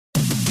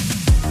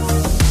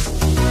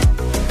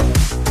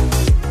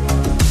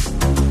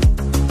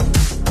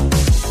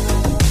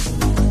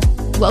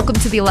Welcome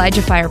to the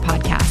ElijahFire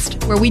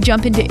podcast, where we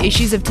jump into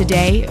issues of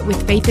today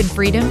with faith and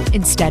freedom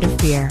instead of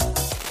fear.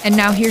 And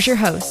now here's your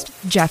host,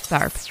 Jeff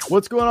Tharp.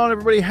 What's going on,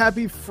 everybody?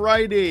 Happy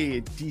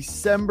Friday,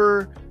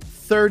 December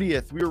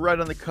 30th. We were right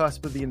on the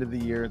cusp of the end of the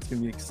year. It's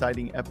going to be an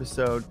exciting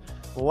episode.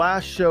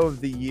 Last show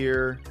of the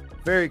year.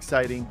 Very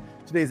exciting.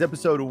 Today's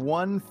episode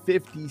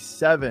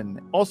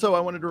 157. Also, I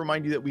wanted to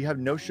remind you that we have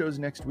no shows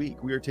next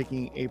week. We are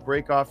taking a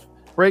break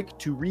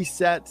to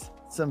reset,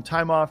 some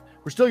time off.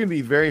 We're still going to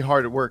be very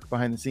hard at work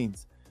behind the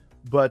scenes,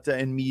 but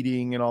and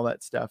meeting and all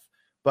that stuff.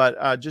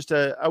 But just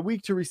a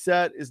week to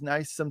reset is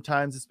nice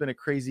sometimes. It's been a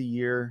crazy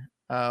year.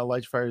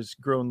 ElijahFire's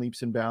grown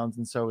leaps and bounds,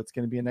 and so it's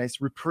going to be a nice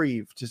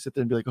reprieve to sit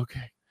there and be like,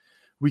 okay,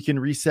 we can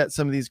reset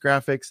some of these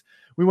graphics.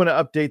 We want to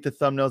update the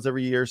thumbnails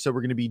every year, so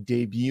we're going to be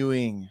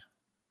debuting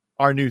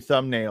our new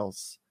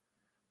thumbnails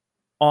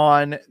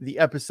on the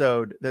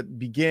episode that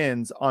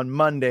begins on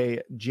Monday,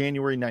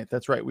 January 9th.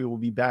 That's right. We will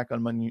be back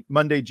on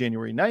Monday,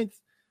 January 9th,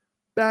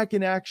 back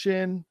in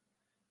action,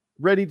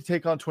 ready to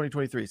take on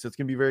 2023. So it's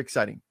going to be very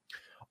exciting.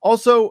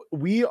 Also,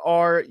 we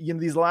are,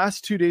 these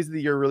last 2 days of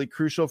the year are really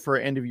crucial for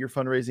our end of year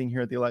fundraising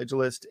here at the Elijah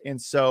List. And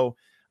so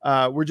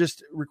we're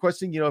just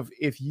requesting,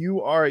 if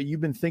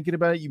you've been thinking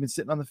about it, you've been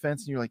sitting on the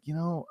fence and you're like,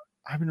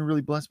 I've been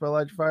really blessed by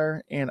ElijahFire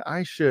and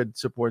I should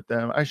support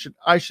them. I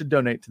should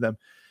donate to them.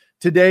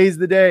 Today's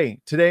the day.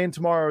 Today and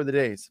tomorrow are the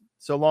days.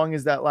 So long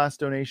as that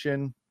last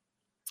donation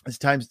is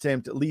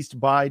time-stamped at least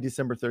by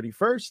December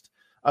 31st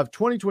of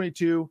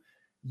 2022,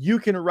 you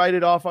can write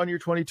it off on your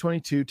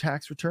 2022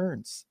 tax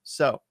returns.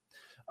 So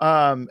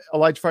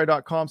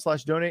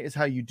ElijahFire.com/donate is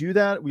how you do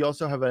that. We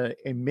also have a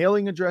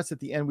mailing address at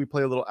the end. We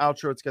play a little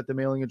outro. It's got the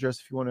mailing address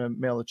if you want to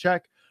mail a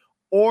check,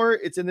 or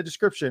it's in the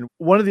description.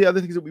 One of the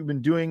other things that we've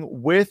been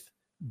doing with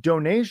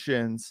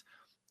donations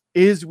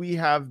is we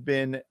have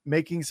been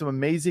making some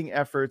amazing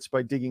efforts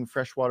by digging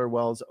freshwater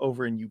wells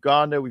over in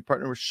Uganda. We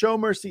partner with Show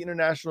Mercy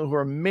International, who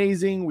are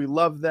amazing. We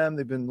love them.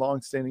 They've been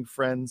longstanding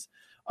friends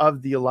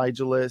of the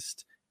Elijah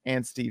List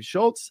and Steve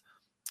Schultz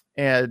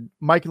and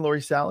Mike and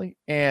Lori Sally.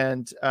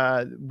 And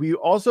we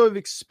also have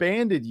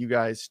expanded, you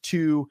guys,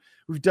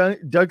 we've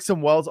dug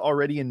some wells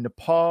already in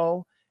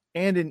Nepal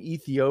and in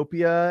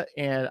Ethiopia.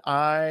 And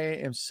I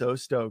am so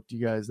stoked,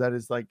 you guys. That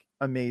is like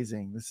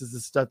amazing. This is the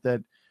stuff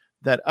that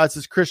us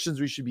as Christians,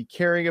 we should be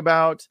caring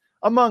about,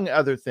 among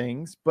other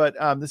things. But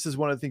this is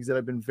one of the things that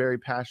I've been very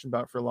passionate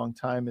about for a long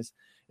time is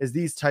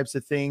these types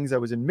of things. I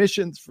was in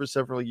missions for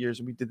several years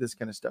and we did this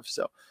kind of stuff.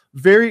 So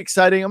very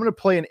exciting. I'm going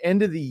to play an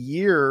end of the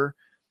year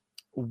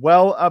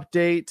well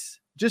update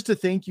just to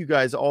thank you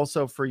guys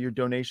also for your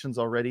donations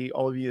already.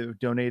 All of you have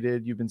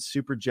donated. You've been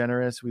super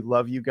generous. We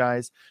love you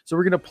guys. So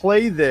we're going to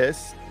play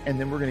this and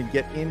then we're going to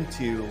get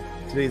into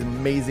today's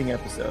amazing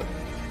episode.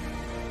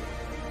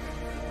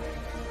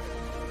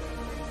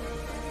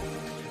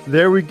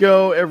 There we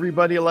go,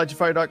 everybody.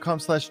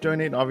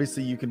 ElijahFire.com/donate.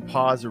 Obviously, you can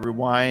pause or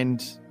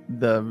rewind.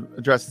 The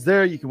address is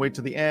there. You can wait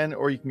till the end,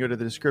 or you can go to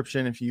the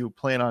description if you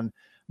plan on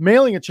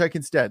mailing a check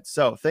instead.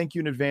 So thank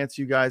you in advance,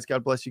 you guys.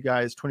 God bless you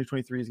guys.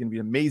 2023 is going to be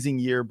an amazing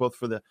year, both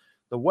for the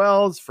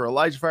wells, for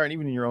ElijahFire, and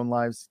even in your own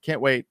lives. Can't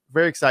wait.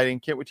 Very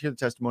exciting. Can't wait to hear the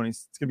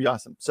testimonies. It's going to be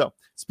awesome. So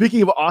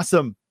speaking of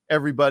awesome,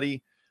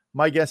 everybody,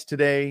 my guest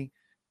today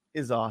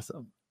is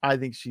awesome. I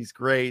think she's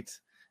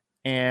great.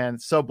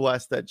 And so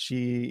blessed that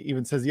she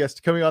even says yes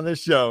to coming on this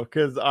show,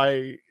 because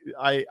I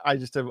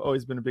just have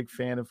always been a big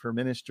fan of her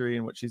ministry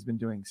and what she's been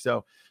doing.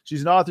 So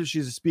she's an author,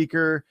 she's a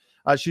speaker,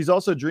 she's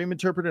also a dream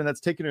interpreter, and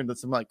that's taken her into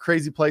some like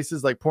crazy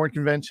places like porn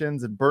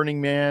conventions and Burning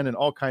Man and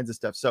all kinds of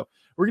stuff. So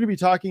we're going to be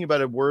talking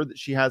about a word that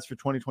she has for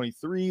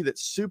 2023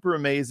 that's super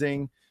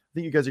amazing. I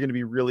think you guys are going to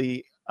be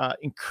really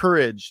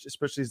encouraged,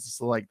 especially as this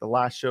is like the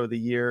last show of the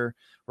year.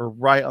 We're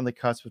right on the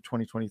cusp of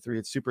 2023.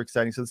 It's super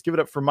exciting. So let's give it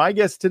up for my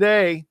guest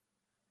today,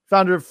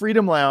 founder of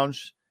Freedom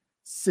Lounge,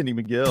 Cindy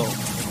McGill.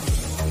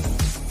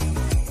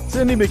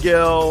 Cindy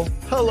McGill,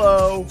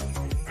 hello.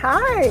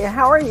 Hi,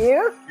 how are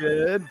you?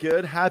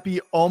 Good.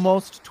 Happy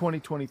almost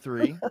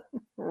 2023.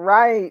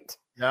 Right.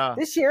 Yeah.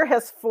 This year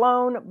has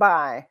flown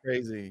by.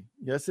 Crazy.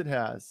 Yes, it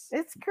has.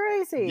 It's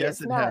crazy.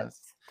 Yes, it's it has.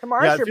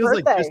 Tomorrow's your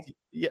birthday.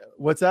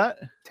 What's that?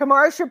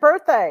 Tomorrow's your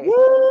birthday.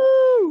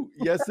 Woo!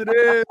 Yes, it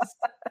is.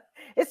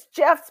 It's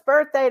Jeff's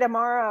birthday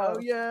tomorrow. Oh,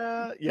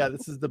 yeah. Yeah,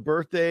 this is the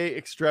birthday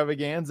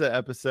extravaganza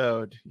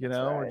episode. Right.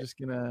 We're just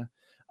going to...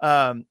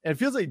 and it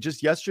feels like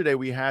just yesterday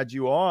we had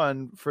you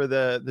on for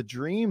the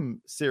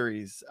Dream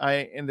series.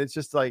 And it's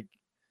just like,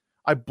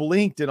 I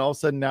blinked and all of a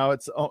sudden now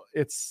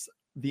it's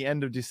the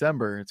end of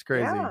December. It's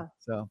crazy. Yeah,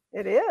 so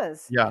it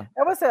is. Yeah.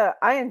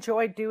 I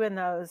enjoyed doing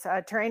those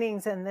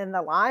trainings and then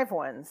the live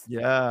ones.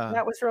 Yeah.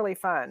 That was really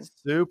fun.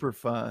 Super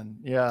fun.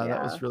 Yeah,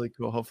 that was really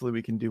cool. Hopefully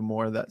we can do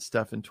more of that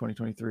stuff in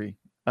 2023.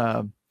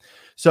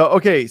 So,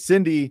 okay,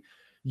 Cindy,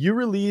 you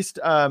released,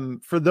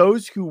 for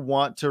those who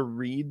want to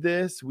read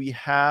this, we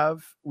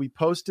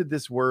posted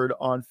this word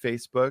on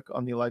Facebook,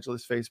 on the Elijah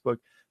List Facebook.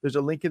 There's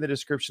a link in the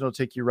description. It'll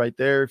take you right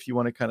there if you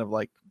want to kind of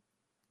like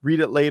read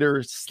it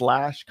later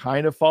 /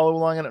 kind of follow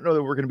along. I don't know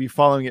that we're going to be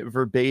following it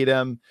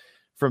verbatim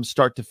from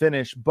start to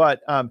finish.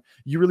 But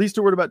you released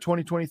a word about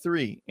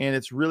 2023, and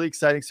it's really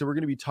exciting. So we're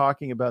going to be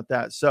talking about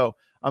that. So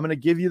I'm going to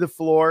give you the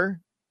floor,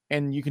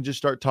 and you can just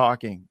start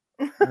talking.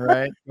 All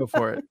right, go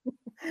for it.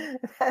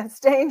 That's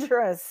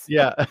dangerous.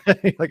 Yeah.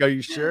 Like, are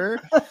you sure?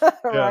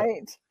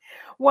 Right.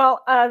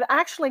 Well, I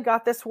actually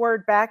got this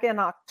word back in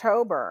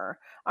October,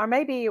 or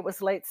maybe it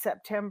was late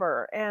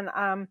September. And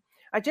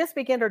I just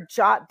began to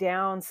jot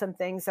down some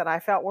things that I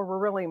felt were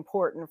really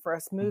important for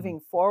us moving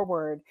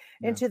forward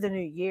into the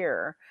new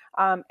year.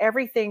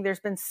 There's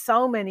been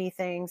so many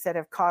things that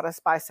have caught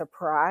us by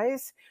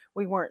surprise.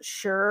 We weren't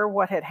sure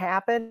what had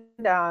happened.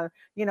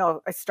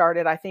 It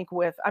started, I think,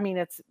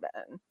 it's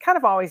kind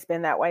of always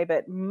been that way,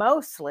 but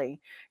mostly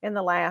in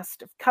the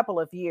last couple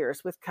of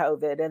years with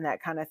COVID and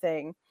that kind of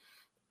thing.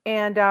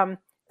 And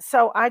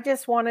so I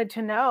just wanted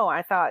to know,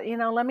 I thought,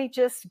 let me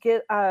just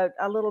get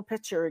a little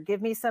picture,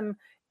 give me some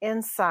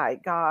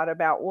insight, God,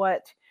 about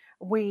what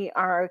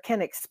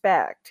can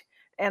expect.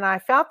 And I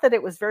felt that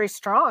it was very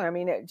strong. I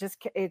mean, it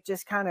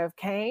just kind of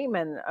came,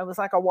 and it was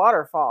like a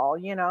waterfall,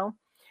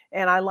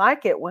 and I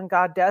like it when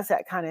God does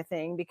that kind of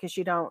thing, because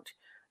you don't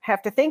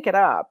have to think it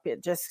up.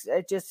 It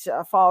just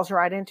falls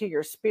right into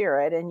your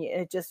spirit, and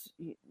it just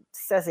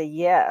says a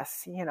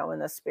yes, in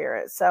the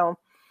spirit. So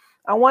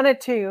I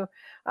wanted to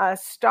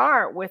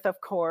start with,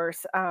 of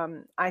course,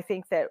 I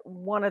think that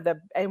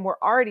and we're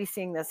already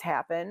seeing this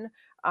happen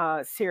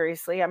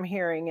seriously. I'm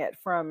hearing it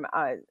from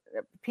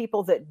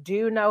people that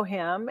do know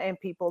him and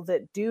people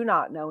that do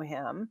not know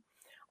him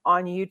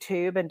on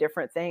YouTube and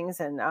different things,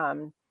 and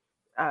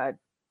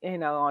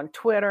on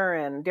Twitter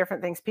and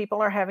different things.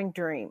 People are having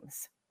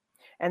dreams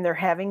and they're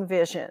having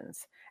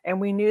visions,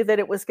 and we knew that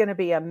it was going to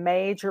be a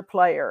major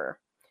player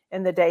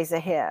in the days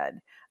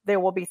ahead. There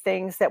will be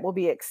things that will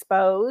be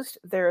exposed.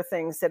 There are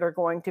things that are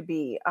going to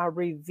be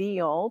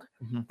revealed.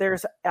 Mm-hmm.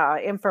 There's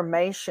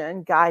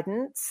information,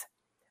 guidance.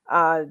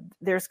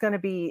 There's going to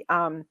be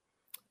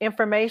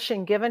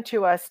information given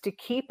to us to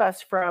keep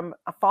us from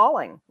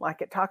falling,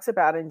 like it talks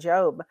about in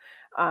Job.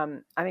 I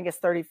think it's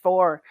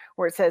 34,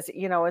 where it says,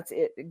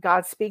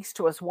 God speaks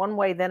to us one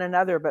way, then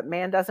another, but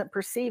man doesn't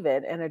perceive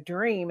it. In a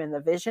dream, in the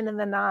vision in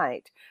the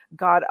night,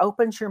 God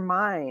opens your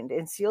mind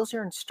and seals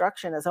your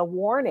instruction as a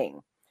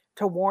warning,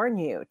 to warn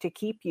you, to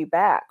keep you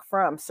back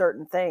from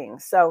certain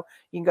things. So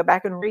you can go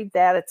back and read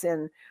that. It's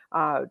in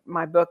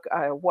my book,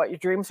 What Your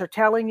Dreams Are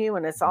Telling You,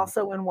 and it's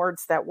also in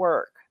Words That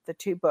Work, the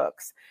 2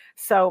 books.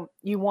 So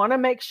you want to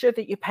make sure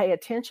that you pay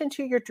attention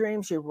to your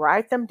dreams, you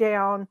write them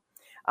down.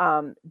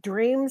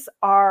 Dreams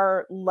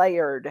are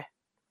layered.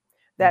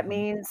 That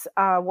means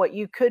what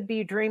you could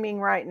be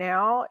dreaming right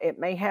now, it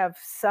may have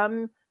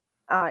some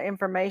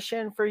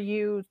information for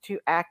you to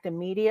act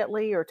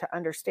immediately or to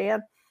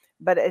understand.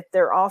 But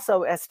they're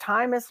also, as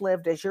time is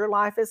lived, as your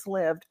life is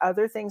lived,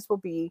 other things will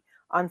be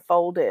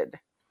unfolded.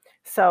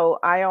 So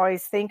I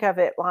always think of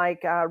it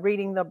like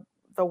reading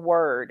the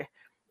word.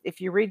 If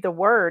you read the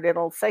word,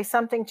 it'll say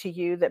something to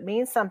you that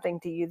means something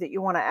to you that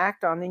you want to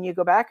act on. Then you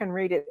go back and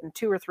read it in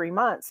 2 or 3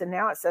 months, and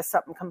now it says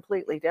something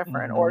completely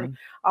different, or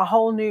a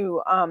whole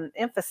new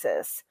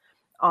emphasis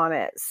on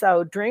it.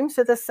 So dreams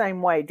are the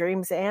same way,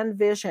 dreams and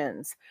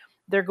visions.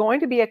 They're going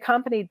to be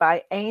accompanied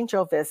by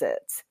angel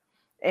visits.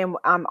 And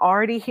I'm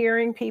already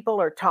hearing people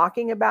are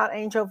talking about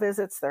angel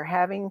visits. They're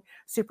having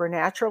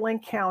supernatural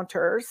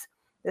encounters.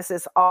 This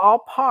is all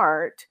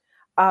part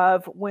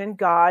of when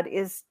God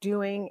is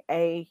doing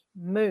a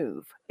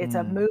move. It's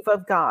a move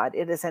of God.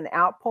 It is an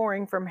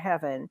outpouring from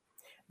heaven.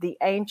 The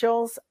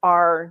angels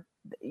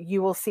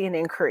you will see an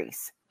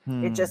increase.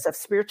 It's just of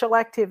spiritual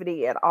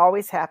activity. It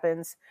always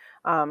happens.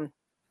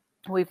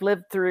 We've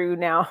lived through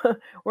now.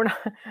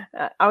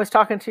 I was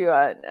talking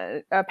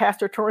to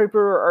Pastor Troy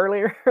Brewer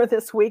earlier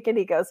this week, and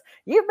he goes,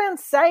 "You've been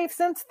saved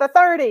since the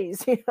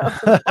 30s."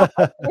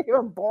 You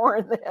were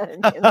born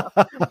then.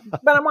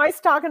 But I'm always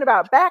talking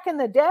about back in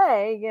the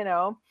day.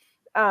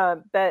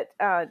 But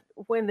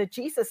when the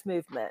Jesus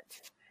movement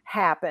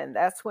happened,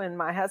 that's when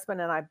my husband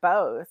and I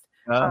both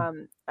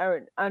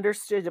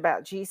understood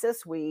about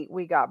Jesus.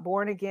 We got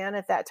born again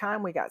at that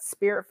time. We got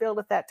spirit filled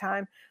at that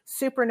time.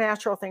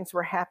 Supernatural things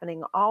were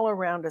happening all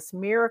around us.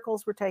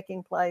 Miracles were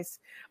taking place.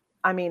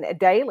 I mean,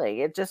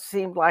 daily. It just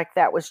seemed like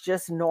that was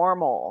just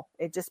normal.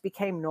 It just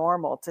became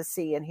normal to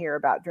see and hear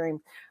about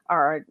dreams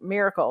or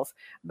miracles.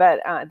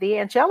 But the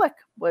angelic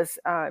was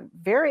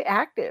very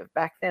active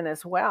back then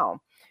as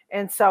well.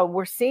 And so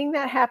we're seeing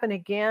that happen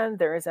again.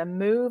 There is a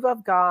move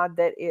of God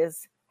that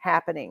is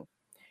happening.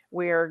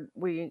 We're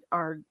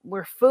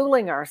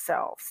fooling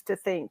ourselves to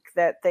think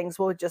that things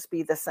will just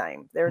be the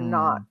same. They're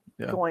not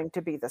going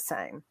to be the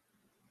same.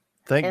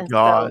 Thank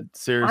God. So,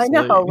 seriously. I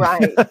know,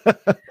 right?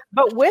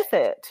 But with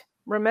it,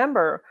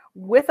 remember,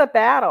 with a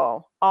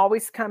battle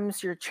always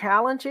comes your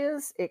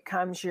challenges. It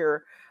comes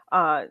your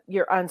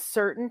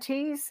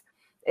uncertainties.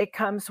 It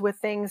comes with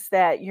things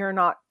that you're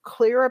not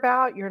clear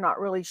about. You're not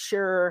really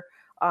sure,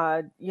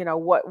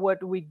 what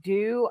do we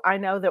do? I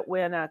know that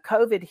when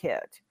COVID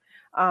hit,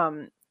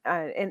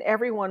 and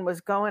everyone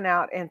was going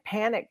out and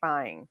panic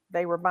buying.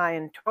 They were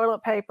buying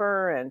toilet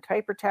paper and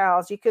paper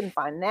towels. You couldn't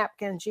find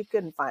napkins. You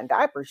couldn't find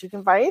diapers. You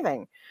couldn't find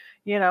anything,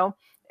 you know.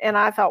 And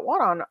I thought,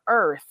 what on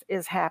earth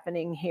is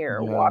happening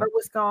here? Yeah. Water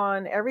was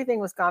gone. Everything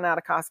was gone out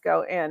of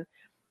Costco. And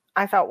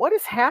I thought, what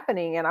is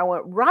happening? And I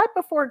went right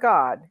before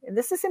God. And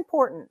this is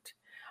important.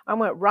 I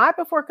went right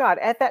before God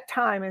at that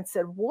time and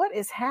said, what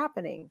is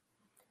happening?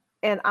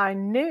 And I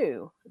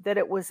knew that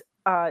it was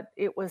a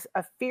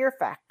fear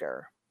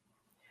factor.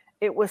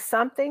 It was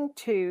something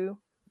to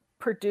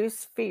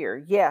produce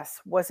fear.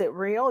 Yes. Was it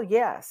real?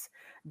 Yes.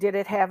 Did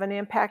it have an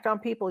impact on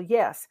people?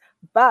 Yes.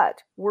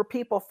 But were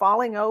people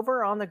falling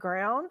over on the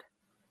ground,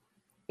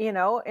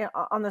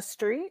 on the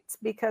streets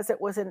because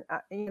it wasn't,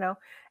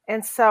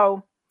 and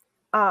so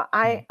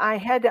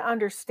I had to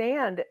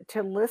understand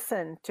to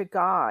listen to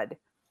God.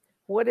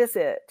 What is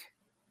it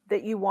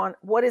that you want?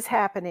 What is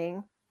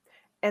happening?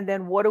 And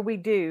then what do we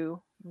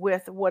do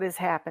with what is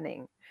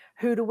happening?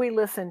 Who do we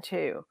listen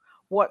to?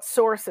 What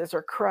sources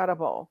are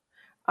credible?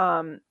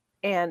 And,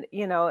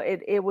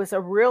 it was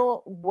a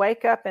real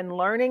wake up and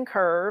learning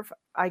curve.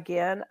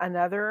 Again,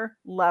 another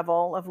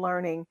level of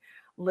learning.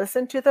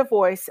 Listen to the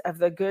voice of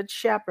the good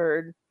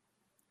shepherd.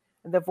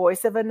 The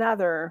voice of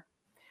another,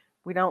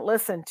 we don't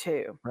listen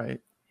to. Right.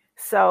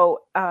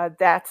 So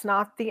that's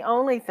not the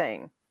only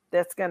thing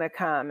that's going to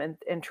come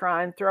and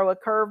try and throw a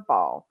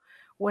curveball.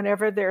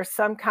 Whenever there's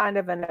some kind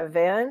of an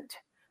event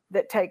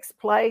that takes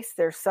place,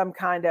 there's some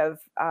kind of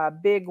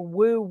big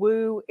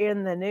woo-woo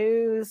in the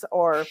news,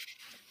 or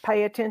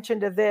pay attention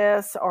to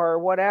this or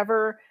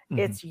whatever.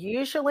 It's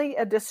usually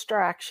a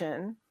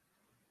distraction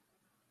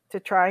to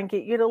try and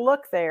get you to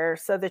look there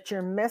so that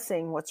you're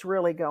missing what's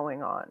really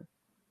going on.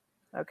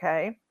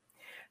 Okay?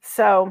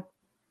 So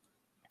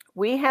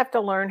we have to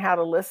learn how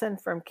to listen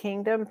from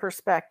kingdom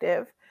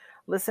perspective,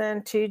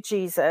 listen to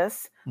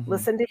Jesus,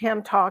 listen to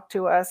him talk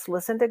to us,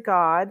 listen to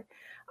God.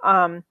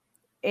 So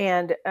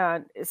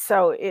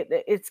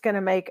it's going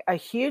to make a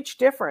huge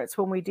difference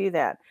when we do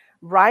that.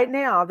 Right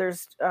now,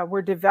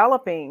 we're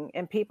developing,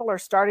 and people are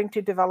starting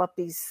to develop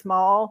these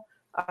small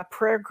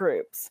prayer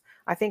groups.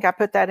 I think I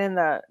put that in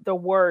the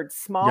word,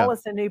 small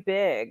is the new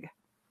big.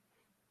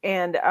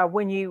 And I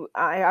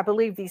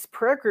believe these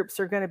prayer groups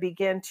are going to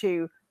begin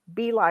to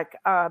be like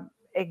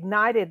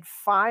ignited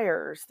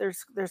fires.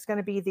 There's going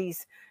to be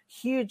these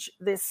huge,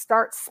 this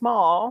starts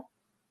small,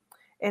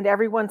 and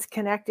everyone's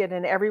connected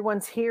and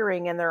everyone's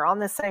hearing and they're on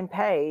the same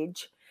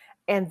page.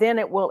 And then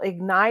it will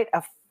ignite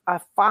a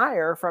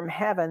fire from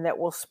heaven that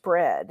will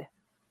spread,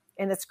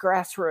 and it's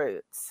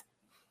grassroots.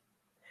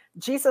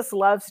 Jesus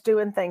loves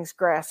doing things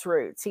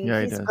grassroots.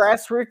 He's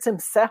grassroots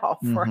himself,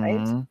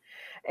 right?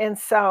 And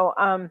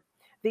so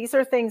these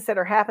are things that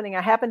are happening.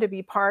 I happen to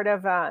be part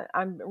of,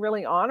 I'm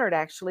really honored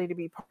actually to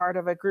be part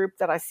of a group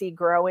that I see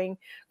growing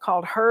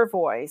called Her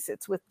Voice.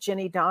 It's with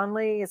Jenny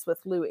Donnelly. It's with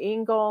Lou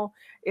Engle.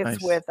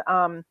 It's with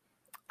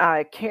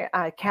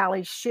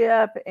Callie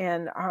Shipp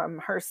and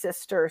her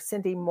sister,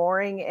 Cindy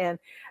Mooring. And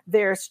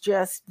there's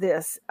just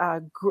this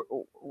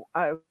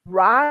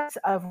rise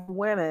of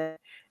women,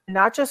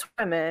 not just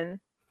women,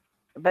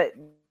 but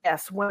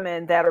yes,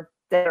 women that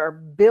are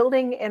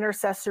building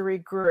intercessory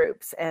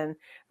groups and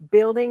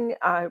building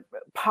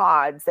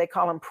pods. They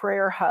call them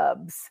prayer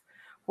hubs,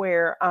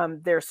 where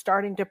they're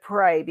starting to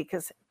pray,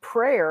 because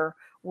prayer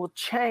will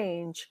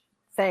change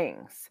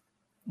things.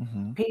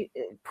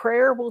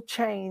 Prayer will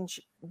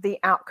change the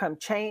outcome,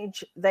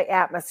 change the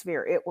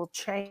atmosphere. It will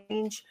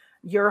change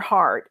your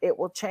heart. It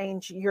will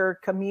change your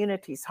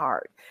community's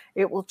heart.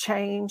 It will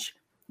change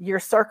your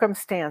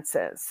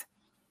circumstances.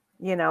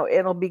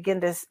 It'll begin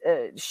to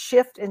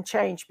shift and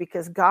change,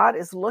 because God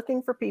is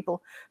looking for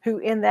people who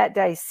in that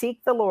day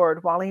seek the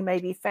Lord while he may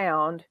be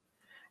found,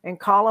 and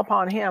call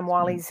upon him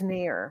while he's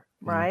near,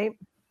 right?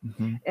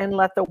 And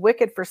let the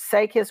wicked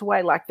forsake his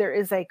way. Like, there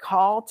is a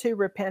call to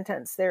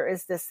repentance. There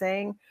is this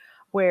thing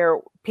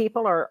where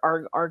people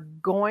are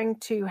going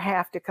to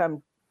have to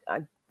come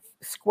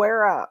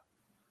square up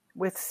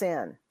with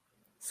sin,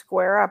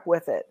 square up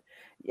with it.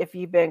 If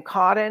you've been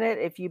caught in it,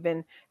 if you've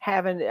been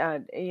having,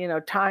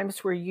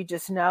 times where you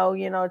just know,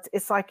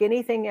 it's like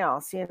anything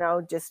else,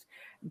 just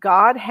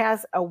God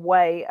has a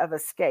way of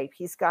escape.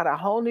 He's got a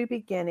whole new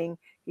beginning.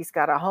 He's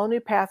got a whole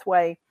new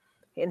pathway,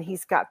 and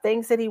he's got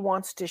things that he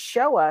wants to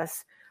show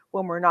us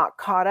when we're not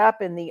caught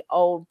up in the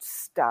old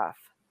stuff.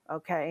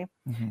 Okay.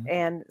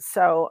 And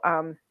so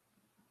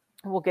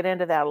we'll get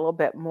into that a little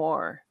bit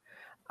more.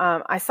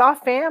 I saw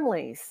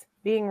families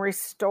being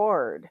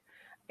restored.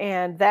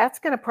 And that's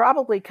going to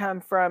probably come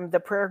from the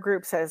prayer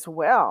groups as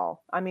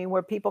well. I mean,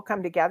 where people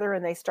come together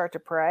and they start to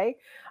pray.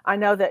 I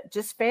know that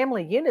just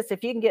family units,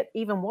 if you can get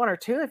even one or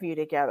two of you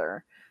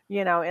together,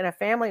 in a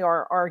family,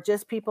 or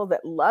just people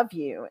that love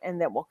you and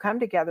that will come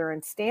together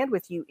and stand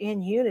with you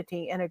in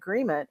unity and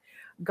agreement,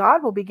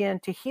 God will begin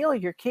to heal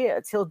your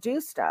kids. He'll do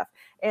stuff.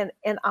 And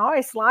I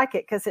always like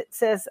it, because it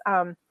says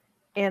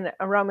in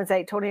Romans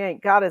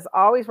 8:28, God is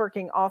always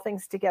working all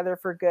things together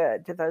for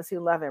good to those who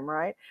love him,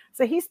 right?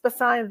 So he's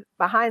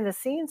behind the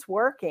scenes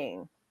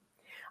working.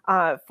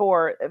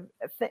 for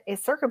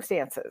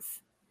circumstances.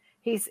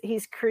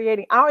 He's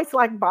creating. I always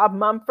liked Bob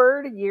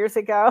Mumford years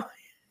ago.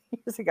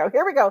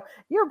 Here we go.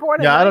 You were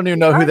born in I don't even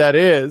know who that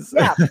is.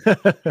 Yeah.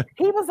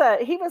 He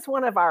was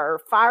one of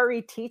our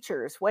fiery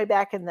teachers way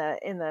back in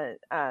the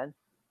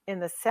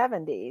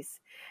 70s.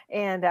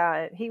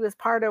 And he was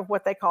part of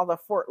what they call the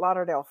Fort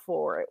Lauderdale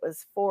Four. It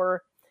was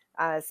four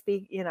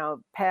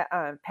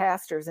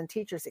pastors and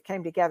teachers that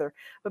came together.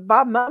 But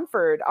Bob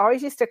Mumford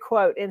always used to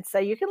quote and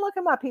say, you can look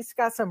him up. He's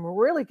got some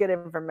really good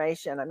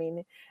information. I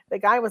mean, the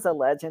guy was a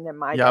legend in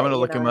my day. I'm going to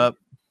look him up.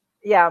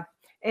 Yeah.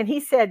 And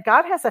he said,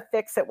 God has a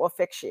fix that will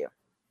fix you.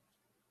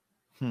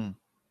 Yeah.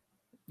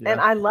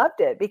 And I loved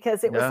it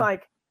because it was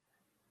like,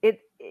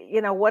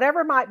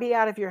 whatever might be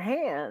out of your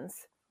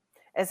hands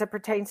as it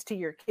pertains to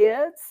your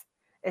kids,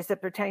 as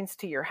it pertains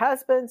to your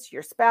husbands,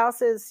 your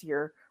spouses,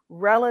 your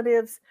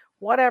relatives,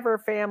 whatever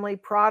family,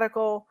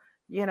 prodigal,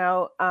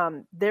 they're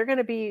going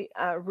to be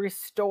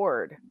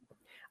restored.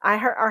 I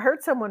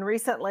heard someone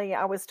recently,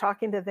 I was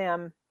talking to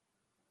them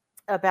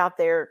about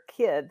their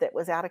kid that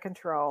was out of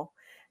control.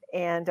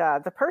 And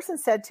the person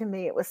said to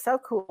me, it was so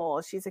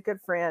cool. She's a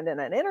good friend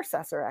and an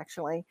intercessor,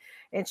 actually.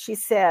 And she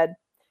said,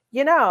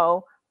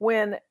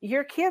 when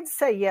your kids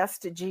say yes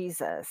to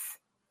Jesus,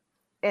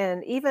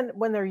 and even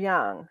when they're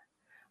young,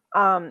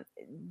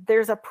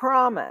 there's a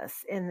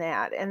promise in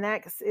that. And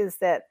that is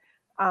that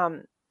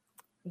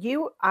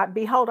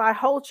behold, I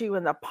hold you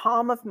in the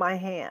palm of my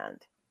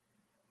hand.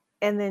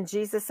 And then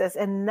Jesus says,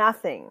 and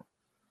nothing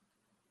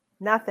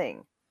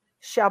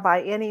shall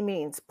by any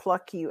means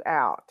pluck you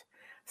out.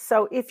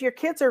 So if your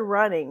kids are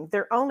running,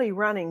 they're only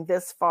running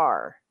this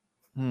far.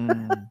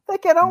 They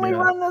can only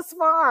run this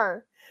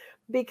far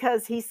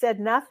because he said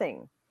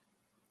nothing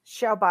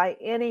shall by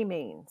any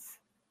means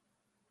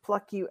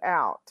pluck you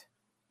out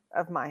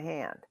of my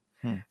hand.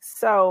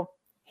 So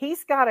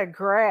he's got a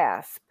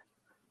grasp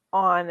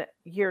on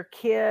your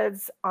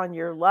kids, on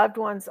your loved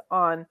ones,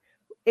 on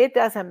it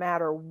doesn't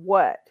matter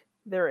what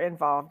they're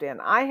involved in.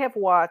 I have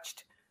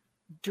watched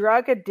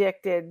drug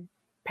addicted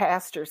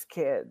pastors'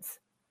 kids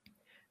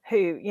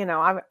who,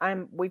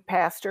 we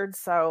pastored,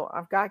 so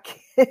I've got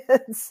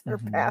kids or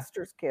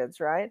pastors'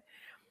 kids, right?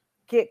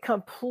 Get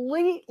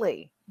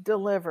completely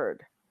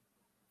delivered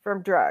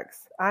from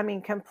drugs. I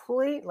mean,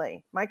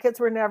 completely. My kids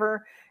were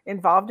never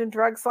involved in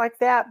drugs like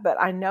that, but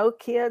I know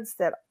kids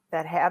that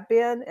have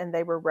been, and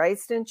they were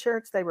raised in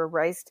church. They were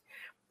raised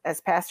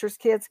as pastors'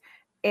 kids,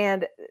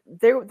 and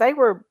they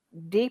were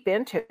deep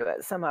into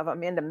it. Some of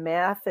them into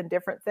meth and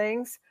different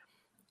things.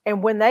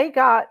 And when they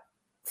got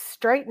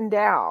straightened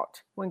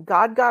out, when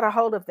God got a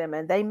hold of them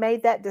and they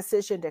made that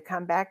decision to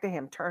come back to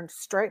him, turn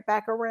straight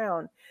back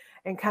around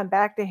and come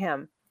back to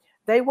him,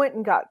 they went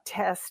and got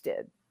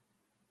tested.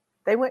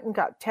 They went and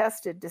got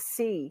tested to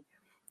see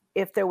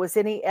if there was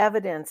any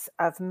evidence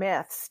of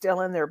meth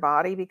still in their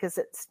body, because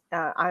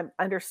I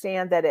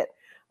understand that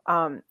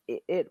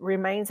it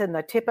remains in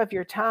the tip of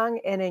your tongue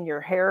and in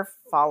your hair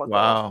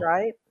follicles,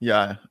 right?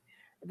 Yeah.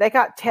 They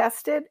got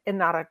tested and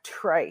not a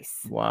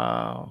trace.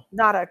 Wow.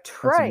 Not a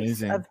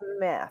trace of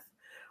meth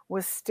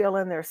was still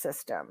in their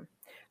system.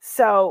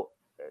 So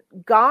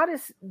God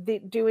is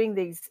doing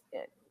these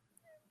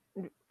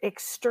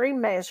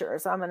extreme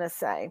measures, I'm going to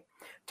say,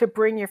 to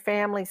bring your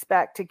families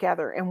back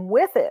together. And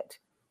with it,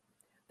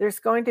 there's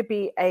going to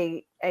be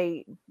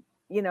he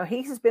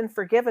has been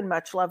forgiven,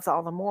 much loves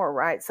all the more,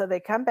 right? So they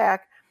come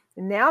back,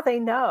 and now they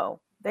know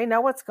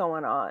what's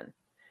going on.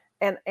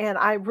 And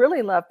I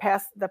really love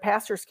the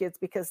pastor's kids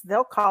because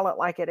they'll call it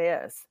like it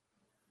is.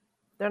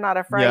 They're not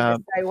afraid to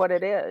say what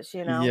it is,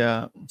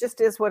 Yeah. It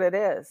just is what it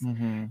is.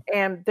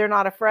 And they're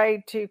not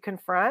afraid to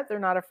confront. They're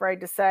not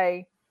afraid to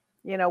say,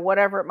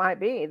 whatever it might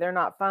be. They're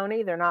not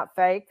phony. They're not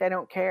fake. They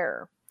don't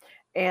care.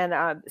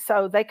 And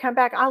so they come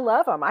back. I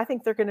love them. I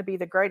think they're going to be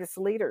the greatest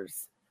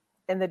leaders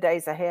in the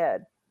days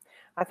ahead.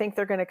 I think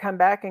they're going to come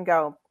back and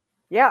go,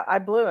 yeah, I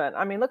blew it.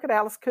 I mean, look at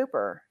Alice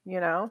Cooper,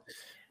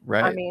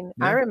 Right. I mean,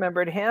 I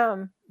remembered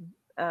him.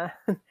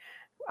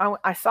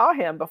 I saw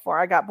him before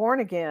I got born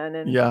again,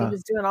 and he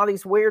was doing all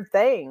these weird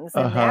things.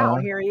 And now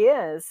here he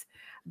is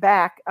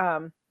back,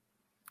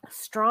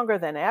 stronger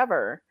than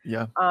ever.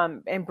 Yeah.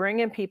 And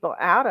bringing people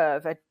out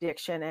of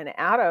addiction and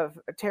out of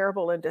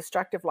terrible and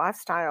destructive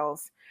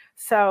lifestyles.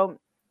 So,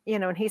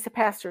 and he's a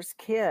pastor's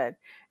kid.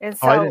 And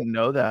so I didn't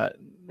know that.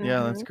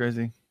 Yeah. That's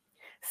crazy.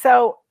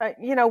 So,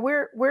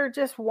 we're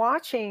just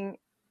watching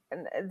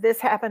this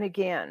happen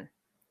again.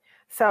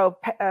 So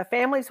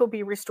families will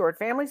be restored.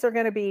 Families are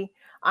going to be,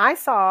 I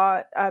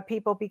saw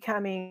people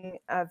becoming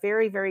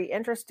very, very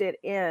interested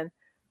in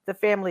the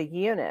family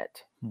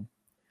unit.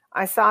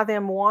 I saw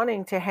them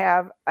wanting to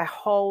have a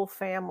whole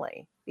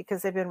family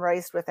because they've been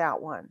raised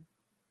without one.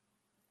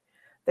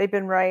 They've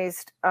been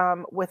raised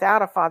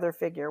without a father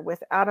figure,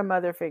 without a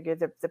mother figure.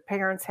 The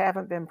parents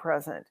haven't been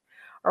present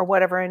or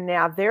whatever. And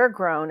now they're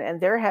grown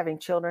and they're having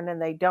children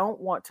and they don't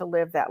want to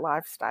live that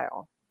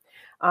lifestyle.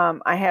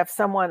 I have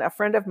a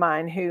friend of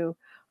mine who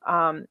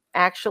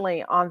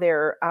actually on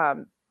their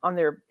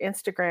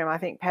Instagram, I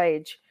think,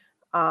 page,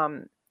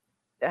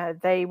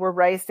 they were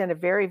raised in a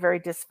very, very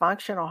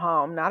dysfunctional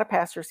home, not a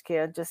pastor's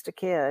kid, just a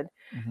kid.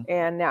 Mm-hmm.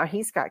 And now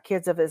he's got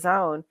kids of his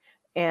own.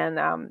 And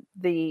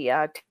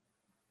the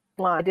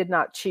line, I did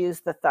not choose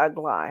the thug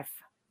life.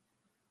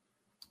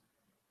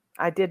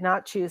 I did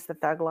not choose the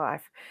thug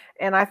life.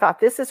 And I thought,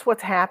 this is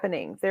what's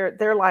happening.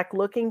 They're like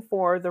looking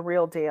for the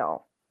real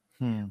deal.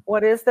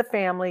 What is the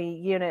family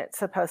unit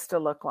supposed to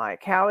look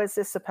like? How is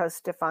this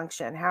supposed to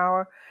function?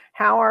 How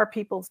are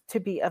people to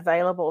be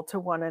available to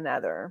one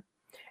another?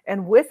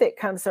 And with it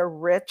comes a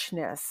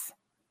richness,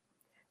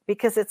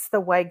 because it's the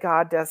way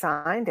God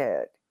designed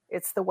it.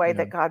 It's the way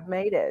that God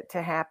made it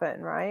to happen,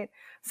 right?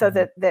 So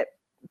that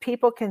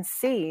people can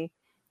see,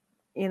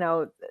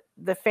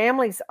 the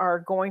families are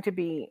going to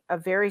be a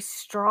very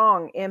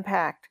strong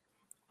impact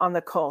on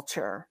the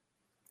culture.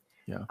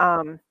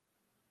 Yeah.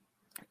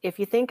 If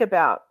you think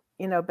about,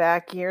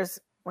 back years,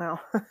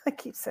 well,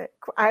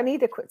 I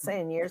need to quit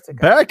saying years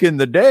ago. Back in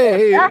the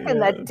day. Back in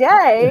the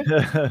day,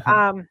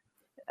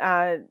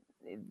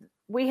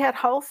 we had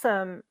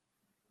wholesome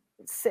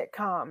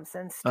sitcoms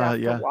and stuff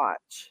to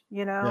watch.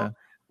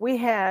 We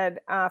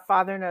had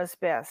Father Knows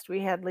Best. We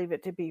had Leave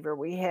It to Beaver.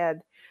 We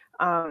had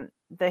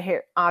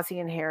Ozzie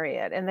and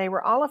Harriet, and they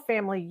were all a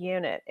family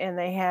unit. And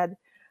they had,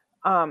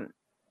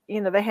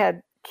 they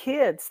had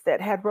kids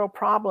that had real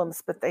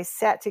problems, but they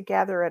sat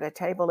together at a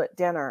table at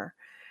dinner,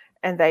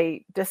 and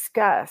they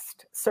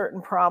discussed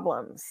certain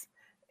problems,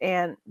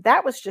 and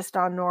that was just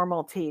on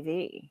normal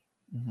TV.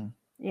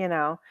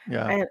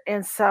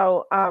 And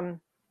so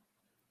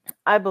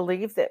I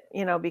believe that,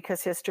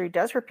 because history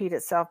does repeat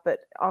itself,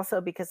 but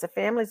also because the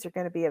families are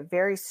going to be a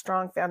very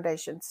strong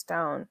foundation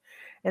stone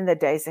in the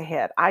days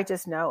ahead. I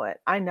just know it.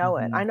 I know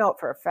it. I know it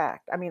for a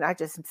fact. I mean, I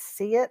just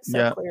see it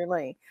so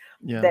clearly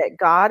that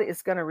God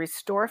is going to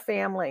restore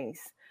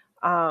families.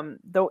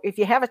 Though if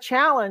you have a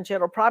challenge,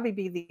 it'll probably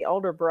be the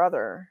older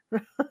brother.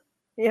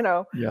 When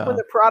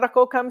the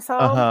prodigal comes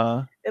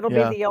home, it'll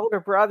be the older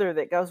brother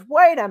that goes,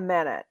 wait a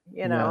minute,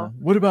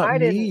 what about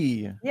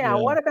me?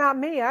 What about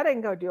me? I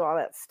didn't go do all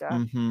that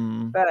stuff.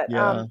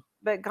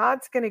 But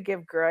God's going to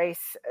give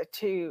grace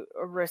to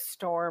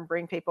restore and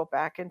bring people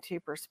back into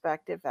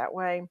perspective that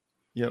way.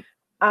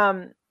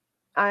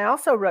 I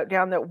also wrote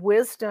down that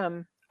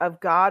wisdom of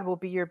God will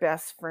be your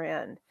best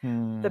friend.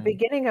 The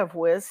beginning of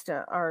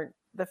wisdom, or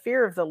the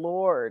fear of the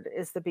Lord,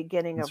 is the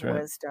beginning of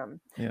wisdom.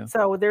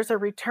 So there's a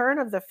return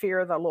of the fear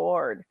of the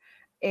Lord.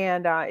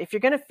 And if you're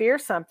going to fear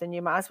something,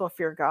 you might as well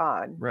fear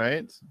God.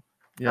 Right.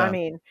 I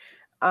mean,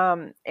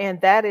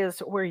 and that is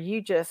where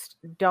you just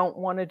don't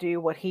want to do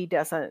what he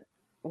doesn't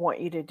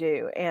want you to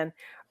do. And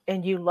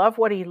you love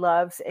what he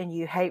loves and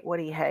you hate what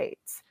he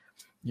hates.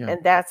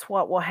 And that's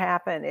what will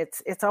happen.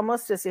 It's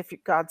almost as if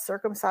God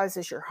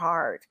circumcises your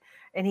heart,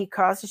 and he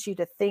causes you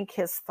to think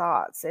his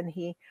thoughts, and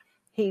he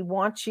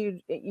wants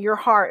your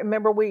heart.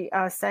 Remember, we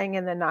sang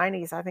in the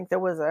 90s, I think there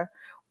was a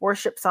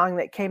worship song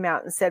that came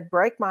out and said,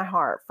 break my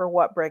heart for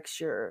what breaks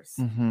yours.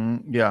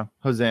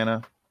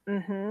 Hosanna.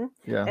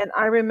 And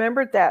I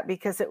remembered that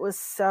because it was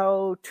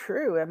so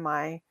true in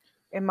my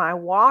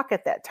walk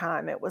at that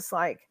time. It was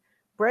like,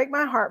 break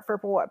my heart for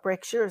what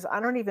breaks yours. I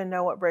don't even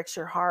know what breaks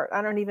your heart.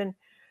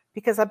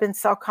 Because I've been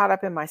so caught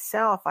up in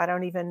myself, I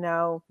don't even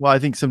know. Well, I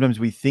think sometimes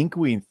we think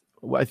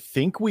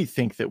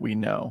that we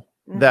know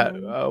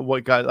that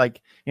what God,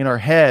 like in our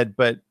head,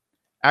 but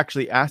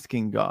actually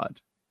asking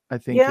God, I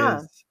think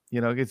is,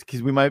 it's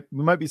because we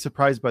might be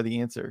surprised by the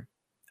answer.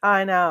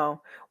 I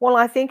know. Well,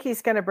 I think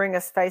he's going to bring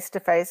us face to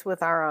face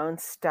with our own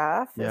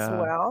stuff as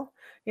well.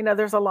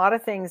 There's a lot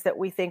of things that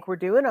we think we're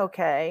doing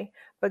okay,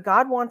 but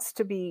God wants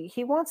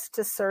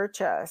to search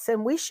us,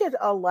 and we should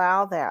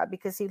allow that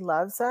because he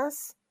loves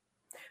us.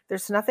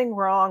 There's nothing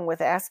wrong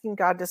with asking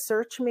God to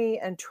search me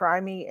and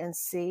try me and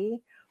see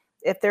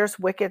if there's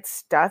wicked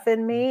stuff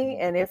in me.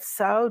 And if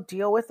so,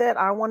 deal with it.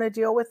 I want to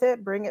deal with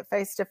it. Bring it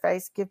face to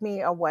face. Give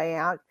me a way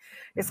out.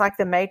 It's like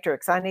the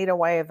Matrix. I need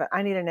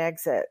an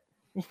exit,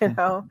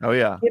 Oh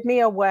yeah. Give me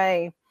a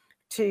way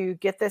to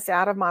get this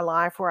out of my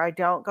life where I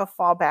don't go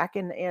fall back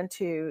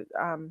into,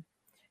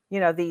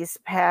 these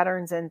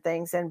patterns and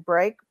things, and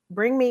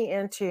bring me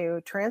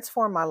into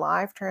transform my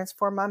life,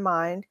 transform my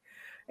mind,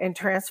 and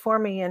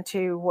transform me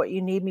into what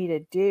you need me to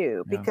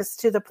do. Because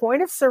to the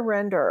point of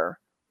surrender,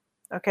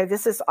 okay,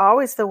 this is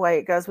always the way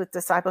it goes with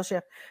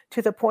discipleship.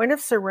 To the point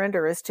of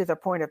surrender is to the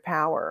point of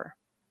power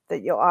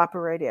that you'll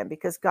operate in,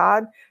 because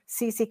God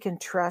sees he can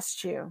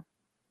trust you.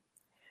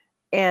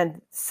 And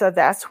so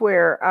that's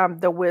where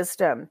the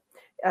wisdom,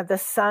 the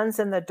sons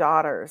and the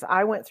daughters,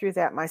 I went through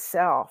that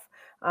myself,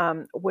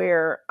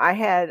 where I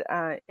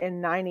had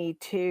in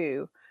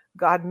 92,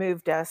 God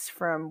moved us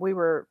from, we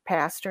were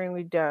pastoring,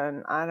 we've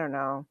done, I don't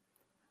know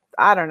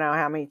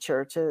how many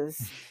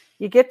churches.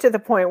 You get to the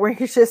point where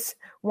you just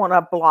want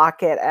to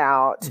block it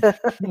out,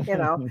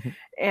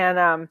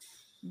 and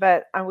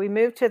but we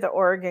moved to the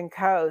Oregon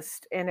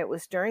coast, and it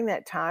was during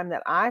that time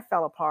that I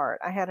fell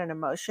apart. I had an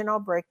emotional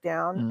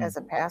breakdown as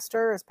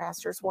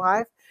pastor's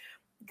wife.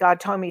 God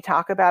told me,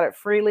 talk about it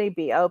freely,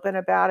 be open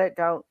about it,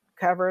 don't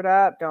cover it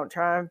up, don't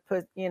try and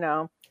put,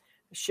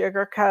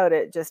 sugarcoat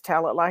it, just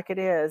tell it like it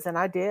is. And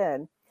I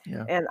did.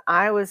 Yeah. And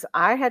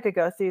I had to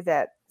go through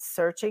that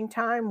searching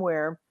time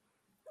where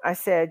I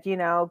said,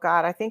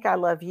 God, I think I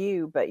love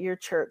you, but your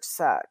church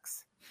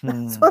sucks.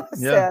 That's what I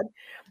said.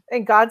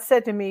 And God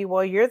said to me,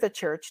 well, you're the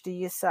church. Do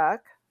you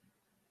suck?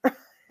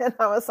 And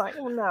I was like,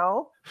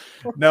 well,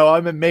 no,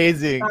 I'm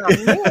amazing. Not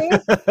me.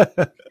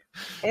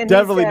 And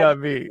definitely said, not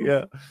me.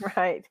 Yeah.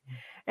 Right.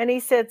 And he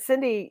said,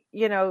 Cindy,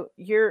 you're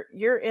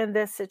in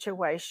this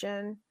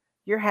situation.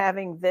 You're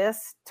having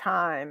this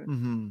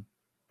time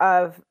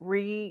of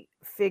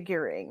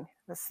refiguring.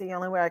 That's the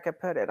only way I could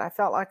put it. I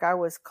felt like I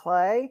was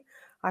clay.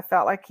 I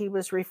felt like he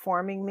was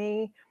reforming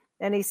me.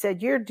 And he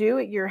said,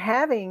 you're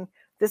having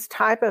this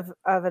type of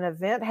an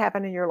event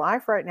happen in your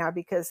life right now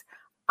because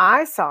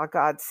I saw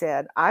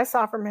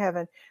from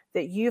heaven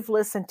that you've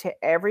listened to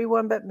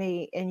everyone but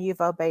me and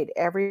you've obeyed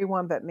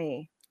everyone but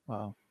me.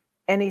 Wow.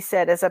 And he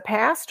said, as a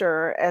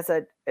pastor, as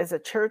a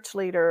church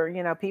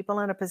leader, people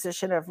in a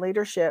position of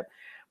leadership,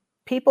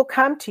 people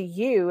come to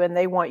you and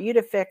they want you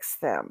to fix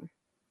them.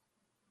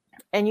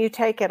 And you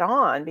take it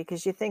on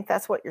because you think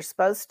that's what you're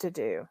supposed to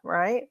do,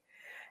 right?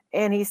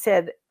 And he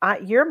said,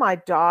 you're my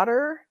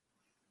daughter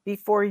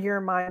before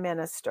you're my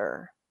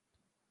minister.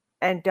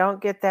 And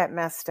don't get that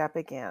messed up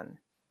again.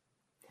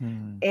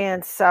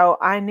 And so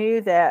I knew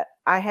that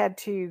I had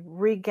to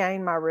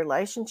regain my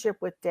relationship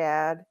with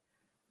Dad,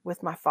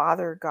 with my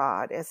Father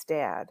God as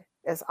Dad,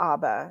 as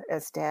Abba,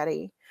 as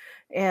Daddy.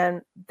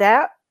 And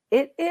that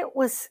it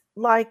was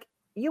like,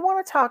 you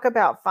want to talk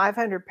about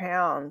 500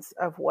 pounds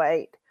of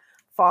weight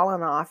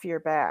falling off your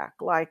back.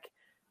 Like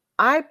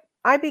I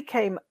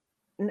became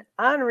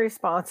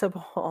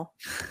unresponsible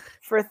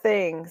for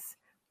things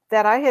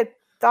that I had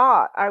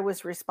thought I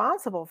was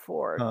responsible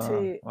for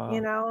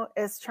wow.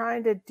 As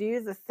trying to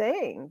do the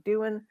thing,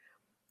 doing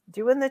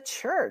the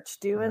church,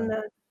 doing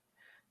the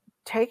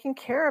taking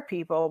care of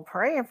people,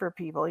 praying for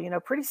people,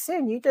 pretty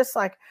soon you just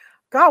like,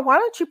 God, why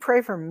don't you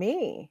pray for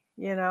me?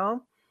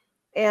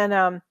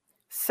 And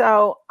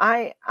so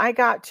I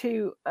got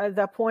to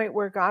the point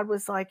where God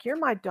was like, you're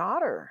my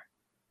daughter.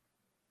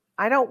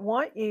 I don't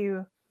want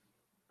you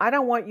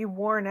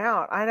worn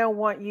out. I don't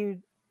want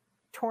you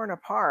torn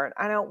apart.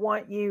 I don't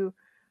want you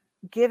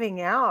giving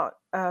out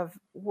of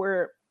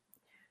where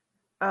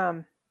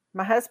my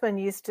husband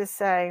used to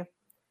say,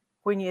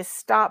 when you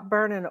stop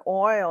burning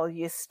oil,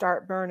 you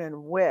start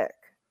burning wick.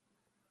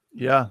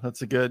 Yeah,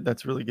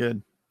 that's really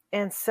good.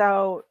 And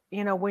so,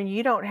 when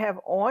you don't have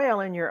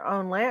oil in your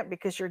own lamp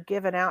because you're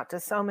giving out to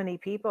so many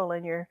people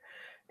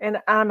and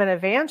I'm an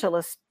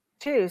evangelist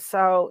too.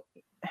 So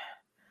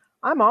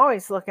I'm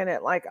always looking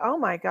at like, oh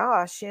my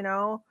gosh,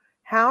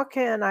 how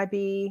can I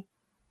be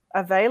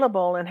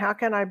available and how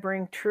can I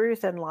bring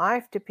truth and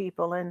life to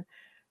people?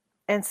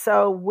 And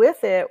so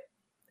with it,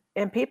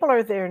 and people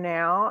are there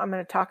now. I'm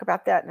going to talk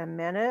about that in a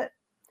minute.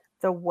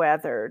 The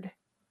weathered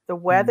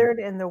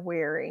and the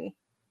weary.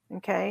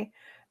 Okay.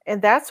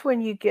 And that's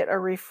when you get a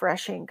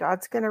refreshing.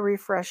 God's going to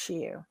refresh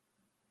you.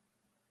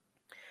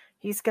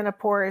 He's going to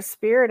pour his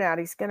spirit out.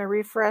 He's going to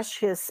refresh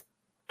his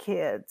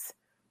kids.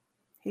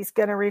 He's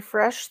going to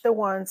refresh the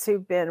ones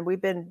we've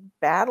been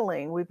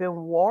battling. We've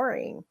been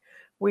warring.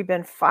 We've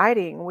been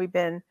fighting. We've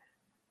been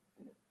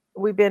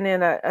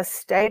in a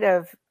state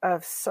of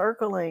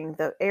circling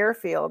the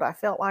airfield. I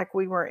felt like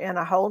we were in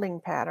a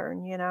holding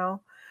pattern,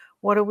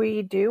 What are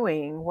we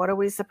doing? What are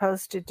we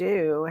supposed to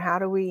do? How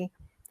do we,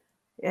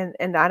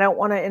 and I don't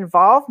want to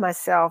involve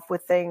myself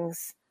with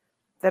things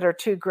that are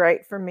too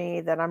great for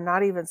me that I'm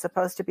not even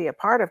supposed to be a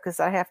part of because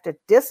I have to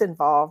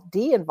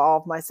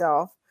de-involve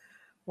myself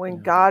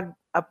when God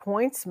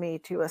appoints me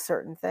to a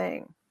certain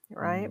thing,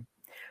 right?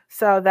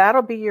 So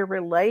that'll be your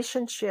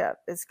relationship.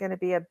 It's going to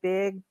be a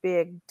big,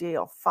 big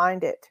deal.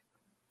 Find it.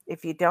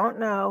 If you don't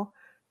know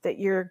that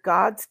you're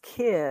God's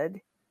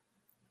kid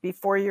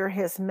before you're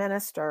his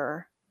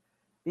minister,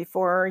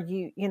 before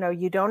you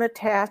don't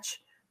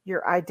attach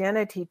your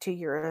identity to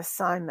your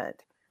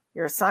assignment.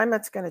 Your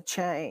assignment's going to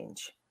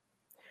change.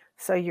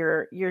 So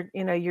you're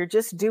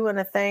just doing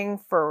a thing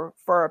for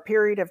a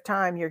period of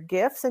time. Your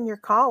gifts and your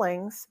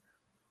callings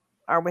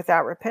are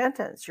without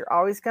repentance. You're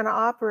always going to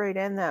operate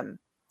in them.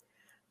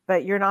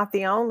 But you're not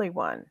the only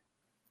one.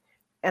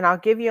 And I'll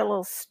give you a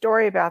little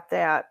story about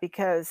that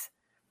because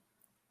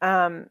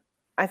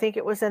I think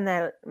it was in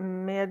the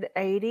mid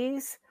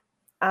 80s.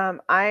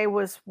 I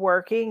was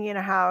working,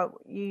 how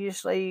you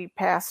usually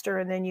pastor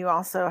and then you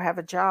also have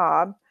a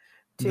job.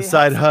 The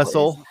side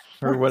hustle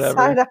or whatever.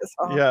 Side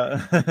hustle.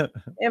 Yeah.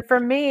 And for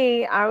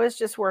me, I was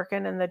just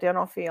working in the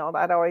dental field.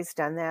 I'd always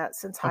done that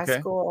since high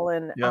school.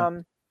 And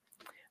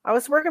I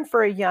was working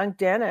for a young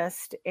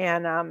dentist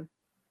and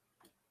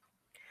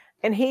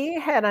he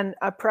had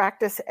a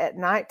practice at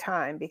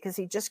nighttime because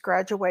he just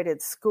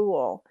graduated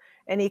school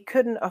and he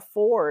couldn't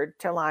afford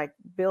to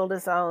build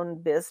his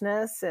own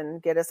business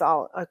and get his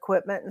all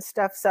equipment and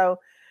stuff. So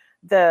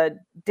the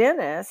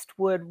dentist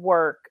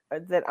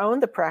that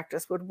owned the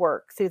practice would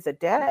work through the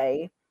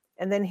day.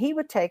 And then he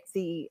would take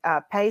the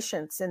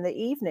patients in the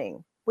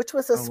evening, which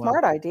was a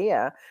smart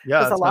idea. Yeah.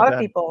 Because a lot of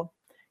people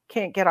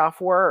can't get off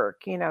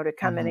work, to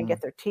come in and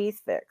get their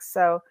teeth fixed.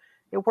 So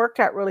it worked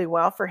out really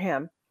well for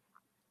him.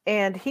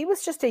 And he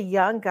was just a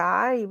young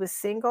guy. He was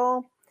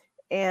single,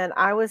 and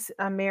I was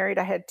married.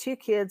 I had 2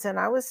 kids, and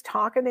I was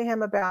talking to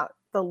him about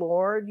the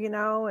Lord,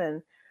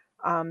 and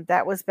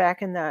that was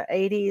back in the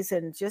 80s,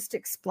 and just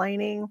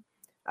explaining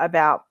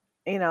about,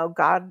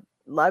 God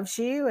loves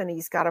you and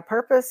he's got a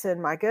purpose,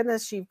 and my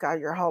goodness, you've got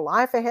your whole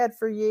life ahead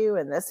for you,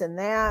 and this and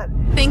that.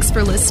 Thanks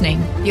for listening.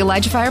 The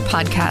ElijahFire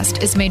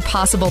podcast is made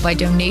possible by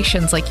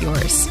donations like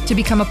yours. To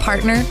become a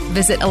partner,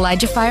 visit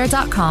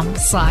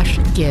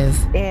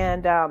ElijahFire.com/give.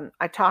 And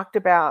I talked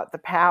about the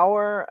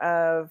power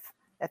of,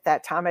 at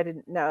that time, I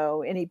didn't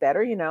know any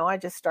better. I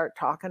just start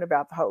talking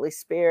about the Holy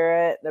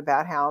Spirit and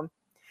about how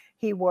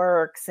he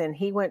works. And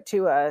he went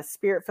to a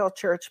Spirit-filled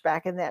church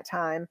back in that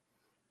time.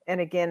 And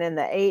again, in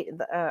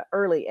the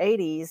early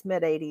 80s,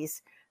 mid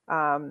 80s,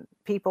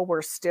 people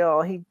were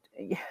still,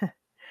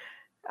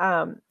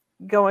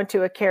 going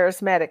to a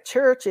charismatic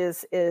church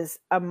is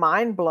a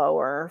mind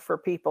blower for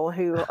people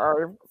who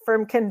are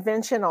from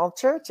conventional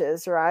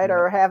churches, right?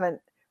 Or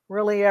haven't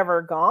really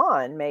ever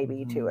gone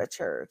maybe to a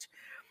church.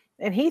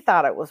 And he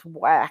thought it was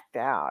whacked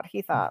out.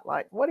 He thought,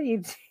 like, what are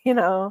you,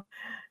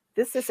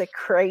 this is a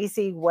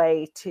crazy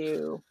way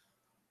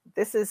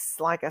this is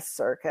like a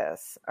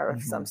circus or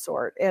some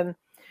sort. And,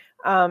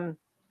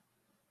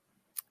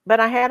 but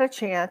I had a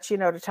chance,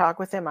 to talk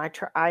with him. I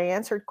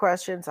answered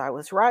questions. I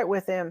was right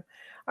with him.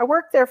 I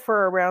worked there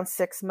for around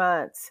 6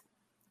 months,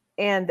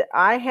 and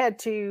I had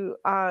to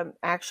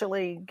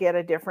actually get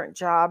a different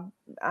job,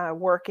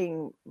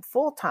 working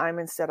full time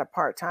instead of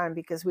part time,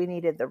 because we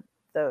needed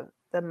the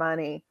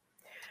money.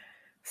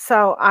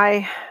 So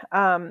I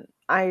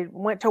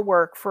went to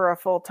work for a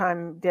full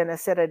time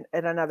dentist at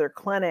another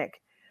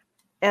clinic,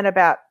 and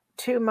about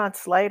 2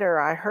 months later,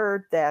 I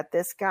heard that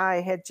this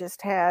guy had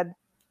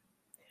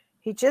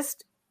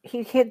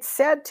he had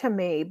said to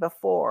me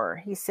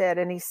before, he said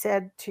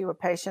to a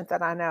patient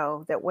that I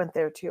know that went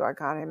there too, I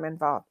got him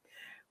involved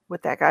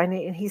with that guy.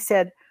 And he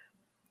said,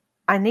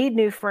 I need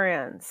new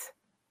friends.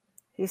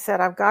 He said,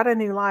 I've got a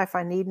new life.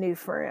 I need new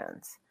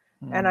friends.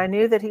 And I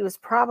knew that he was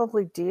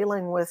probably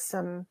dealing with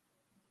some,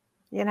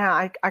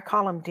 I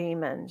call them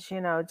demons,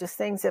 just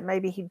things that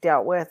maybe he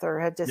dealt with or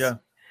had just,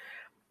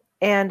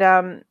 and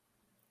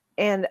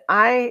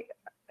I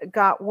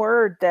got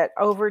word that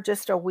over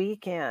just a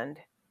weekend,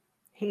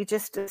 he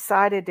just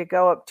decided to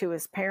go up to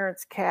his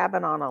parents'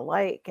 cabin on a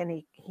lake,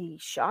 and he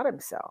shot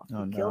himself.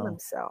 He killed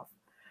himself.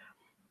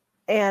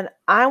 And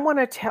I want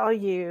to tell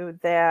you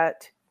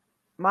that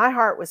my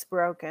heart was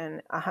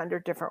broken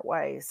 100 different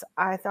ways.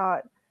 I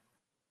thought,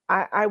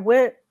 I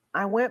went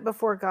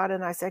before God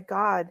and I said,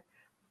 God,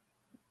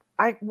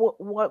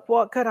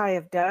 what could I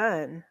have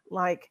done?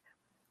 Like,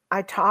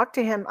 I talked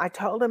to him. I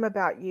told him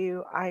about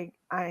you. I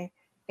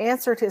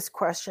answered his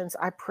questions.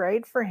 I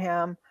prayed for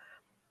him.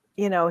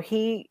 He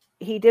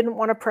didn't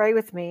want to pray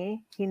with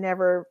me. He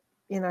never,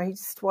 he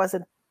just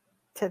wasn't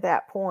to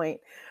that point.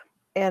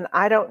 And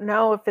I don't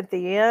know if at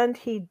the end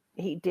he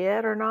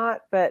did or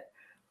not, but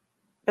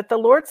the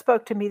Lord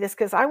spoke to me this,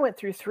 because I went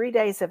through 3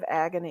 days of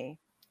agony.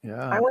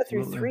 Yeah, I went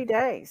through 3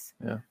 days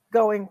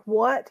going,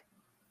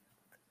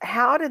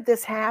 how did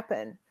this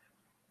happen?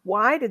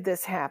 Why did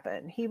this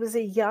happen? He was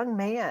a young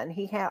man.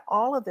 He had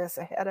all of this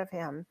ahead of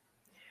him.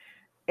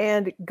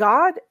 And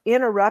God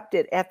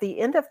interrupted at the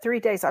end of 3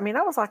 days. I mean,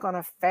 I was like on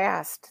a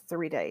fast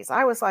 3 days.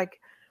 I was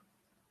like,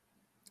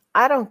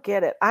 I don't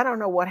get it. I don't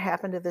know what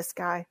happened to this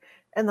guy.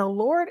 And the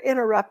Lord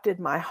interrupted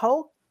my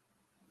whole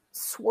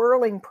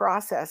swirling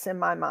process in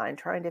my mind,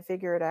 trying to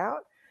figure it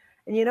out.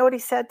 And you know what he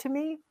said to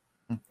me?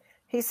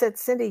 He said,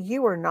 Cindy,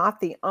 you are not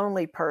the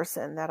only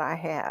person that I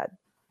had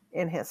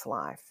in his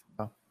life.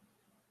 Oh.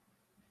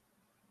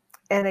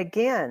 And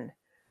again,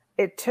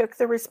 it took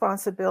the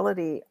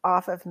responsibility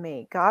off of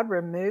me. God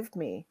removed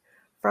me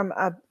from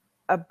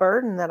a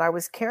burden that I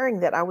was carrying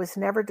that I was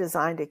never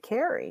designed to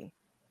carry.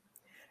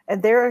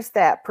 And there's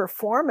that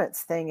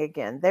performance thing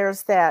again.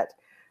 There's that,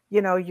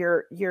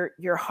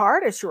 your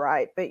heart is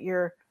right, but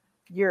you're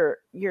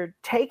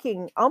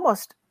taking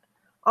almost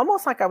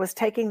like I was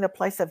taking the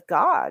place of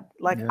God.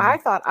 Like I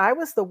thought I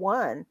was the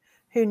one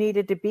who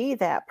needed to be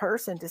that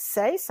person to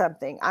say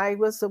something. I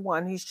was the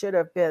one who should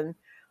have been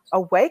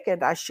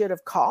awakened. I should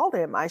have called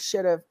him. I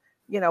should have,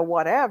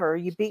 whatever.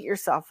 You beat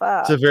yourself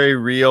up. It's a very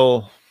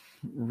real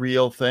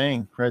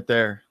thing right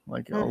there.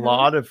 Like a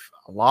lot of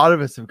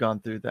us have gone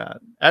through that.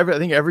 I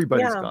think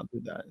everybody's gone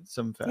through that in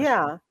some fashion.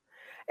 Yeah.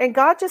 And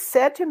God just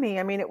said to me,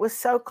 I mean, it was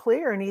so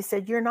clear. And he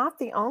said, you're not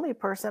the only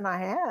person I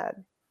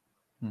had.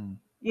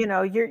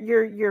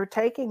 You're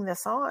taking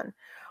this on.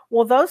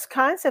 Well, those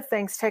kinds of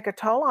things take a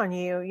toll on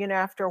you,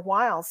 after a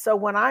while. So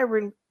when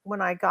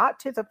I got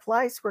to the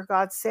place where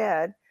God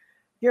said,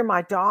 you're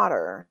my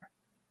daughter,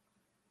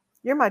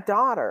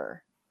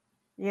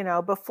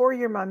 before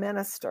you're my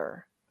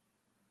minister.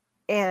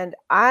 And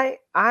I'm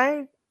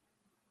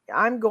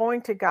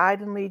going to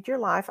guide and lead your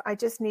life. I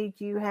just need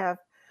you have,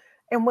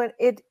 and when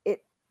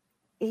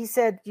he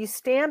said, you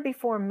stand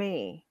before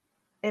me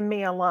and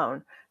me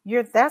alone.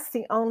 That's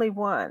the only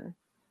one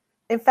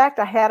In fact,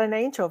 I had an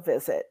angel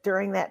visit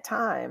during that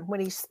time when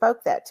he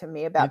spoke that to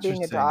me about being a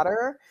Interesting.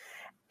 daughter.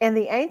 And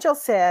the angel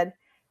said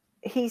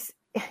he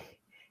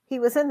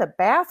was in the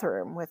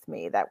bathroom with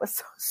me. That was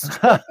so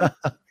strange.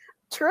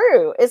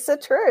 True. It's the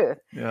truth.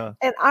 Yeah.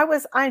 And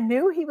I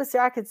knew he was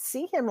there. I could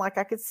see him like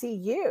I could see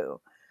you.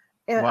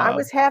 And I Wow.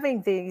 was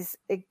having these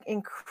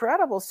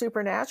incredible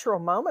supernatural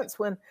moments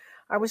when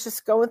I was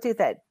just going through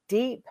that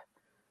deep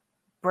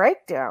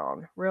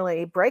breakdown,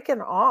 really breaking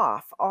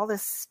off all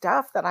this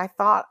stuff that I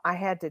thought I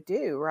had to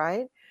do,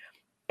 right?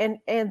 And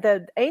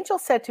the angel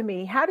said to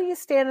me, "How do you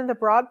stand in the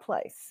broad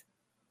place?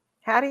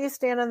 How do you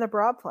stand in the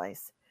broad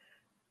place?"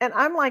 And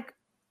I'm like,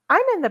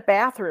 "I'm in the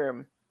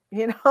bathroom,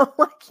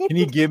 like Can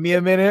you give me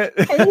a minute?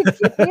 Can you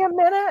give me a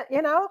minute,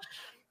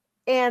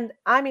 And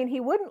I mean, he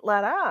wouldn't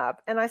let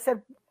up. And I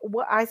said,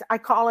 well, I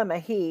call him a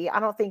he. I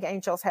don't think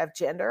angels have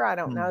gender. I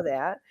don't know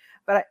that.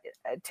 But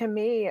to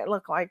me, it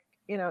looked like,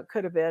 it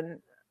could have been,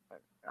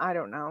 I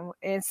don't know.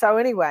 And so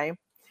anyway,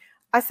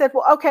 I said,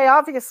 well, okay,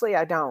 obviously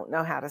I don't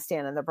know how to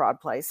stand in the broad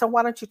place. So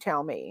why don't you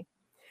tell me?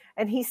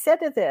 And he said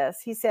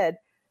he said,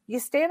 you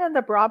stand in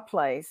the broad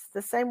place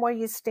the same way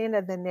you stand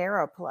in the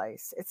narrow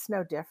place. It's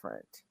no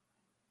different.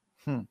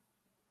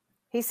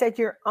 He said,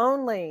 you're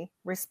only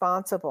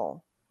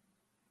responsible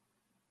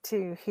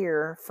to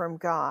hear from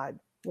God,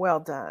 well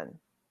done.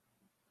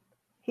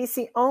 He's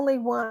the only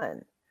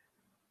one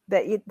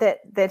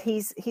that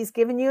he's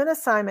given you an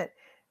assignment,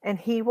 and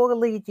he will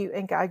lead you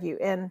and guide you.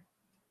 And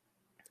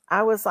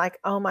I was like,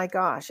 oh my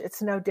gosh,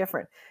 it's no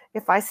different.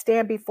 If I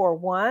stand before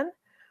one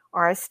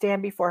or I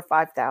stand before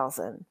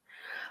 5,000,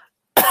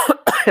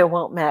 it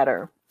won't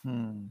matter.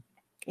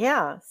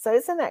 Yeah. So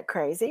isn't that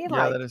crazy?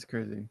 Yeah, that is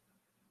crazy.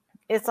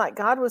 It's like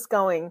God was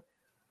going,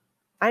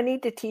 I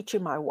need to teach you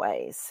my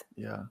ways.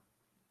 Yeah.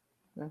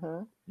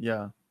 Mm-hmm.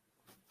 Yeah.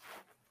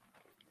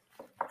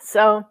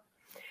 So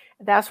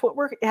that's what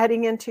we're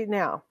heading into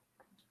now.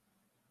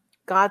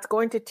 God's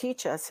going to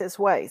teach us his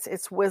ways.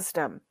 It's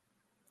wisdom.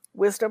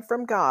 Wisdom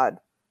from God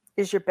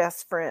is your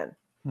best friend.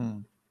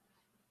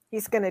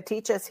 He's going to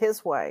teach us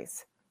his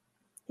ways.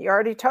 He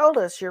already told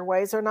us your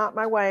ways are not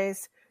my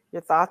ways.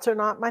 Your thoughts are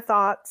not my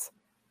thoughts.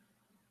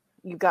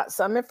 You've got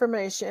some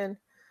information.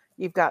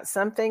 You've got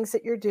some things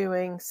that you're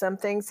doing, some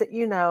things that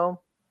you know.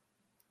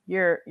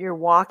 You're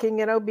walking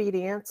in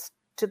obedience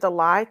to the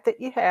light that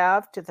you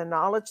have, to the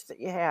knowledge that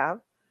you have.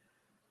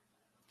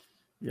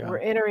 Yeah. We're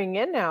entering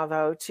in now,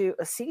 though, to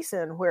a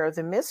season where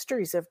the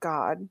mysteries of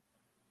God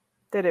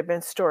that have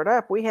been stored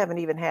up, we haven't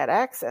even had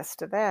access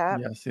to that.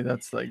 Yeah, see,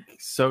 that's like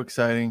so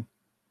exciting.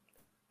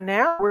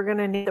 Now we're going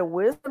to need the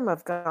wisdom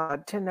of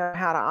God to know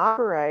how to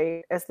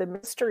operate as the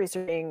mysteries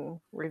are being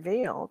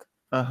revealed.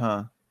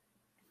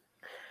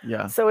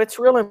 Yeah. So it's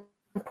really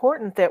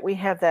important that we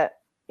have that,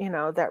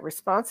 that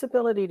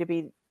responsibility to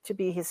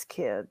be his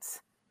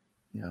kids.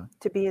 Yeah.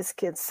 To be his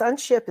kids.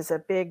 Sonship is a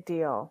big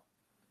deal.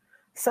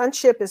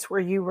 Sonship is where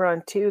you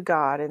run to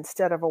God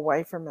instead of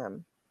away from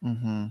him.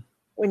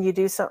 When you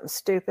do something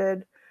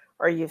stupid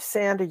or you've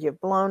sinned or you've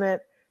blown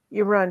it,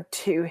 you run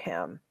to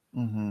him.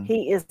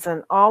 He is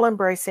an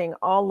all-embracing,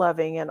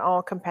 all-loving, and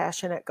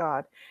all-compassionate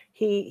God.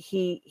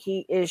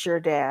 He is your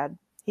dad.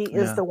 He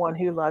is the one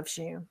who loves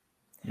you.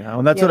 Yeah,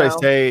 and that's what I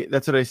say.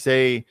 That's what I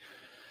say.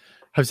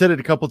 I've said it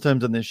a couple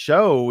times on this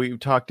show. We've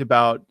talked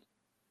about,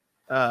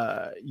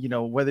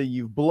 whether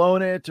you've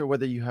blown it or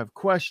whether you have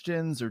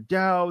questions or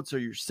doubts or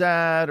you're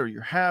sad or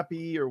you're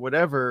happy or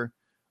whatever,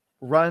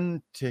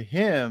 run to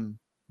him.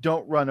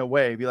 Don't run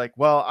away. Be like,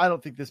 well, I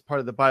don't think this part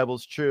of the Bible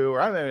is true,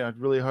 or I'm having a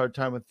really hard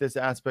time with this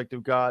aspect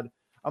of God.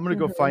 I'm going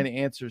to go find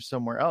answers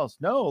somewhere else.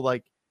 No,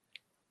 like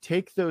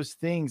take those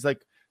things.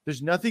 Like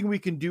there's nothing we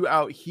can do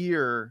out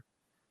here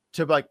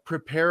to like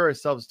prepare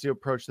ourselves to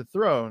approach the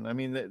throne. I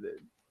mean, the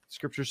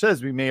scripture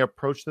says we may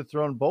approach the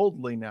throne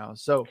boldly now.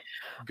 So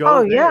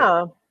go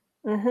there.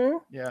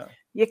 Yeah.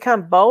 You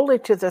come boldly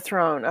to the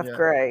throne of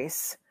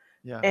grace.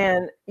 Yeah.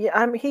 And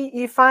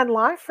you find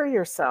life for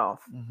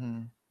yourself.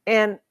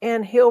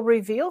 And he'll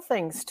reveal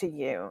things to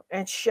you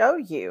and show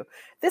you.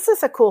 This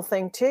is a cool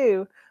thing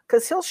too,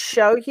 because he'll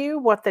show you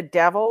what the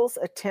devil's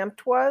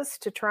attempt was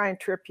to try and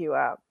trip you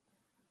up.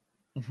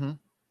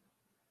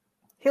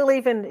 He'll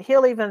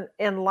even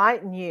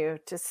enlighten you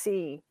to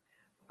see,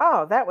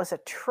 oh, that was a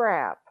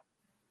trap.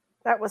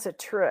 That was a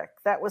trick.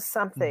 That was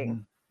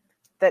something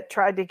that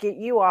tried to get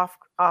you off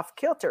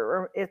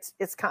kilter.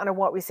 It's kind of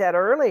what we said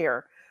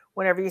earlier.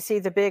 Whenever you see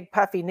the big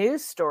puffy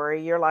news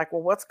story, you're like,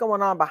 well, what's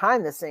going on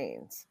behind the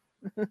scenes?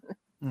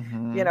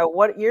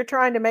 What you're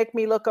trying to make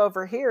me look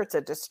over here, it's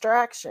a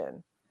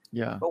distraction.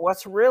 Yeah. But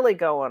what's really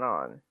going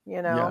on,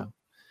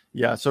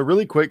 Yeah. So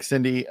really quick,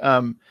 Cindy,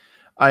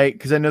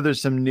 because I know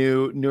there's some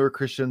newer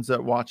Christians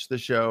that watch the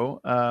show,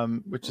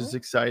 which is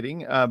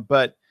exciting.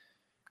 But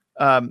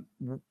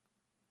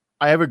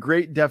I have a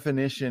great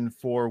definition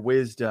for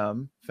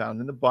wisdom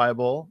found in the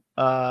Bible.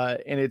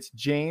 And it's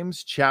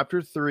James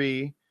chapter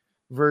 3,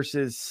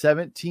 verses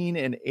 17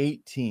 and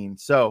 18.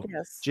 So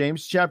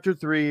James chapter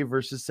 3,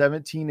 verses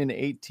 17 and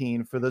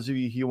 18, for those of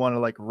you who want to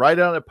like write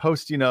on a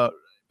post-it note,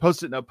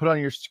 put on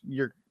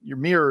your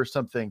mirror or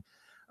something.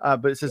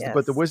 But it says, Yes.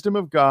 but the wisdom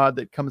of God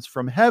that comes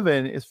from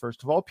heaven is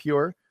first of all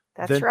pure,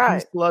 That's then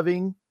right.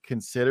 peace-loving,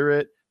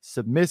 considerate,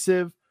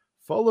 submissive,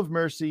 full of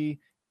mercy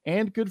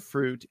and good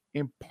fruit,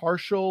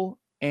 impartial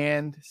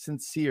and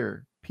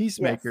sincere,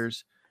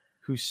 peacemakers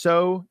who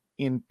sow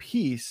in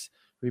peace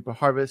reap a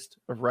harvest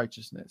of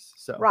righteousness.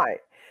 So Right.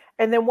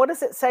 And then what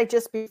does it say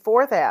just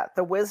before that?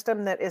 The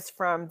wisdom that is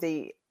from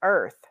the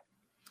earth.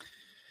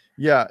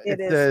 yeah, It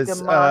it is says,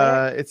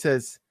 demonic.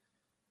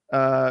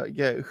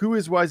 who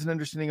is wise and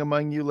understanding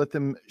among you? Let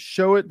them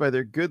show it by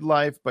their good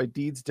life, by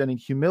deeds done in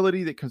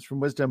humility that comes from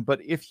wisdom.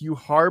 But if you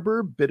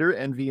harbor bitter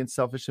envy and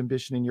selfish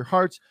ambition in your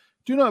hearts,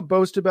 do not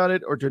boast about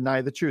it or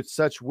deny the truth.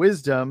 Such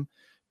wisdom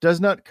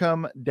does not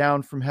come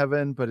down from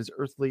heaven, but is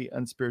earthly,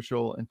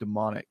 unspiritual, and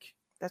demonic.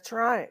 That's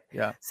right.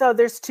 Yeah. So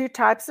there's two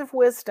types of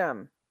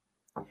wisdom,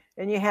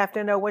 and you have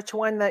to know which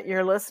one that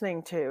you're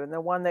listening to and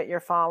the one that you're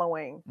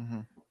following.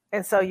 Mm-hmm.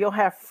 And so you'll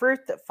have fruit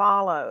that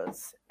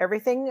follows.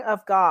 Everything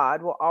of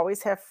God will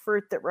always have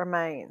fruit that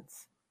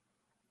remains.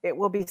 It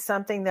will be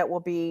something that will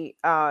be,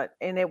 and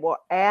it will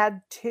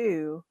add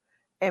to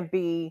and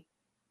be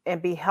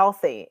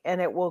healthy, and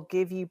it will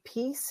give you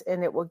peace,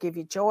 and it will give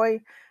you joy,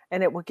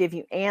 and it will give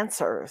you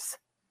answers.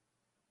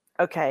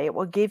 Okay, it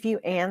will give you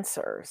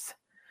answers.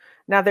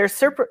 Now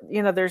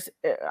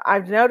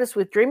I've noticed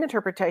with dream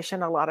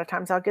interpretation, a lot of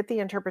times I'll get the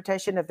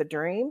interpretation of the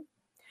dream.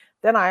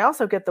 Then I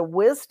also get the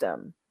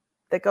wisdom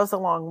that goes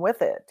along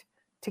with it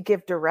to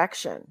give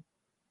direction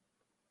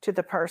to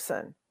the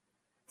person.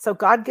 So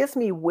God gives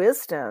me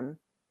wisdom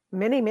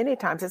many, many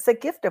times. It's a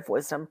gift of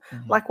wisdom,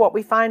 like what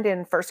we find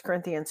in 1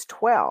 Corinthians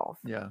 12.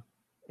 Yeah.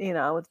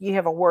 You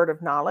have a word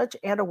of knowledge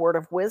and a word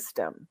of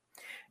wisdom.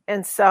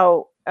 And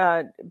so,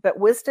 but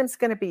wisdom's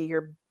going to be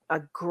a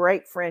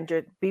great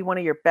friend, be one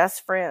of your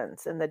best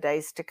friends in the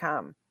days to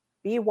come.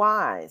 Be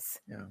wise.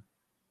 Yeah.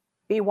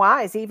 Be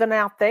wise, even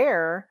out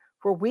there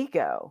where we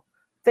go.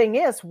 Thing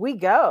is, we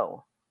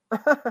go.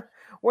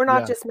 We're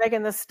not just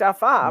making this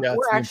stuff up. Yeah,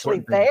 we're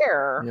actually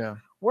there. Yeah.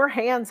 We're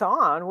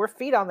hands-on. We're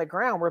feet on the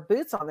ground. We're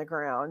boots on the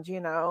ground,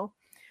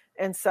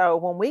 And so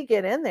when we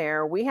get in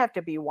there, we have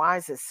to be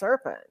wise as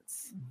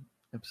serpents.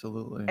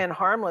 Absolutely. And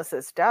harmless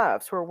as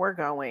doves where we're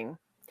going.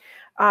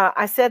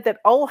 I said that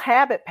old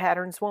habit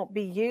patterns won't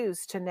be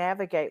used to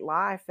navigate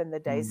life in the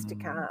days to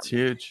come. It's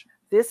huge.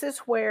 This is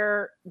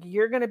where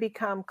you're going to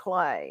become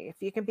clay.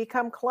 If you can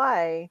become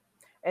clay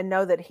and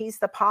know that he's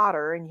the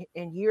potter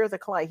and you're the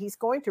clay, he's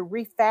going to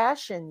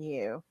refashion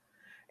you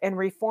and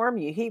reform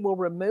you. He will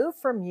remove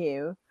from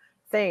you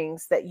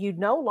things that you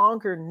no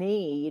longer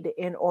need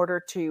in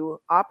order to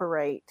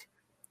operate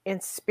in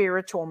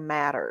spiritual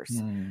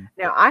matters.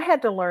 Now, I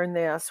had to learn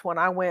this when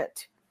I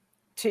went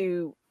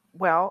to,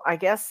 I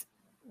guess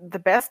the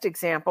best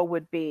example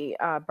would be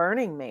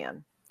Burning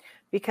Man,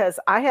 because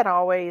I had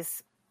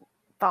always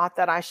thought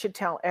that I should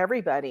tell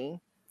everybody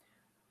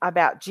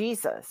about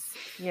Jesus.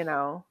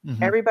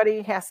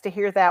 Everybody has to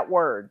hear that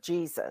word,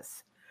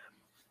 Jesus.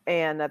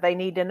 And they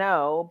need to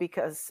know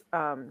because,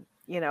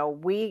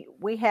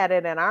 we had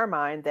it in our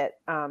mind that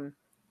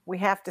we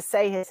have to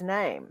say his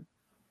name.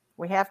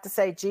 We have to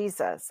say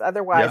Jesus.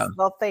 Otherwise,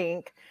 they'll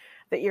think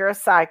that you're a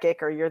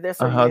psychic or you're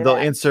this or you're they'll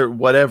that. insert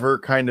whatever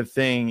kind of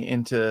thing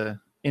into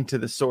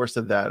the source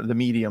of that, the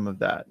medium of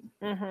that.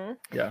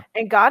 Yeah.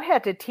 And God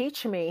had to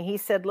teach me. He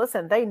said,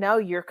 listen, they know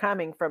you're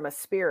coming from a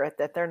spirit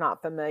that they're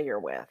not familiar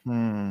with.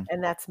 And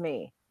that's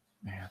me.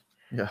 Man.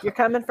 Yeah. You're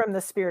coming from the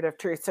spirit of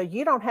truth. So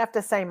you don't have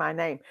to say my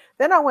name.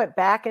 Then I went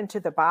back into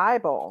the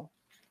Bible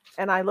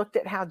and I looked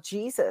at how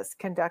Jesus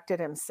conducted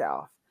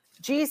himself.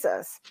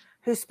 Jesus,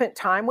 who spent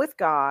time with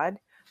God,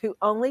 who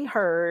only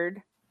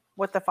heard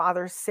what the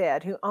Father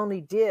said, who only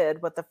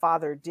did what the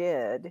Father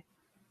did.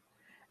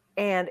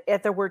 And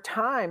there were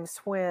times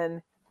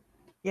when,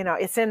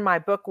 it's in my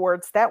book,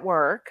 Words That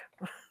Work.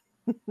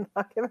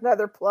 I'll give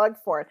another plug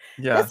for it.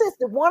 Yeah. This is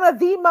one of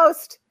the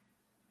most,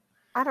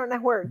 I don't know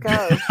where it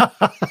goes.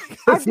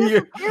 Because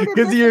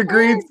of your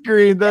green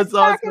screen. That's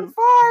awesome. Back and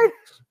forth.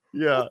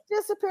 Yeah.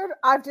 It's disappeared.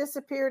 I've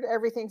disappeared.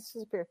 Everything's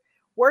disappeared.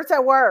 Words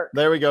That Work.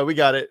 There we go. We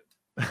got it.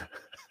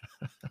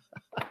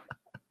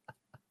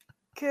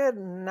 Good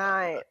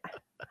night.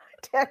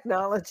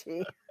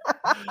 Technology.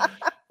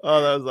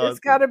 Oh, that was awesome. It's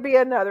got to be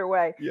another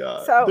way.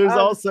 Yeah. So there's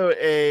also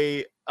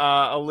a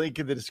link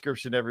in the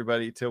description,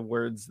 everybody, to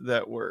Words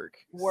That Work.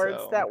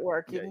 Words That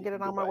Work. You can get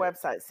it on my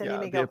website.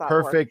 The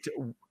perfect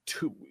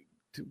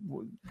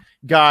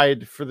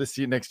guide for this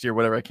year, next year,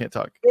 whatever. I can't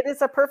talk. It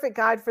is a perfect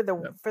guide for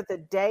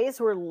the days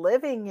we're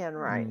living in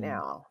right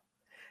now,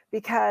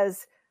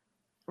 because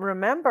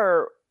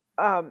remember,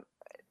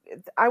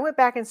 I went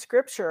back in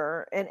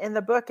scripture and in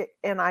the book,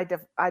 and I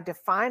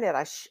define it.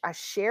 I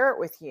share it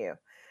with you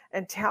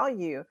and tell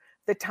you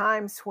the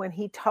times when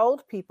he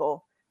told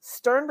people,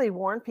 sternly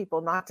warned people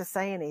not to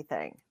say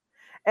anything.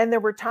 And there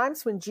were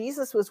times when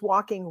Jesus was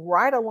walking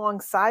right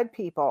alongside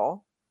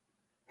people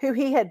who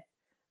he had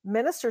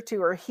ministered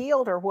to or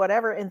healed or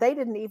whatever, and they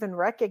didn't even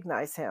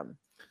recognize him.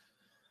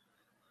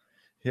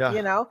 Yeah.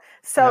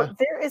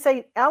 There is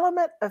an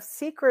element of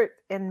secret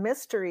and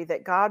mystery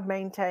that God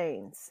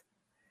maintains.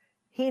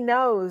 He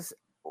knows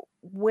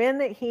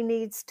when he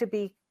needs to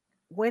be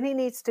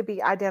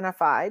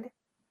identified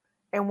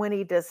and when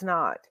he does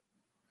not.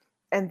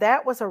 And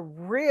that was a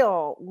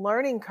real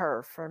learning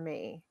curve for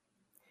me,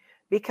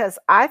 because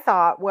I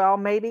thought, well,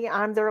 maybe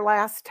I'm their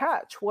last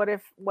touch. What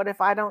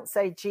if I don't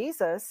say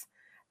Jesus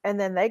and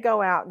then they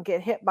go out and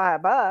get hit by a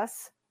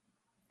bus,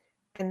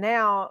 and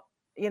now,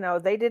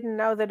 they didn't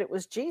know that it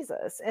was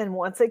Jesus. And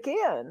once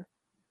again,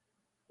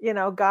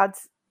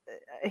 God's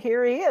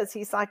here he is.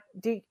 He's like,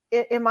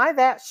 am I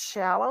that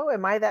shallow?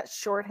 Am I that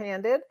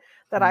shorthanded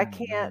that I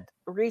can't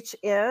reach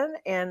in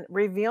and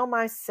reveal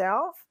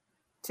myself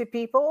to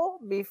people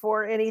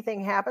before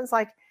anything happens?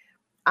 Like,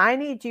 I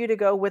need you to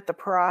go with the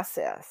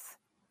process,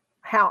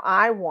 how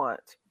I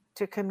want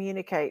to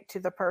communicate to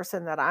the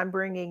person that I'm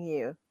bringing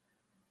you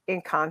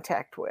in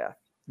contact with.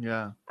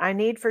 Yeah. I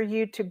need for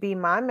you to be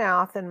my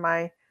mouth and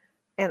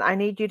I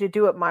need you to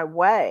do it my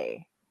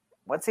way.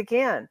 Once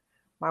again,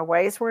 my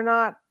ways were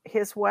not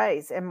his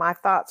ways and my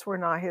thoughts were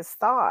not his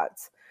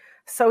thoughts.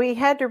 So he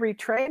had to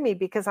retrain me,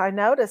 because I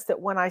noticed that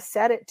when I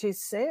said it too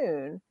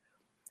soon,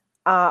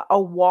 a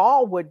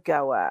wall would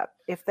go up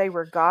if they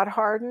were God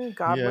hardened,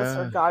 godless,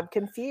 or God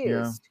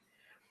confused.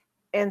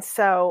 Yeah. And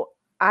so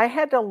I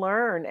had to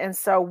learn. And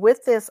so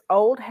with this,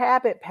 old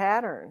habit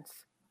patterns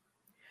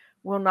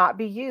will not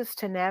be used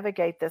to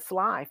navigate this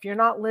life. You're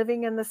not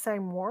living in the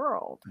same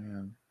world.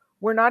 Yeah.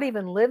 We're not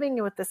even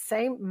living with the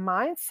same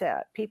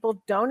mindset.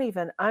 People don't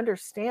even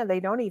understand. They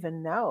don't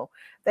even know.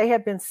 They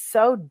have been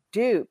so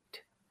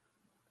duped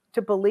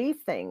to believe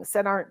things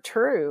that aren't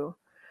true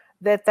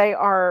that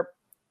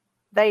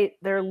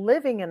they're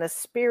living in a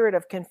spirit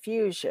of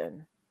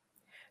confusion.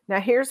 Now,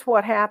 here's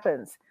what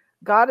happens.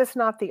 God is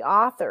not the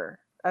author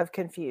of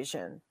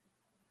confusion.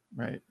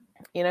 Right.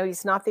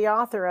 He's not the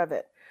author of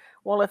it.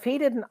 Well, if he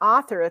didn't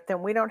author it,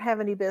 then we don't have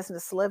any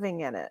business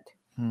living in it.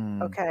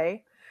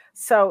 Okay.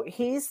 So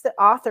he's the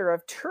author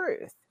of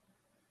truth.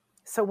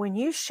 So when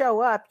you show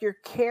up, you're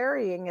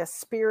carrying a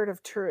spirit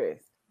of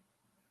truth.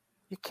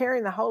 You're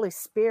carrying the Holy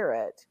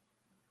Spirit,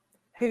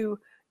 who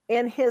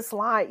in his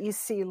light, you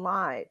see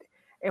light.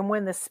 And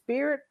when the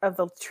spirit of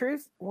the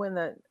truth,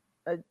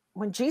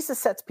 when Jesus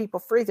sets people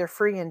free, they're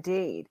free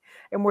indeed.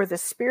 And where the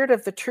spirit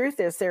of the truth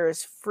is, there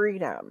is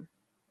freedom,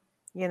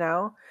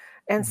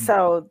 And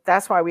so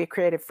that's why we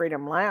created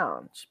Freedom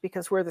Lounge,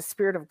 because where the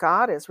Spirit of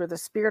God is, where the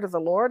Spirit of the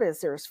Lord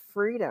is, there's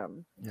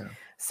freedom. Yeah.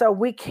 So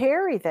we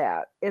carry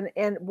that.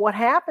 And what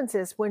happens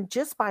is, when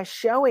just by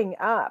showing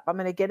up, I'm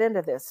going to get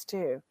into this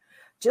too,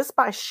 just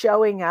by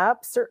showing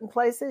up certain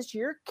places,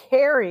 you're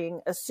carrying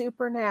a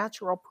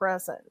supernatural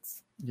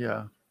presence.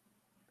 Yeah.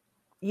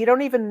 You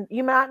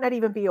might not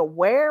even be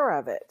aware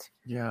of it.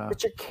 Yeah.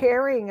 But you're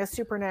carrying a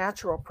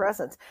supernatural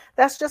presence.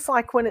 That's just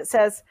like when it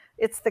says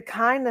it's the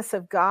kindness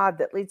of God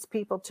that leads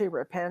people to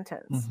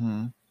repentance.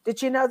 Mm-hmm.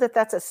 Did you know that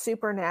that's a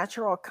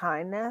supernatural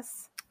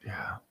kindness?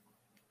 Yeah.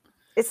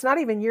 It's not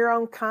even your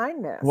own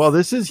kindness. Well,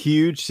 this is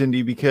huge,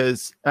 Cindy,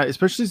 because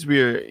especially as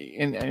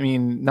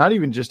not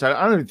even just, I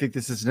don't even think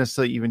this is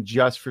necessarily even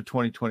just for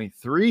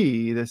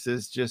 2023. This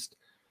is just,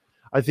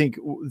 I think,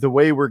 the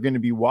way we're going to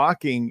be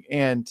walking,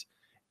 and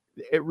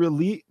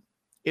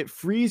it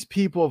frees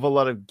people of a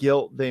lot of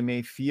guilt they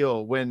may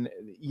feel when,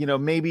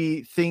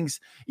 maybe things,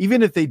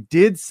 even if they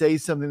did say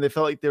something, they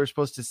felt like they were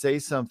supposed to say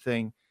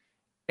something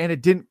and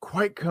it didn't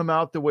quite come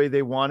out the way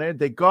they wanted.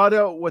 They got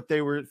out what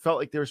felt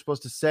like they were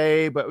supposed to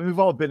say, but we've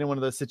all been in one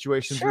of those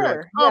situations. Sure,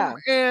 where you're like,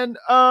 and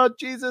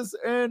Jesus,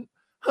 and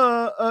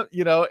and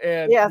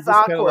yeah, it's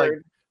just kind of awkward. like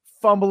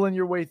fumbling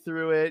your way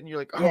through it, and you're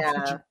like, I'm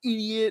such an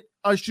idiot.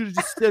 I should have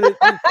just said it.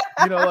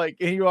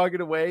 And you're walking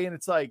away, and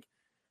it's like,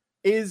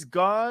 is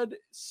God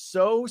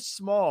so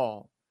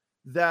small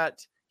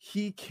that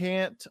he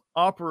can't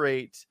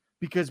operate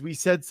because we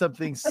said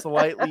something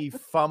slightly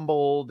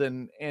fumbled,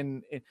 and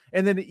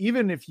then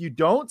even if you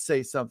don't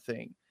say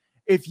something,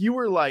 if you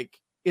were like,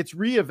 it's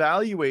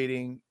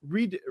reevaluating,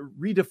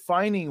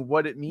 redefining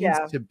what it means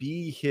to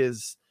be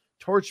his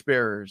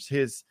torchbearers,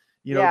 his,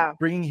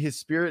 bringing his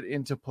spirit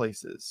into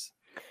places.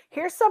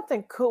 Here's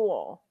something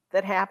cool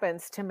that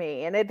happens to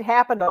me. And it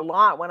happened a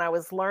lot when I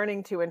was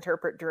learning to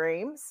interpret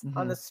dreams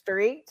on the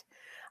street.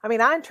 I mean,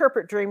 I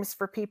interpret dreams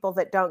for people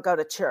that don't go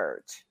to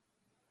church.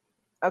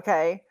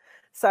 Okay.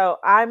 So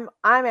I'm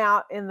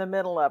out in the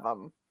middle of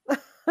them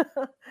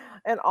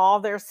and all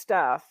their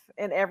stuff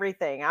and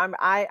everything.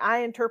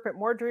 I interpret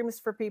more dreams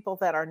for people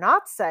that are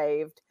not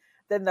saved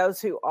than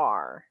those who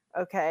are.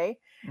 Okay.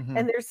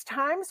 And there's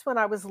times when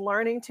I was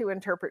learning to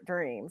interpret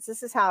dreams.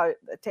 This is how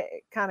to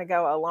kind of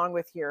go along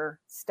with your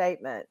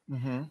statement.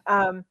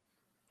 And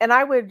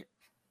I would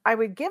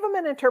give them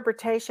an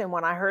interpretation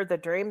when I heard the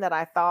dream that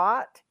I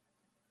thought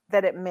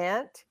that it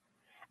meant,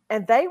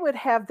 and they would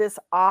have this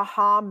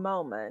aha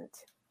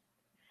moment,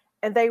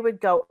 and they would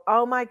go,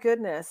 oh my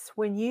goodness,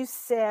 when you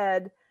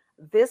said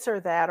this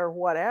or that or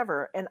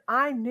whatever, and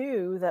I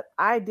knew that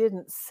I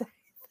didn't say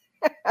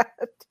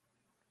that.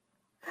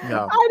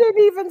 No. I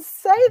didn't even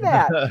say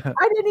that.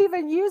 I didn't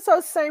even use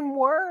those same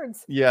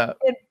words. Yeah.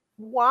 And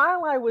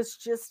while I was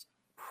just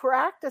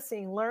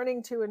practicing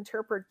learning to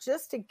interpret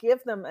just to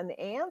give them an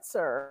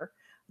answer,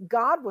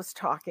 God was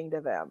talking to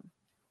them.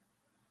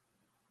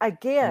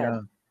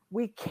 Again,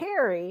 we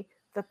carry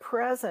the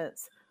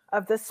presence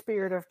of the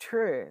Spirit of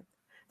truth.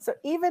 So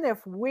even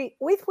if we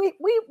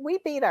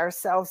beat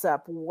ourselves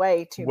up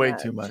way too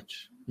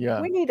much.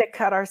 Yeah. We need to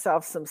cut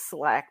ourselves some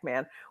slack,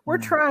 man. We're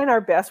trying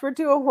our best. We're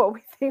doing what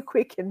we think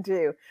we can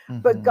do.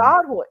 But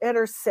God will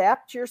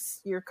intercept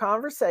your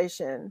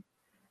conversation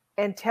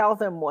and tell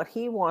them what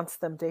he wants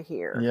them to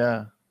hear.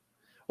 Yeah.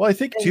 Well, I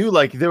think too,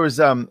 like there was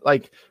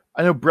like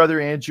I know Brother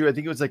Andrew, I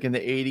think it was like in the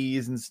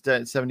 80s and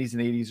 70s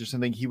and 80s or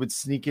something, he would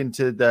sneak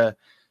into the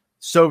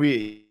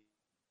Soviet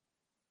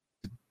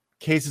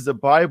cases of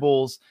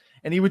Bibles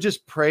and he would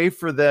just pray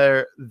for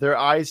their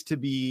eyes to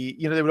be,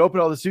 they would open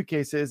all the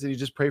suitcases and he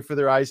just pray for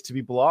their eyes to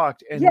be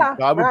blocked and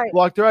God would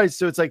block their eyes.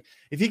 So it's like,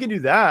 if he can do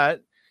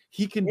that,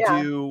 he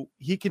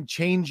can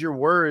change your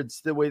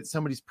words the way that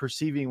somebody's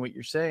perceiving what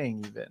you're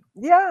saying even.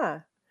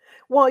 Yeah.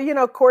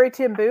 Well, Corrie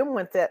ten Boom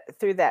went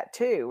through that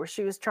too, where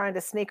she was trying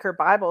to sneak her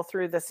Bible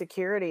through the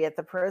security at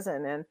the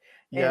prison. And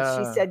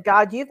she said,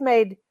 God, you've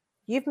made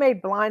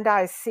blind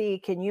eyes see.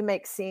 Can you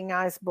make seeing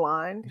eyes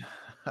blind?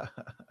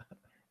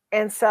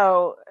 And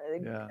so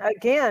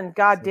again,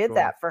 God did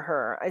that for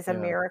her as a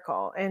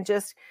miracle and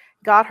just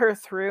got her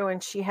through,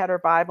 and she had her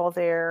Bible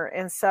there.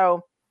 And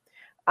so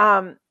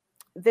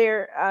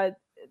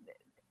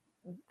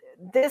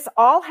this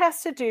all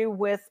has to do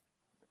with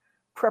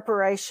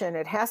preparation.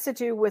 It has to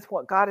do with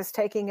what God is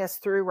taking us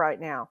through right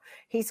now.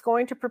 He's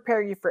going to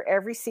prepare you for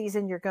every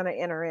season you're going to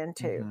enter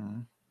into.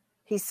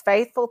 He's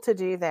faithful to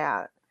do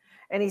that.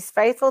 And he's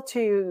faithful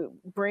to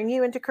bring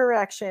you into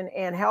correction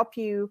and help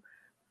you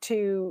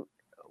to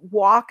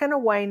walk in a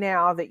way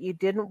now that you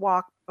didn't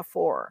walk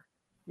before.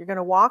 You're going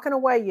to walk in a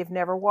way you've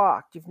never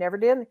walked. You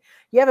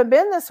haven't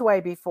been this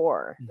way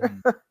before.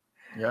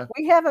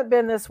 We haven't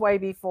been this way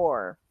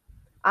before.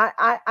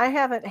 I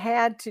haven't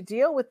had to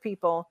deal with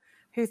people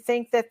who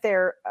think that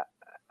they're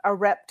a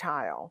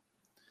reptile.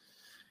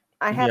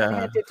 I haven't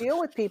had to deal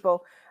with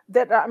people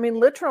that,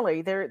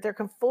 literally,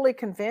 they're fully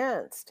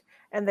convinced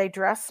and they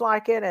dress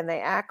like it and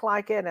they act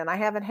like it. And I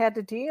haven't had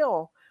to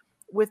deal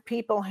with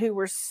people who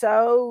were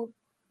so,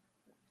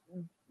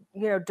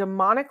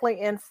 demonically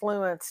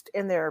influenced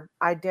in their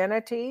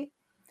identity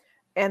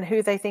and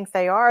who they think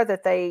they are,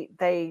 that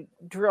they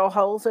drill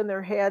holes in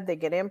their head, they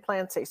get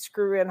implants, they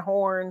screw in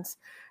horns,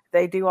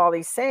 they do all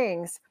these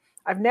things.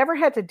 I've never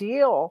had to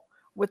deal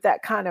with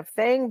that kind of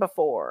thing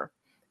before.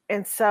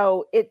 And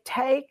so it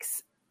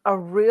takes a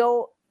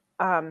real,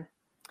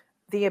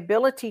 the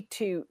ability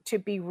to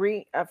be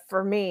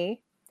for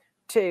me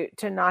to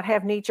not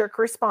have knee-jerk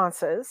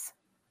responses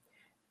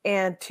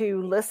and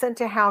to listen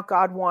to how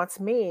God wants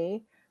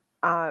me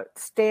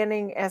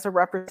standing as a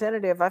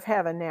representative of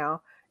heaven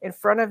now in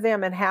front of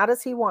them. And how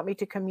does he want me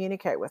to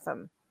communicate with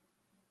them?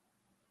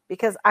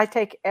 Because I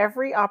take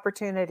every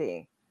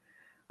opportunity.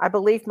 I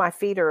believe my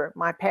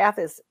path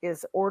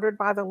is ordered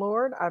by the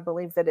Lord. I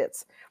believe that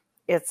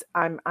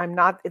I'm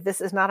not, this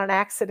is not an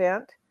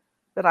accident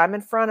that I'm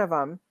in front of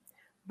them,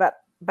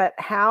 but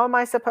how am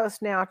I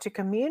supposed now to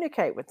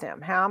communicate with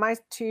them?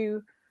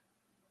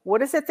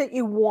 What is it that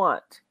you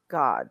want,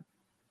 God?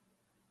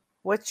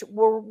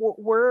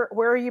 Where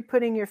are you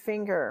putting your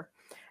finger?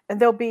 And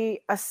there'll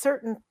be a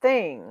certain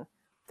thing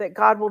that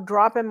God will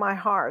drop in my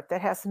heart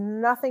that has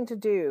nothing to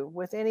do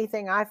with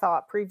anything I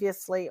thought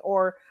previously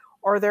or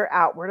their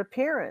outward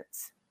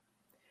appearance.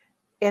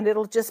 And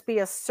it'll just be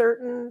a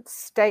certain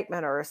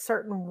statement or a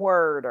certain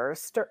word or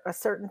a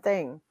certain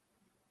thing.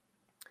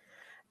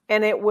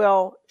 And it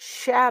will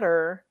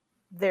shatter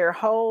their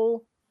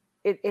whole,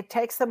 it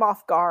takes them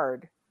off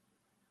guard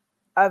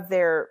of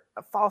their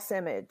false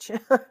image.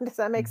 Does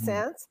that make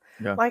sense?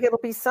 Yeah. Like it'll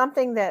be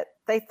something that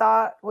they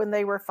thought when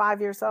they were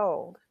 5 years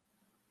old,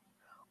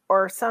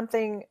 or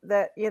something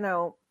that,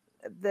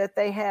 that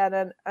they had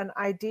an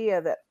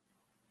idea that,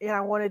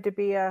 wanted to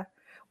be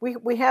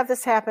we have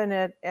this happen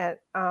at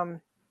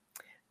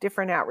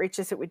different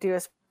outreaches that we do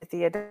at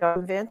the adult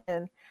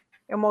convention,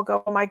 and we'll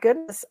go, oh my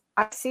goodness,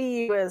 I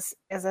see you as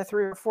a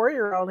 3 or 4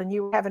 year old and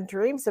you were having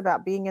dreams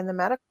about being in the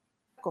medical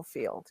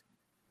field.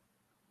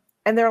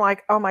 And they're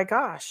like, oh my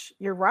gosh,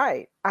 you're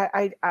right.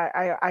 I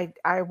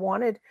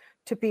wanted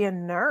to be a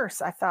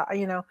nurse. I thought,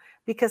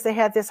 because they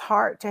had this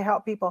heart to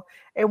help people.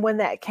 And when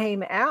that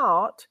came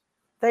out,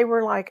 they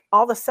were like,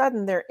 all of a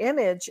sudden their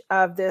image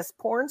of this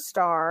porn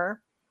star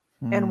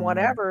and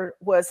whatever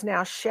was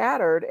now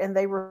shattered, and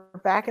they were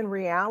back in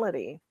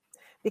reality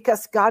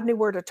because God knew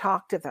where to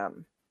talk to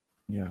them.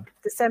 Yeah.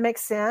 Does that make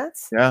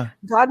sense? Yeah.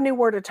 God knew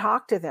where to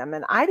talk to them,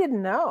 and I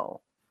didn't know.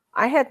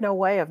 I had no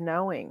way of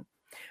knowing.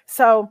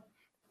 So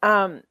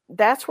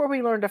that's where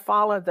we learn to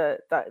follow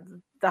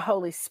the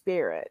Holy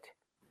Spirit.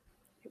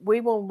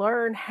 We will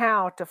learn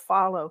how to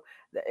follow.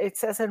 It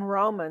says in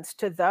Romans,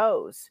 to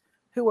those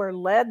who are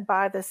led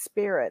by the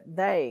Spirit,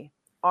 they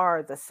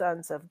are the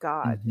sons of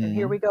God. And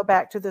here we go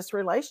back to this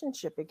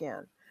relationship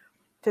again.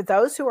 To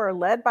those who are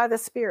led by the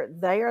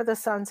Spirit, they are the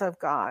sons of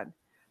God.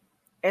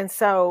 And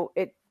so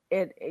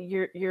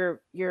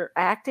you're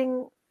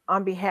acting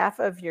on behalf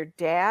of your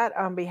dad,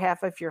 on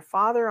behalf of your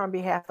father, on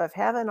behalf of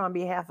heaven, on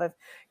behalf of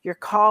your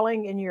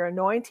calling and your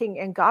anointing,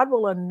 and God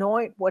will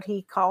anoint what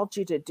he called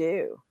you to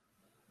do.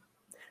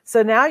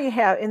 So now you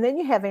have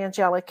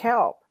angelic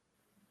help.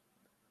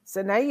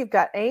 So now you've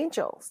got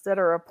angels that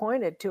are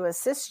appointed to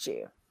assist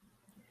you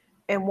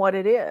in what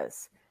it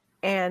is.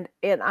 And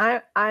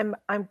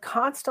I'm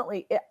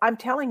constantly, I'm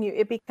telling you,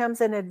 it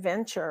becomes an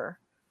adventure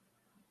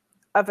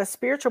of a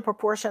spiritual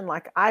proportion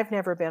like I've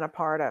never been a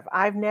part of.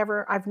 I've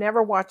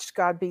never watched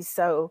God be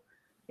so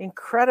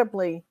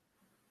incredibly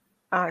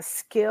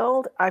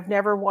skilled. I've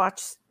never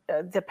watched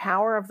the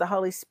power of the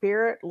Holy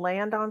Spirit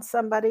land on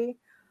somebody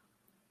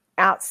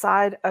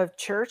outside of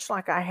church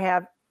like I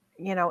have,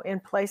 in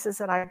places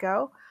that I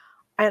go.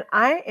 And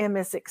I am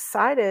as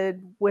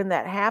excited when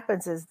that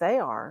happens as they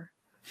are.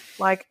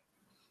 Like,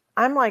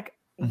 I'm like,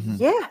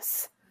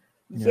 yes,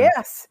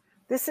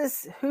 this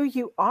is who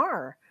you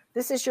are.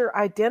 This is your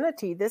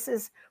identity. This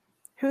is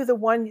who the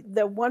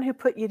one who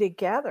put you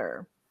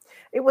together.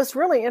 It was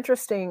really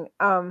interesting.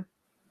 I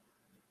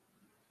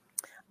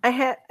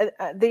had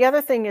the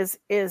other thing is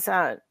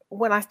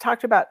when I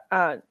talked about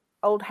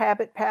old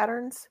habit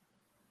patterns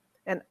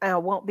and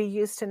won't be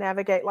used to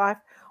navigate life.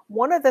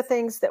 One of the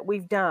things that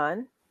we've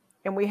done,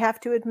 and we have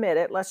to admit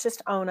it, let's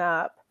just own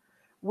up,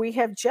 we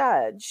have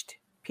judged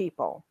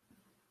people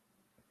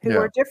who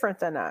are different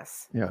than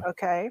us. Yeah.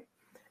 Okay.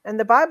 And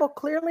the Bible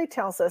clearly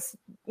tells us,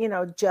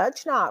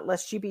 judge not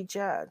lest you be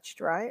judged,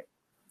 right?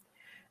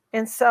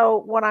 And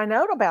so what I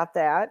note about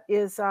that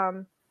is,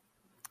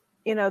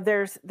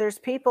 there's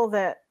people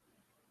that,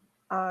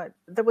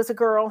 there was a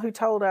girl who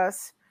told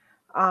us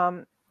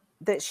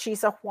that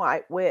she's a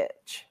white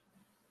witch.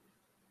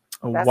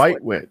 A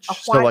white witch.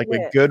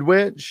 A good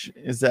witch?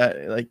 Is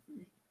that like,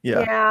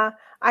 yeah. Yeah,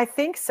 I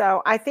think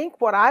so. I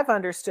think what I've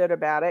understood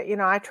about it,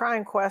 I try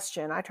and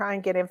question, I try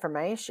and get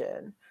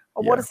information.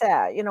 Well, what is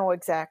that?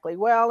 Exactly.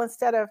 Well,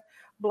 instead of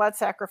blood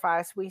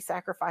sacrifice, we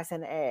sacrifice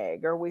an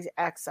egg, or we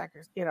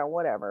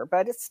whatever.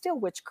 But it's still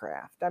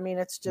witchcraft. I mean,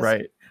 it's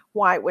just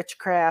white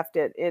witchcraft.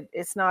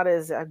 It's not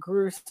as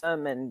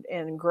gruesome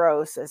and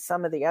gross as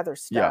some of the other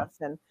stuff.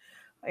 Yeah.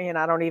 And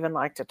I don't even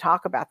like to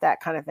talk about that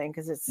kind of thing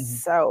because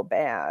it's so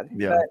bad.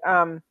 Yeah.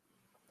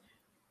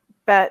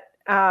 But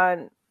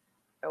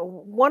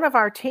one of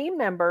our team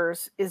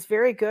members is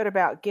very good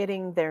about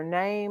getting their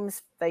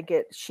names.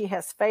 She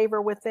has favor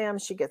with them.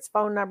 She gets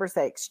phone numbers.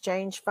 They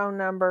exchange phone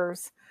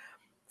numbers.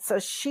 So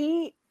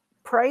she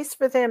prays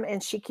for them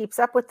and she keeps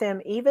up with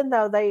them, even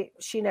though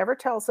she never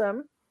tells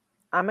them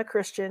I'm a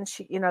Christian.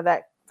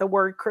 That the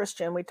word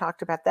Christian, we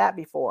talked about that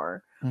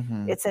before.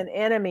 It's an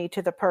enemy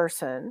to the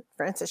person.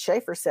 Francis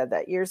Schaeffer said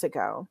that years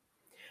ago.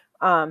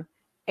 And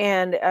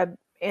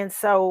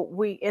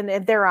so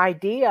and their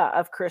idea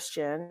of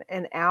Christian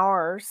and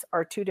ours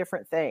are two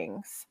different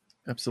things.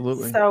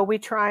 Absolutely. So we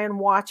try and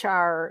watch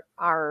our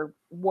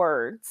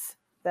words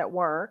that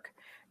work.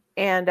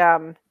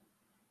 And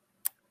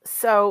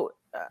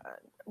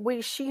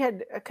she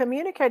had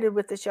communicated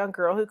with this young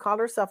girl who called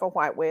herself a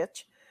white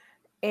witch.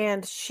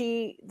 And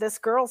this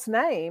girl's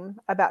name,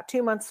 about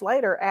 2 months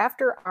later,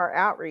 after our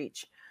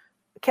outreach,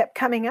 kept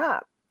coming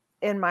up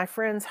in my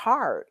friend's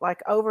heart,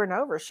 like over and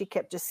over. She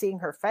kept just seeing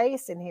her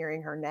face and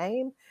hearing her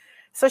name.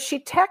 So she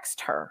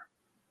texted her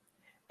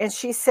and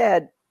she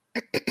said,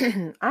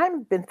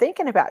 I've been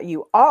thinking about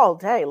you all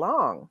day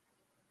long.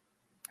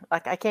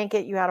 Like, I can't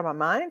get you out of my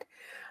mind.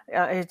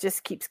 It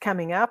just keeps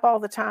coming up all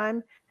the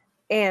time.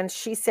 And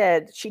she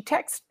said, she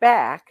texted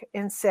back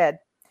and said,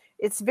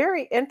 it's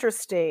very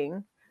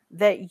interesting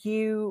that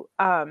you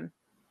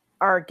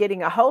are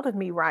getting a hold of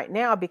me right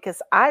now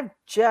because I've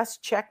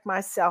just checked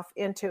myself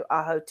into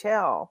a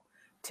hotel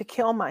to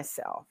kill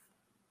myself.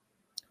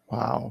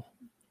 Wow,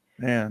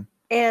 man.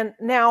 And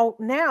now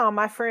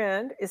my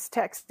friend is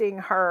texting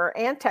her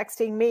and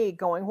texting me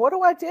going, what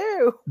do I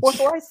do? What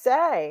do I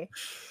say?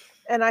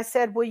 And I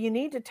said, well, you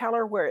need to tell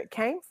her where it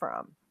came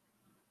from.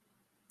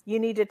 You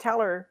need to tell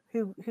her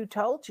who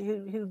told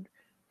you,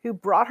 who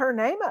brought her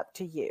name up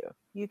to you.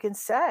 You can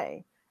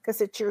say,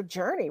 because it's your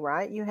journey,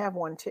 right? You have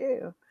one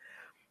too.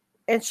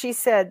 And she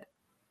said,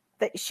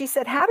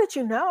 how did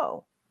you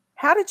know?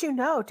 How did you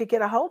know to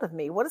get a hold of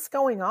me? What is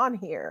going on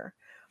here?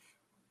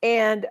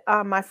 And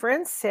my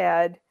friend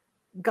said,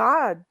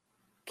 God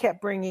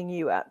kept bringing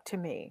you up to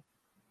me.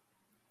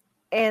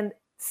 And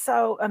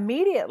so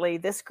immediately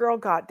this girl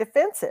got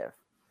defensive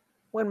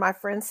when my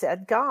friend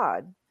said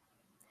God.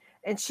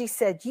 And she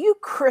said, you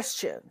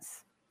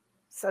Christians.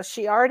 So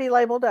she already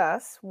labeled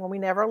us when we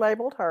never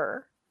labeled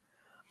her.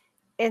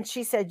 And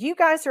she said, you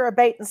guys are a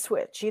bait and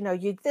switch.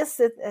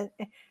 And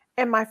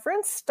my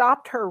friend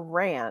stopped her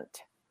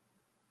rant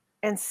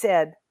and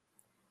said,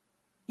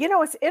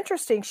 it's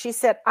interesting. She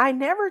said, I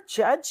never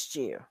judged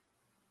you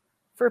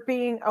for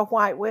being a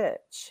white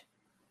witch.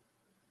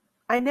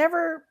 I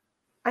never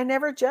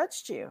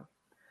judged you,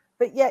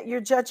 but yet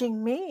you're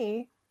judging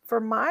me for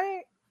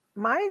my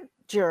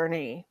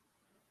journey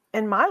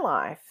in my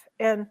life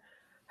and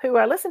who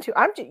I listen to.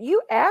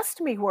 You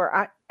asked me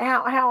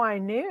how I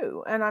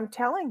knew, and I'm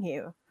telling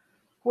you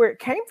where it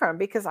came from,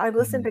 because I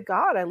listened to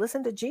God. I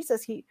listened to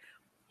Jesus. He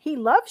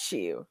loves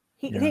you.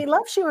 He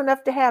loves you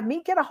enough to have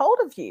me get a hold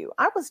of you.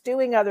 I was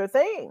doing other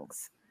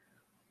things,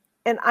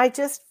 and I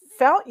just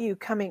felt you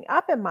coming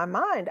up in my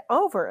mind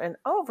over and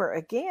over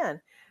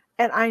again.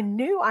 And I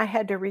knew I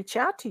had to reach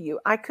out to you.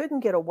 I couldn't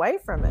get away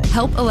from it.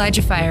 Help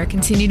ElijahFire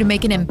continue to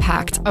make an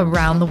impact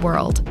around the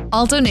world.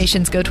 All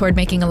donations go toward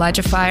making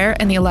ElijahFire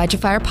and the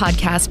ElijahFire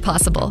podcast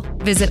possible.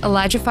 Visit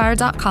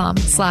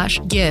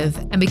ElijahFire.com/give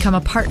and become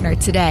a partner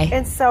today.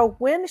 And so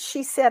when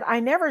she said, I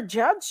never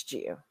judged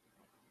you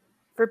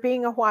for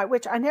being a white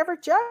witch, I never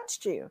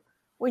judged you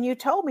when you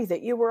told me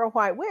that you were a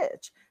white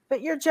witch,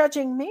 but you're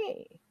judging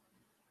me.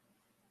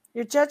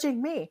 You're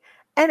judging me.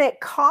 And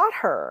it caught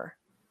her.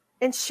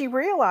 And she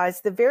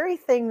realized the very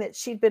thing that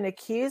she'd been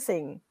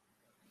accusing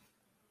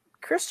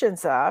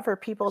Christians of, or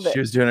people that she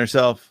was doing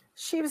herself.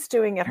 She was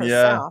doing it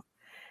herself.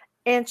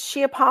 Yeah. And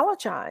she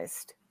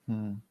apologized.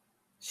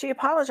 She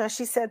apologized.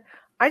 She said,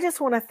 I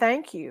just want to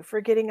thank you for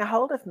getting a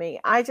hold of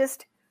me. I'm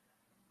just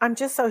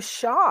so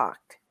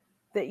shocked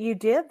that you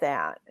did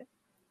that.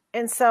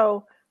 And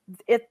so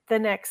at the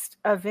next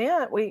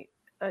event,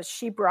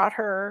 she brought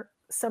her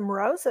some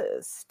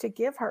roses to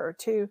give her,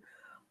 to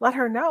let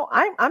her know,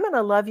 I'm going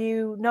to love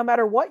you no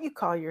matter what you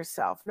call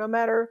yourself, no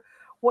matter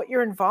what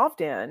you're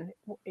involved in,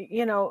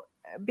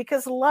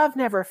 because love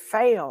never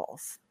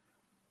fails.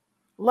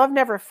 Love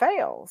never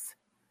fails.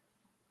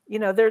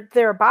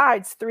 There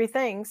abides three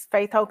things: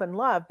 faith, hope, and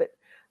love. But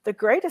the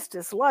greatest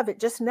is love. It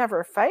just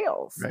never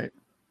fails. Right.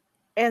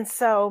 And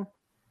so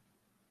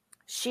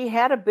she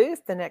had a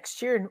booth the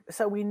next year.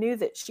 So we knew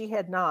that she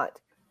had not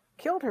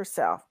killed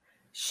herself.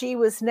 She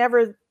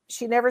never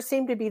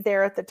seemed to be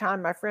there at the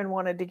time my friend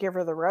wanted to give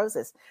her the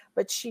roses,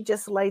 but she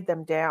just laid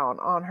them down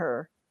on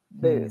her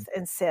booth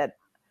and said,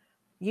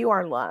 you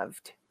are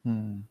loved.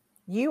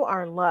 You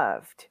are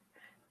loved.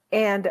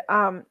 And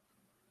I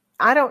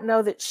don't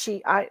know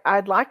that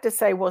I'd like to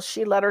say, well,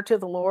 she led her to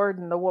the Lord,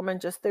 and the woman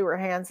just threw her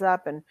hands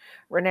up and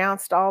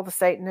renounced all the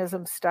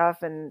Satanism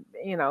stuff and,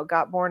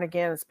 got born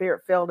again and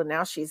spirit filled. And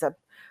now she's a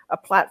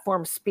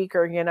platform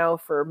speaker,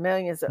 for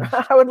millions.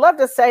 I would love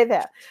to say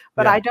that,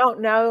 but I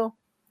don't know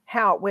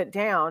how it went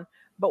down.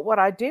 But what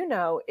I do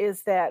know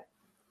is that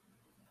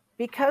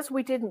because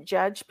we didn't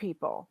judge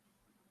people,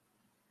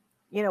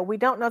 we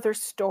don't know their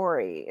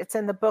story. It's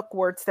in the book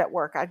Words That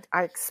Work. I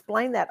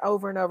explain that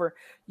over and over.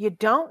 You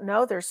don't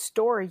know their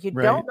story. You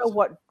don't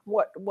know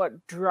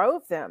what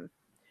drove them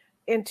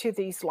into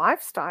these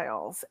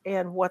lifestyles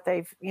and what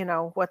they've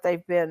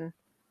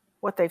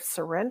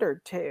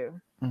surrendered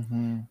to.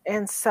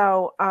 And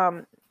so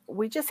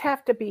we just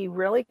have to be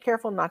really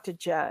careful not to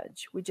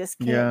judge. We just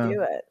can't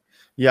do it.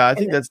 Yeah, I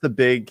think that's the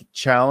big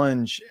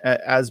challenge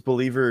as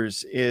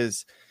believers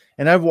is,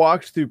 and I've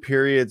walked through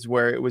periods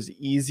where it was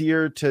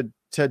easier to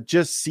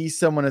just see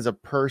someone as a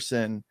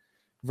person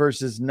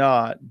versus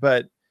not.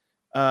 But,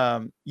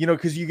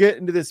 because you get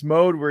into this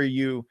mode where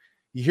you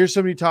hear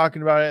somebody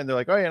talking about it and they're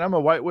like, oh yeah, and I'm a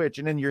white witch.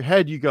 And in your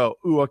head you go,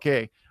 ooh,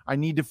 okay, I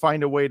need to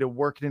find a way to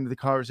work it into the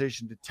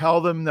conversation to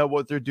tell them that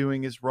what they're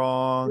doing is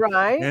wrong.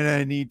 Right. And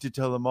I need to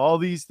tell them all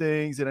these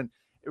things. And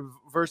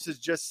versus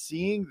just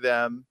seeing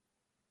them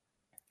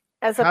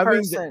as a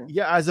person.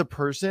 As a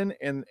person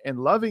and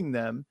loving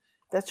them.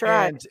 That's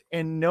right.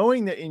 And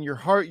knowing that in your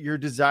heart, your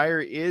desire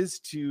is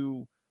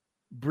to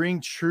bring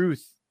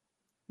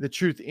the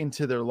truth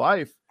into their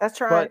life.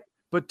 That's right.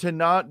 But to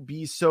not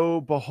be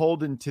so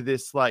beholden to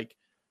this, like,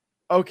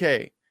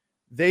 okay,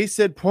 they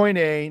said point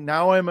A,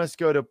 now I must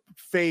go to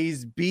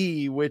phase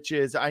B, which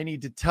is I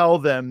need to tell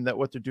them that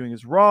what they're doing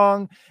is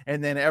wrong.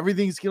 And then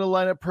everything's going to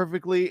line up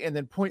perfectly. And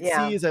then point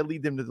C is I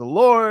lead them to the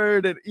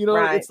Lord. And,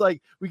 it's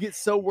like we get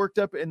so worked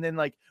up. And then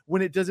like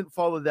when it doesn't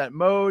follow that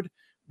mode,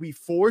 we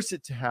force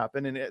it to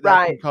happen, and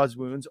that can cause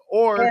wounds,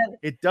 or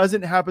it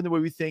doesn't happen the way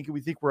we think, and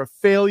we think we're a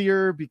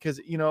failure because,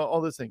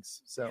 all those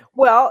things. So,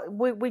 well,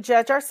 we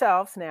judge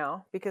ourselves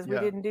now because we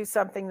didn't do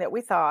something that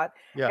we thought.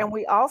 Yeah. And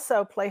we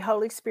also play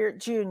Holy Spirit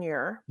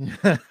Junior.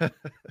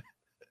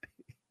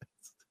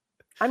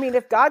 I mean,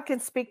 if God can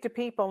speak to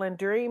people in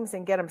dreams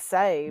and get them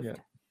saved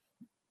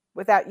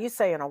without you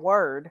saying a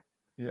word,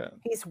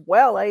 he's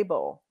well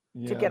able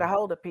to get a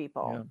hold of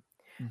people.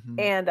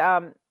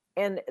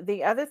 And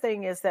the other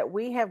thing is that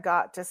we have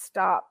got to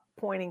stop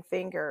pointing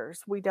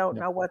fingers. We don't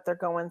know what they're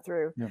going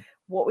through.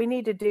 What we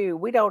need to do,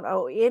 we don't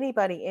owe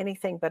anybody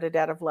anything but a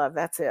debt of love.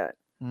 That's it.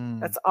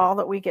 That's all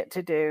that we get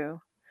to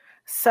do.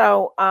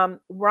 So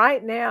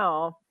right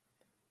now,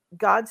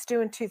 God's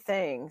doing two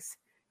things.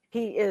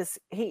 He is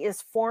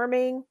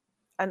forming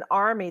an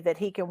army that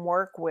he can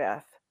work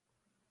with.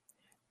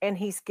 And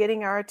he's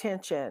getting our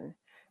attention.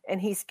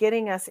 And he's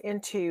getting us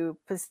into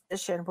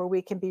position where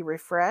we can be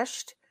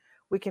refreshed.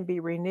 We can be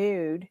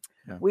renewed.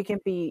 We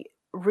can be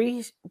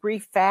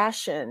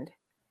refashioned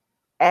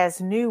as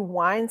new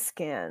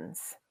wineskins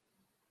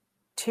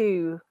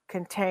to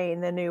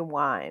contain the new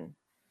wine.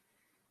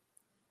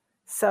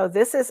 So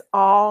this is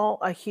all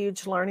a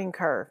huge learning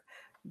curve.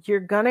 You're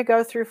going to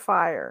go through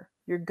fire.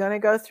 You're going to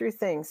go through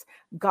things.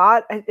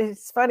 God,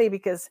 it's funny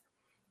because,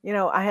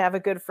 I have a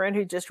good friend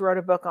who just wrote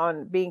a book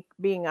on being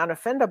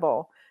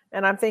unoffendable.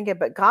 And I'm thinking,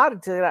 but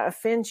God did not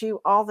offend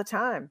you all the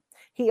time.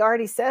 He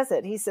already says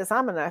it. He says,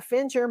 I'm going to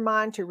offend your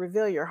mind to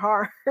reveal your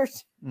heart.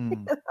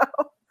 Mm.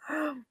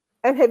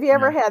 And have you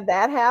ever had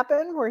that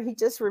happen where he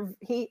just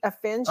he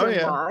offends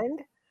your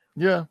mind?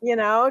 Yeah.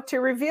 To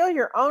reveal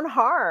your own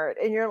heart.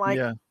 And you're like,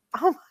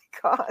 oh my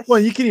gosh. Well,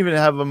 you can even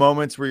have a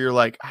moments where you're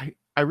like,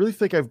 I really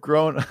think I've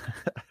grown.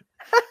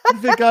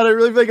 Thank God, I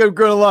really think I've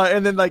grown a lot.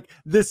 And then like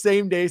the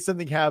same day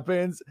something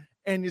happens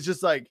and it's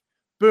just like,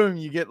 boom,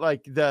 you get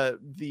like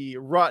the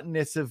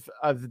rottenness of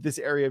this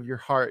area of your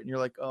heart. And you're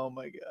like, oh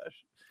my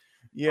gosh.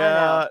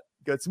 Yeah.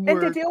 Got some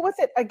work. And to deal with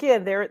it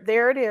again,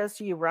 there it is.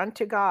 You run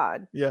to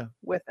God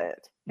with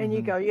it. And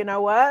you go, you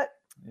know what?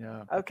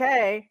 Yeah.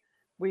 Okay.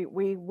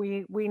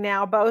 We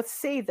now both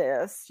see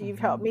this. You've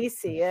helped me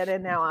see it.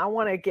 And now I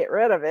want to get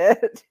rid of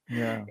it.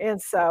 Yeah.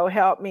 And so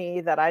help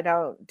me that I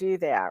don't do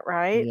that.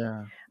 Right.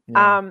 Yeah.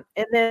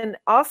 And then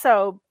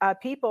also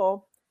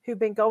people who've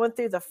been going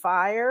through the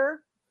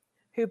fire,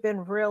 who've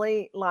been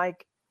really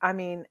like,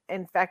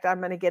 in fact, I'm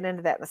going to get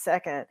into that in a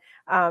second.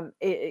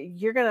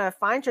 You're going to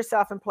find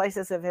yourself in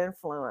places of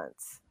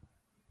influence.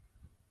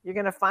 You're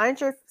going to find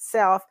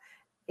yourself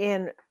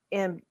in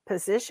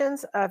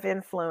positions of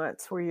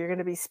influence where you're going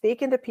to be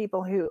speaking to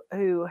people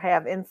who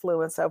have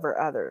influence over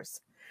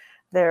others.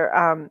 There's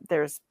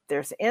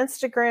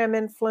Instagram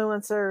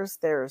influencers.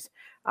 There's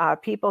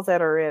people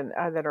that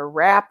are that are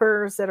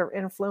rappers that are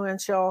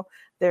influential.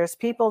 There's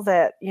people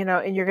that,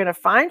 and you're going to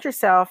find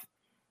yourself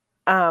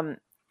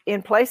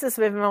in places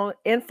of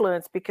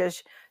influence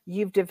because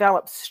you've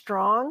developed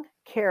strong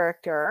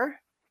character.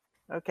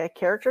 Okay.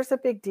 Character is a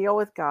big deal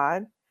with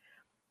God.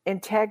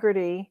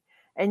 Integrity.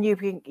 And you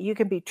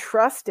can be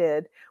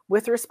trusted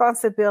with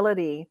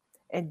responsibility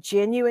and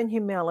genuine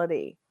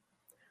humility.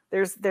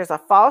 There's a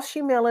false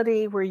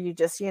humility where you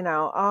just,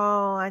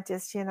 I'll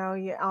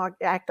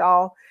act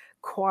all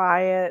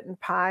quiet and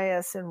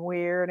pious and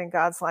weird. And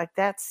God's like,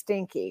 that's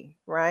stinky,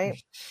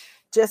 right?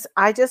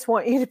 I just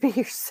want you to be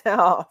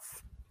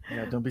yourself.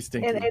 Yeah, don't be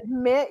stinky. And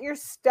admit your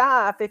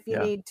stuff if you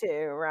need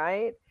to,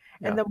 right?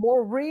 Yeah. And the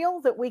more real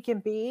that we can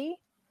be,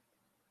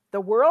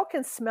 the world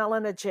can smell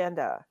an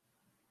agenda.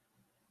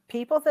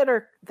 People that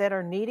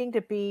are needing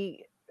to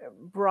be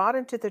brought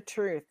into the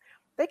truth,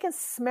 they can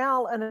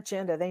smell an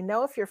agenda. They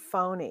know if you're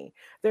phony.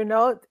 They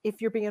know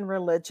if you're being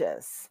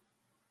religious.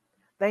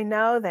 They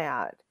know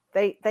that.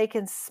 They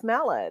can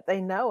smell it.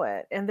 They know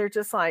it. And they're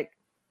just like,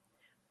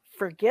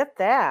 forget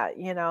that,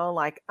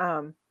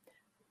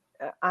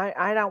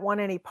 I don't want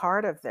any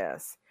part of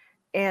this.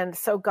 And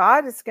so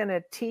God is going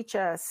to teach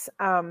us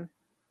how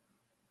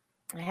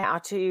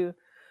to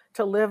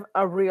live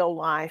a real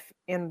life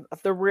in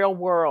the real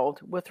world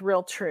with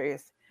real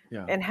truth,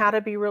 and how to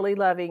be really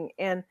loving.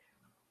 And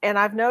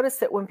I've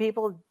noticed that when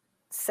people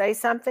say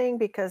something,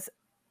 because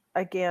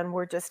again,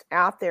 we're just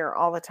out there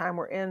all the time.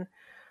 We're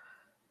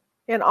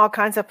in all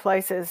kinds of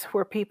places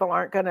where people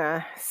aren't going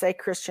to say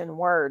Christian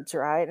words,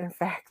 right? In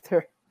fact,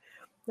 they're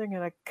going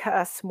to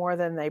cuss more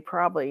than they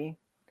probably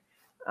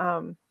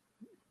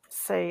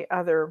say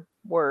other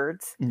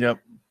words. Yep.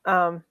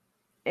 And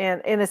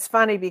it's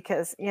funny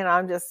because,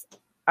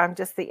 I'm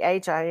just the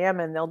age I am,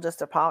 and they'll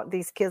just apologize.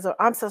 These kids are,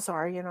 I'm so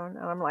sorry, and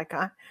I'm like,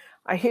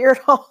 I hear it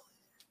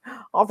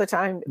all the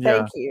time.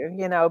 Thank you,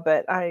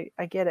 but I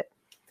get it.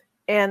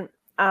 And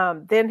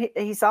then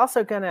he's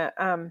also going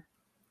to,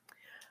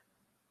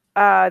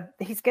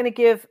 he's going to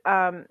give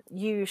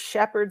you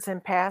shepherds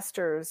and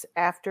pastors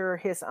after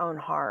his own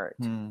heart.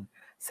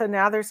 So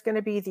now there's going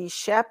to be these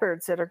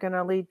shepherds that are going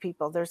to lead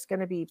people. There's going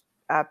to be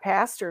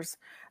pastors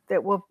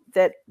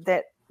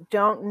that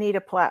don't need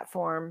a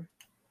platform.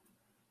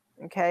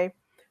 Okay,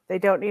 they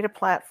don't need a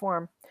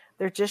platform.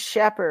 They're just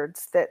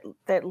shepherds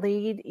that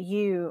lead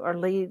you or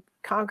lead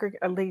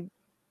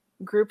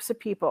groups of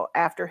people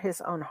after his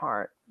own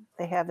heart.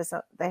 They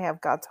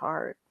have God's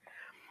heart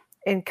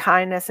in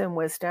kindness and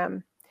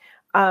wisdom.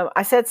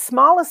 I said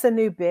small is the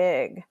new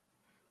big.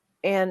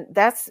 And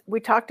we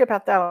talked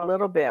about that a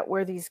little bit,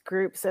 where these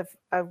groups of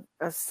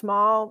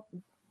small,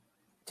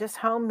 just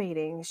home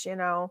meetings,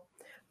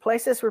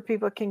 places where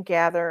people can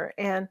gather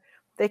and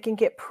they can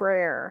get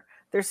prayer.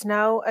 There's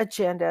no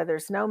agenda.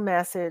 There's no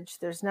message.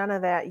 There's none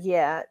of that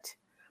yet.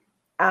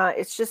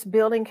 It's just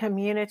building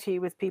community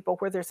with people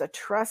where there's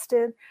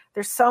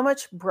so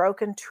much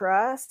broken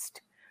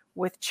trust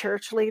with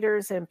church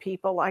leaders and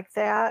people like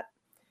that.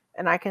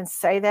 And I can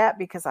say that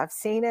because I've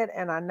seen it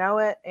and I know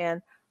it.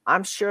 And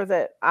I'm sure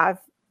that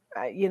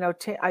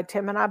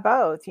Tim and I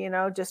both,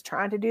 just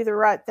trying to do the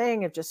right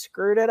thing have just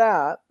screwed it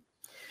up.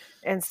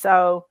 And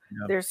so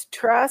there's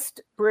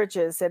trust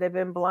bridges that have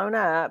been blown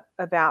up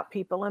about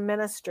people in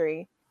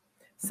ministry.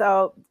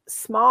 So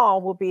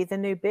small will be the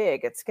new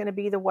big. It's going to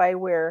be the way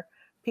where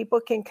people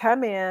can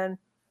come in,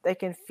 they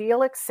can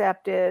feel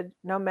accepted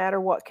no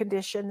matter what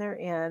condition they're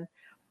in,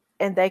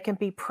 and they can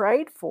be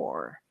prayed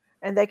for,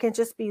 and they can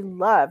just be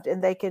loved,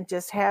 and they can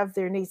just have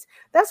their needs.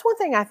 That's one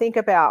thing I think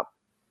about.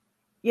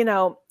 We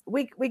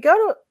go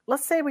to,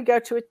 let's say we go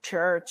to a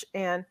church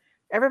and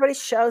everybody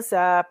shows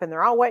up and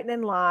they're all waiting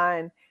in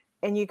line,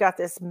 and you got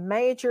this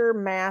major,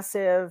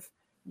 massive,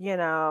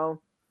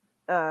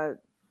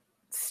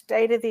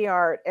 state of the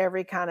art,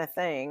 every kind of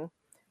thing.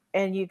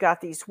 And you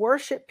got these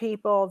worship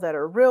people that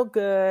are real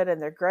good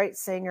and they're great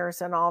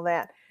singers and all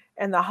that.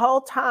 And the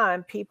whole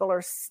time people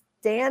are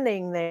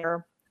standing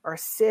there or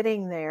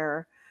sitting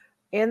there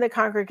in the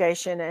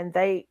congregation, and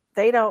they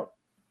don't,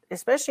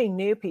 especially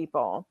new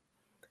people,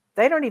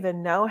 they don't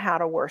even know how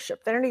to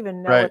worship. They don't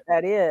even know what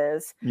that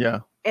is. Yeah.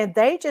 And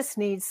they just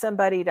need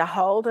somebody to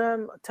hold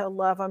them, to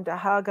love them, to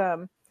hug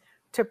them,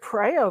 to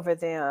pray over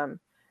them.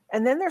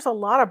 And then there's a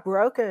lot of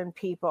broken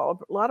people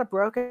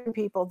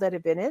that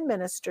have been in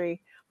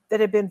ministry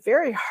that have been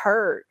very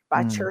hurt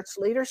by church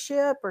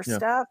leadership or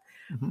stuff.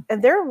 Mm-hmm.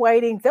 And they're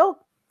waiting.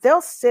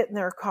 They'll sit in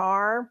their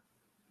car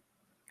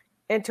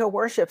until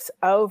worship's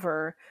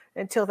over,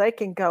 until they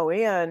can go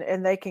in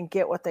and they can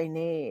get what they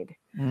need.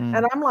 And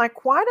I'm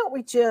like, why don't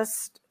we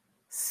just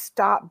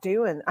stop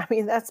doing? I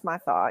mean, that's my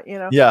thought,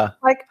 Yeah.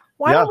 Like,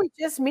 why don't we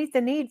just meet the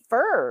need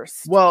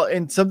first? Well,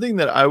 and something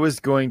that I was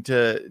going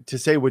to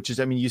say, which is,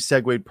 I mean, you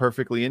segued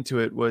perfectly into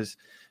it, was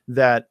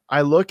that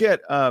I look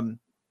at,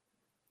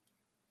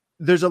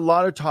 there's a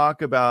lot of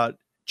talk about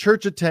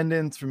church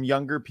attendance from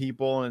younger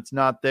people, and it's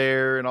not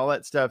there and all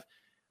that stuff.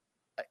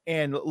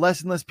 And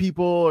less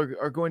people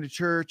are going to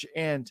church.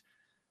 And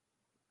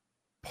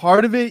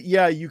part of it,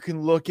 you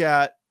can look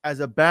at as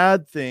a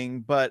bad thing,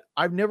 but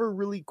I've never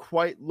really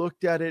quite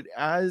looked at it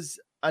as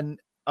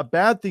a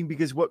bad thing,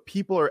 because what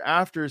people are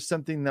after is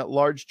something that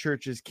large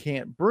churches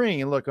can't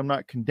bring. And look, I'm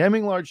not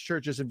condemning large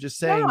churches. I'm just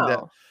saying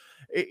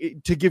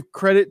that to give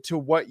credit to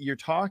what you're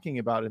talking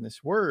about in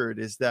this word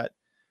is that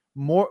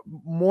more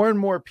and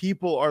more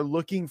people are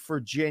looking for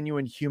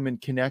genuine human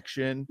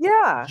connection,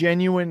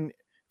 genuine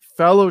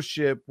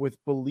fellowship with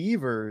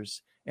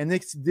believers. And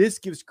this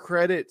gives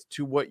credit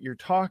to what you're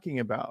talking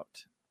about.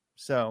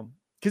 So,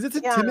 because it's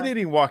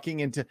intimidating walking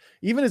into,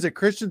 even as a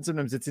Christian,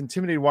 sometimes it's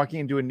intimidating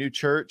walking into a new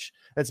church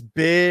that's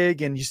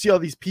big, and you see all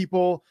these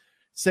people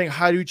saying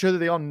hi to each other.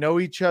 They all know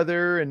each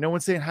other, and no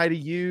one's saying hi to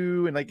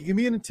you. And like, it can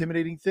be an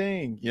intimidating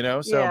thing,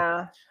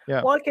 So,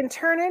 Well, it can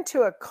turn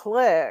into a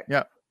clique.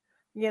 Yeah.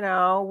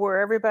 Where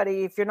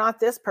everybody, if you're not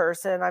this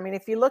person, I mean,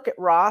 if you look at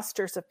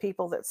rosters of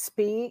people that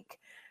speak,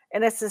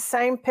 and it's the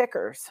same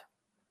pickers.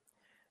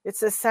 It's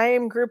the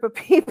same group of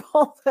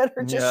people that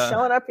are just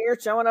showing up here,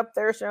 showing up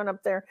there, showing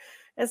up there.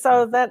 And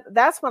so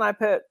that's when I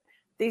put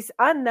these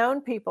unknown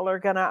people are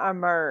going to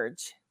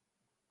emerge.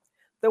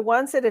 The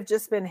ones that have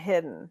just been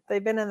hidden,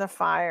 they've been in the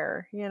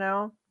fire,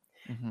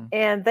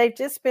 and they've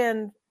just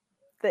been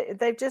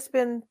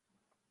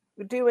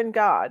doing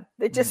God.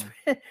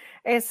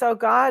 And so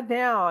God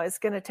now is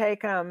going to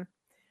take them.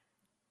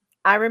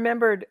 I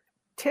remembered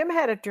Tim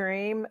had a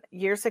dream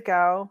years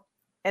ago,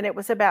 and it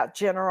was about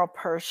General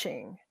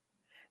Pershing.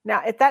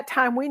 Now, at that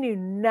time, we knew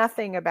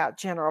nothing about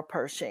General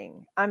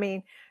Pershing. I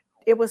mean,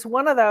 it was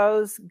one of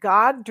those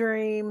God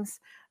dreams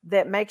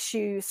that makes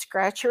you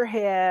scratch your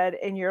head,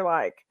 and you're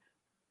like,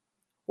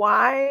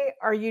 why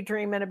are you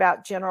dreaming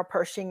about General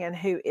Pershing, and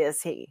who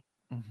is he?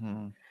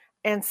 Mm-hmm.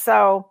 And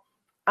so,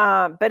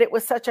 but it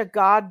was such a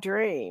God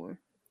dream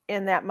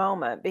in that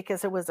moment,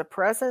 because it was a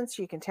presence.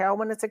 You can tell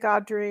when it's a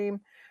God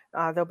dream.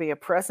 There'll be a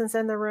presence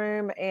in the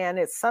room, and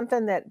it's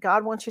something that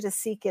God wants you to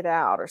seek it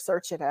out or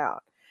search it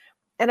out.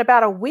 And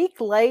about a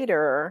week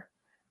later,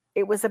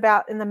 it was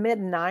about in the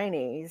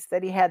mid-90s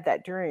that he had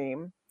that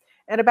dream.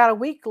 And about a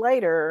week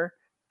later,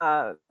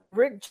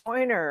 Rick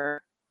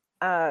Joyner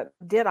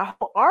did a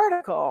whole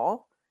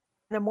article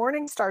in the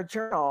Morning Star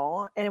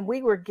Journal, and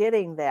we were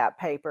getting that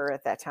paper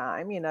at that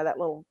time. That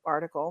little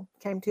article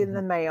came to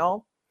the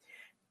mail,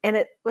 and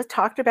it was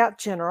talked about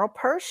General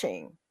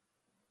Pershing.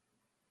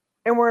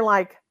 And we're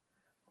like,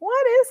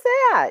 what is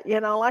that?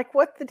 Like,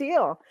 what's the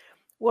deal?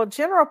 Well,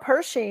 General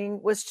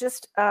Pershing was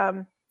just,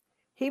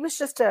 he was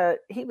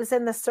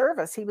in the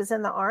service. He was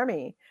in the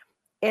army,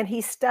 and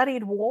he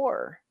studied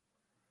war.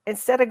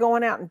 Instead of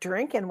going out and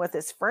drinking with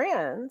his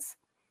friends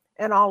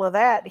and all of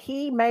that,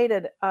 he made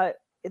it,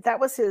 that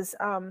was his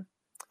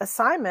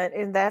assignment,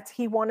 and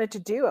he wanted to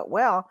do it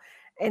well.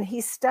 And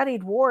he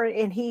studied war,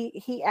 and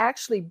he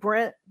actually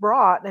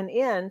brought an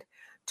end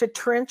to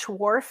trench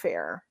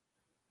warfare.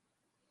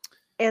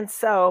 And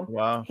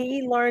so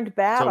he learned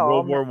battle. So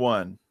World War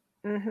One.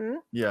 Mm-hmm.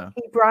 Yeah.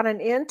 He brought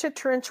an end to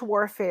trench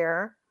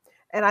warfare.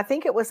 And I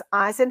think it was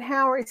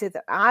Eisenhower. It's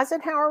either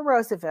Eisenhower or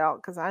Roosevelt,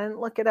 because I didn't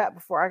look it up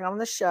before I got on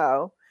the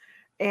show.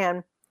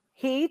 And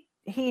he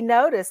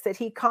noticed that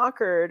he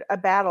conquered a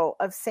battle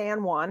of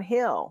San Juan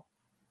Hill.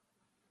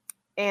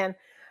 And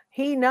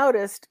he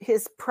noticed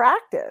his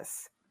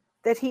practice,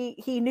 that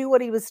he knew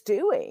what he was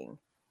doing,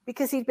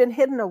 because he'd been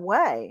hidden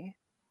away.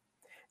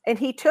 And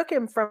he took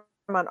him from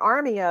an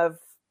army of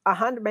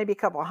 100, maybe a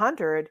couple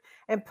hundred,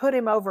 and put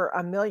him over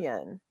 1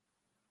 million,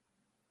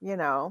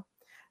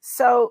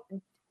 So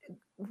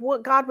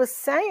what God was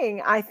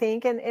saying, I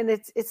think, and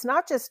it's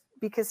not just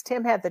because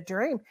Tim had the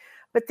dream,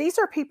 but these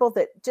are people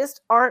that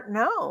just aren't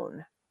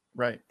known.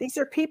 Right. These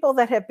are people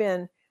that have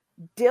been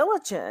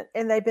diligent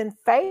and they've been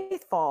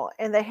faithful,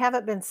 and they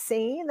haven't been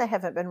seen, they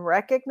haven't been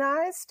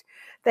recognized,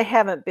 they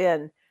haven't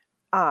been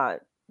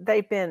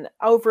they've been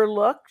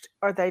overlooked,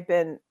 or they've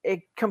been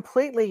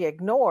completely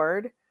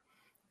ignored,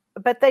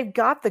 but they've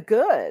got the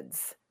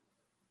goods.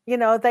 You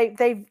know,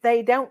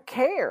 they don't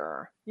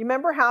care. You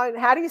remember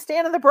how do you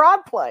stand in the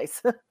broad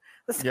place?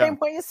 The same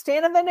way you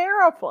stand in the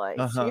narrow place,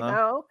 you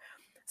know?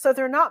 So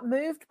they're not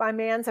moved by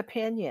man's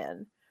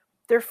opinion.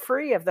 They're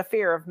free of the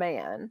fear of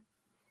man.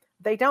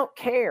 They don't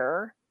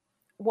care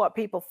what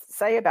people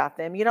say about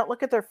them. You don't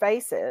look at their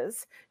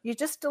faces. You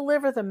just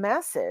deliver the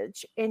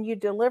message, and you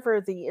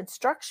deliver the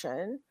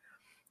instruction,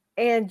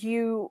 and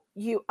you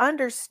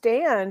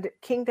understand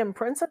kingdom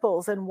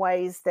principles in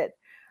ways that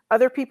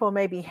other people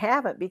maybe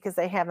haven't, because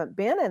they haven't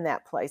been in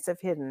that place of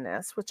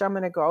hiddenness, which I'm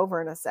going to go over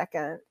in a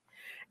second.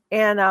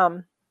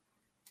 And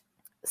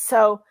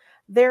so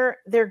they're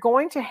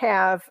going to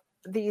have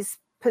these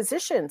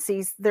positions.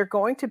 They're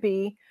going to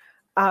be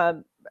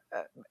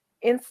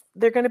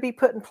they're going to be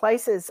put in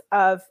places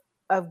of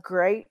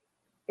great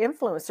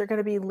influence. They're going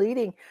to be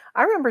leading.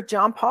 I remember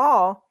John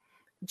Paul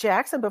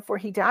Jackson, before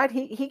he died,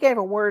 he gave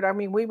a word. I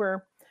mean, we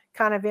were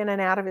kind of in and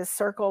out of his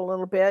circle a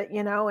little bit,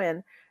 you know,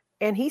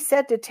 and he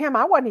said to Tim,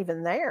 I wasn't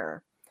even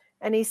there.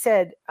 And he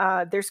said,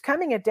 there's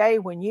coming a day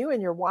when you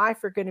and your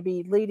wife are going to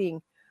be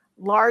leading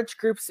large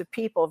groups of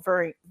people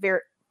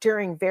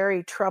during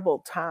very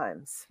troubled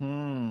times.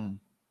 And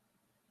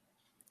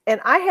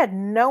I had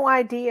no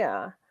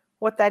idea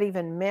what that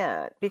even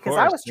meant, because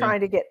I was trying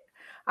to get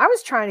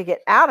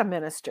out of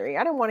ministry.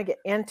 I didn't want to get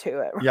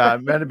into it. Right? Yeah,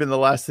 it might have been the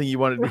last thing you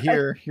wanted to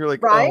hear. You're like,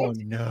 oh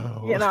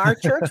no. You know,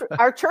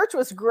 our church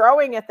was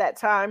growing at that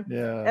time.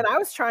 Yeah. And I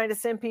was trying to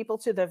send people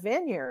to the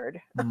vineyard.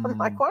 I'm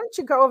like, why don't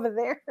you go over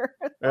there?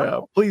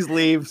 Yeah, please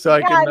leave so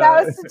I can. I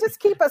know, just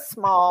keep us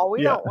small.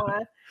 We don't want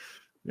to.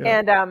 Yeah.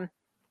 And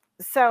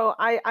so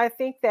I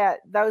think that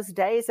those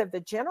days of the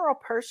general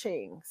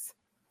Pershings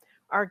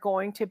are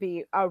going to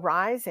be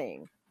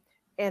arising,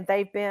 and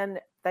they've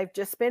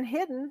just been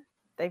hidden.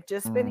 They've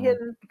just been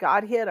hidden.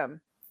 God hid them.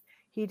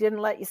 He didn't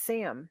let you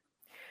see them.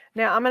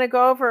 Now I'm going to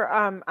go over.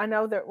 I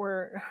know that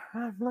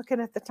I'm looking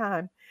at the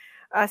time.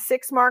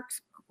 6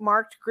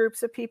 marked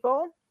groups of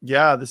people.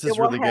 Yeah, this is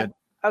really good.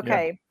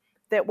 Okay,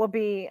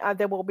 yeah.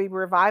 There will be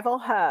revival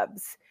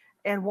hubs,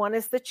 and one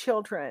is the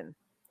children.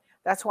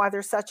 That's why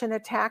there's such an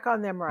attack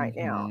on them right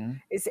now.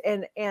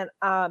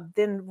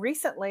 Then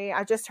recently,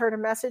 I just heard a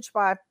message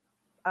by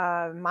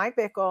Mike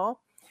Bickle,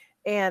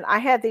 and I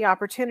had the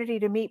opportunity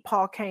to meet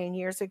Paul Cain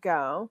years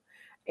ago,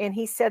 and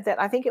he said that,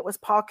 I think it was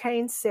Paul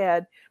Cain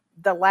said,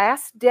 the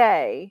last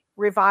day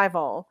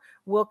revival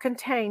will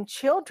contain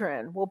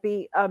children, will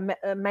be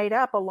made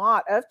up a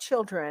lot of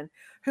children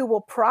who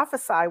will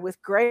prophesy with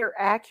greater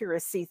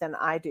accuracy than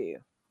I do.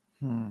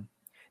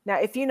 Now,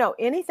 if you know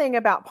anything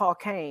about Paul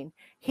Cain,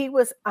 he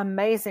was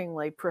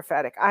amazingly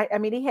prophetic. I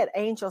mean, he had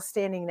angels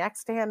standing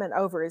next to him and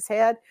over his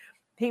head.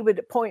 He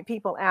would point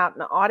people out in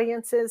the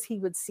audiences. He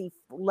would see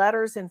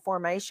letters in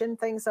formation,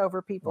 things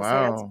over people's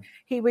heads.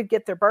 He would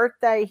get their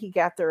birthday. He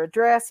got their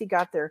address.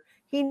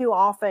 He knew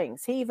all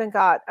things. He even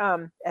got,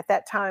 at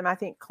that time, I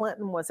think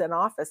Clinton was in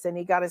office, and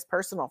he got his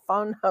personal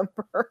phone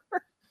number.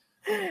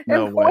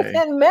 And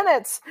within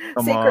minutes,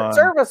 Secret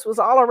Service was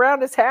all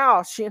around his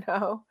house, you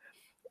know.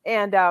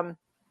 And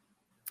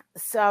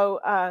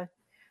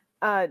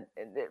but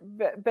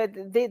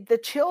the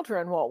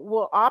children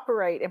will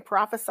operate and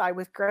prophesy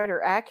with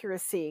greater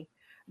accuracy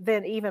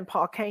than even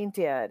Paul Cain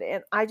did.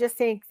 And I just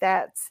think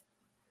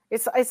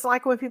it's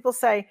like when people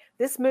say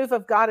this move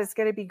of God is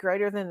going to be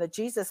greater than the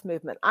Jesus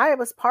movement. I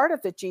was part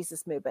of the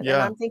Jesus movement,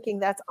 and I'm thinking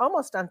that's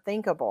almost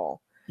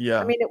unthinkable. Yeah.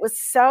 I mean, it was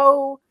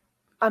so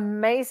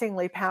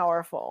amazingly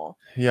powerful.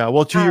 Yeah.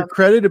 Well, to your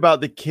credit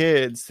about the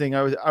kids thing,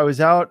 I was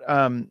out,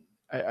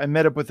 I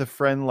met up with a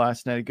friend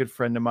last night, a good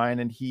friend of mine,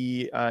 and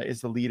he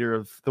is the leader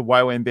of the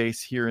YWAM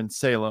base here in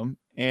Salem.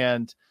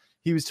 And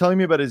he was telling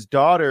me about his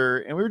daughter,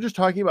 and we were just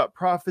talking about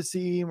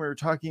prophecy, and we were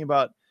talking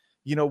about,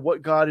 you know,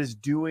 what God is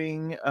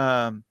doing.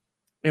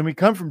 And we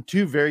come from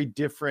 2 very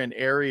different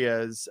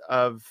areas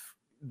of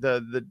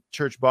the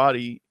church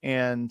body,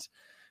 and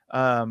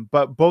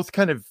but both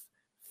kind of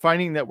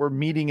finding that we're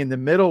meeting in the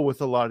middle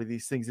with a lot of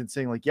these things and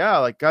saying like, yeah,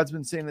 like God's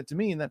been saying that to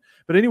me. And that,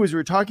 but anyways, we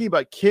were talking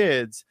about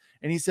kids,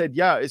 and he said,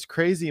 yeah, it's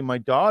crazy. My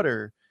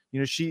daughter, you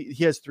know, he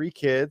has 3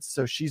 kids.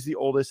 So she's the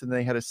oldest, and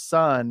they had a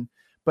son,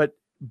 but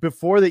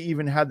before they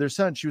even had their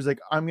son, she was like,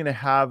 I'm going to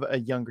have a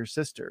younger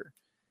sister.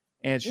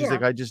 And she's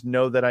like, I just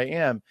know that I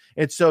am.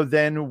 And so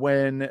then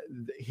when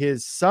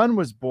his son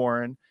was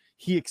born,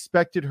 he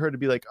expected her to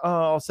be like, oh,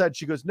 all sad.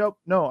 She goes, no,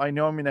 I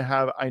know I'm going to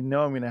have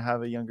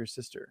a younger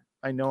sister.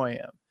 I know I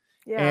am.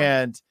 Yeah.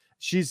 And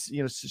she's,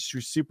 you know,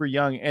 she's super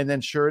young. And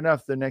then sure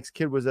enough, the next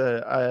kid was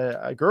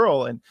a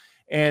girl.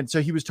 And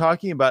so he was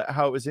talking about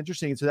how it was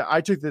interesting. And so I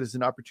took that as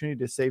an opportunity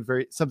to say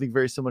something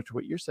very similar to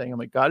what you're saying. I'm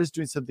like, God is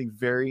doing something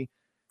very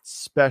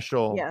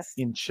special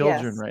in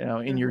children right now,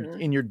 in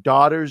your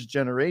daughter's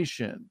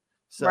generation.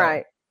 So.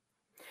 Right.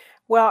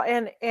 Well,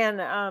 and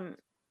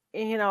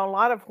you know, a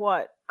lot of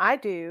what I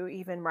do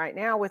even right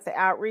now with the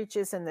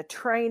outreaches and the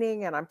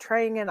training, and I'm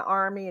training an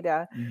army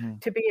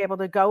to be able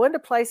to go into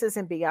places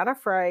and be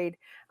unafraid.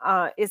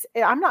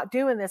 I'm not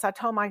doing this. I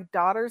told my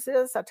daughters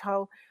this. I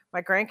told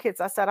my grandkids,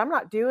 I said, I'm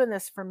not doing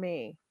this for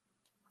me.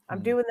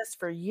 I'm doing this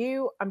for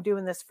you. I'm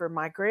doing this for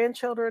my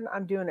grandchildren.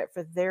 I'm doing it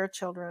for their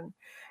children.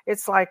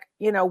 It's like,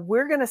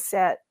 we're going to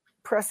set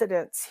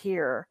precedents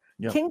here,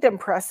 kingdom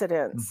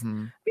precedents,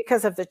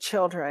 because of the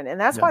children. And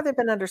that's why they've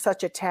been under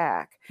such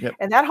attack.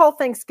 And that whole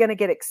thing's going to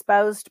get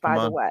exposed, by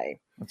the way.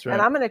 That's right.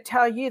 And I'm going to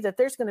tell you that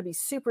there's going to be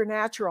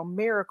supernatural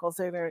miracles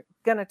that are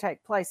going to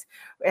take place.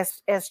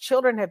 As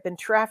children have been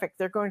trafficked,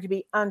 they're going to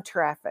be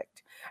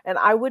untrafficked. And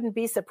I wouldn't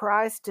be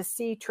surprised to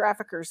see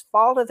traffickers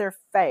fall to their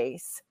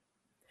face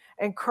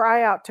and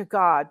cry out to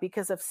God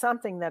because of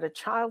something that a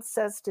child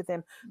says to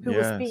them who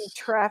is being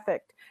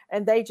trafficked,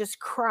 and they just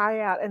cry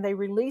out and they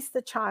release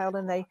the child,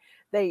 and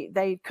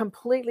they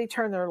completely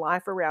turn their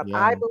life around.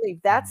 I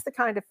believe that's the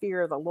kind of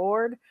fear of the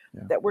Lord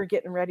that we're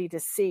getting ready to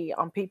see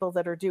on people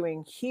that are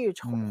doing huge,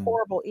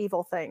 horrible,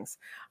 evil things.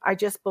 I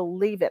just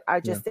believe it.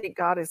 I just think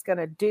God is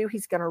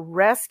he's going to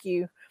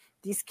rescue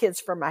these kids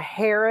from a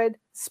Herod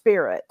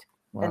spirit.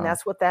 Wow. And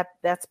that's what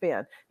that's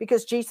been,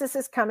 because Jesus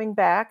is coming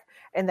back.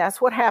 And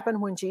that's what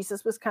happened when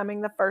Jesus was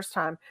coming the first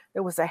time.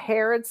 There was a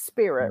Herod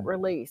spirit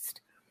released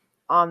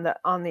on the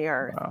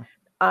earth.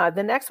 Wow.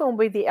 The next one will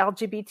be the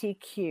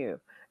LGBTQ.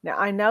 Now,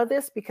 I know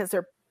this because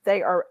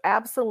they are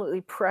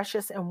absolutely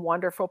precious and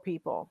wonderful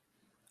people.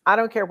 I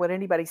don't care what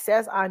anybody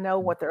says. I know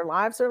what their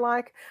lives are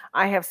like.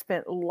 I have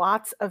spent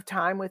lots of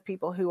time with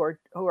people who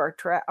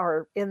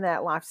are in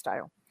that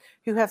lifestyle,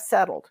 who have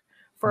settled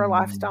for a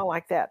lifestyle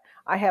like that.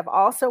 I have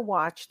also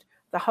watched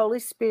the Holy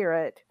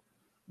Spirit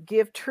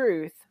give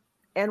truth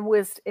and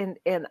wisdom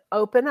and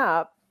open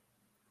up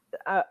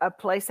a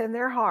place in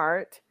their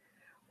heart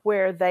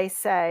where they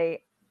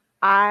say,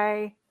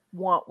 I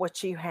want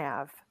what you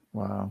have.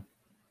 Wow.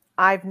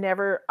 I've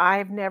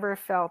never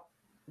felt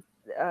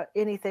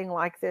anything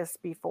like this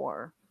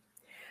before.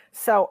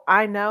 So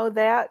I know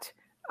that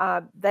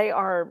they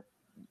are,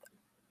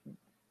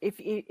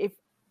 if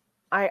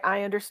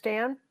I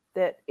understand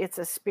that it's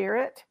a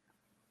spirit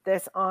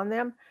that's on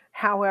them.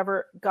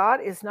 However, God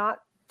is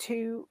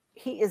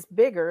he is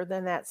bigger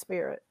than that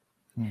spirit.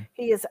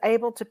 He is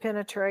able to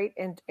penetrate,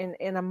 and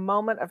in a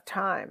moment of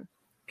time,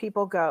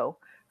 people go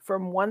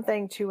from one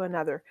thing to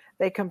another.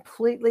 They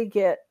completely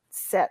get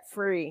set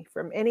free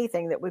from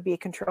anything that would be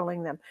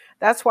controlling them.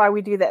 That's why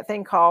we do that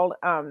thing called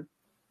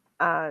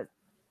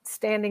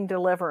standing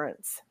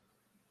deliverance.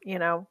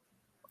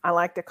 I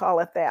like to call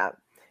it that.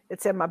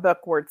 It's in my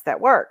book, Words That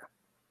Work.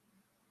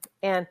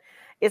 And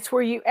it's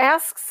where you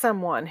ask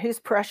someone who's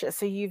precious,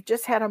 who you've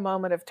just had a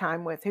moment of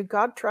time with, who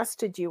God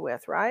trusted you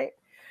with, right?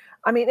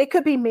 I mean, it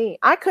could be me.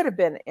 I could have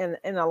been in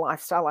a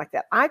lifestyle like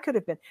that. I could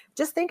have been.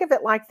 Just think of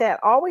it like that.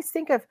 Always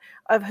think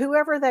of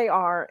whoever they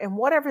are and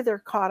whatever they're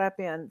caught up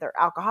in. They're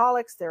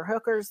alcoholics, they're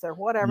hookers, they're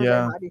whatever they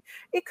might be.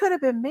 It could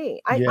have been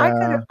me. I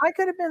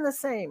could have been the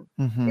same.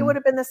 It would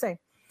have been the same.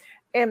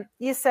 And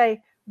you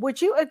say,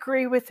 would you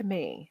agree with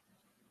me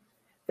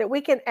that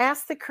we can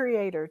ask the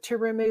Creator to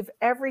remove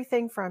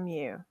everything from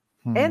you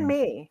and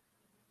me?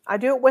 I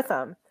do it with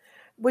them.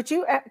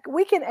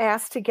 We can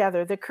ask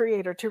together the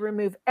Creator to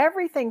remove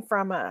everything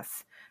from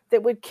us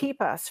that would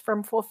keep us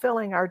from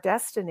fulfilling our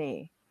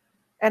destiny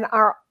and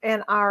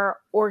our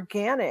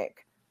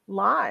organic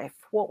life,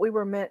 what we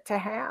were meant to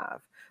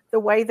have, the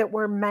way that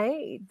we're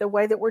made, the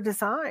way that we're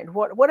designed,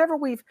 whatever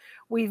we've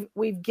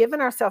given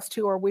ourselves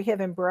to, or we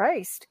have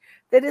embraced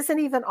that isn't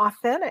even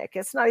authentic.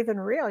 It's not even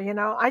real.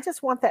 I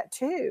just want that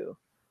too.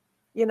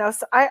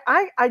 So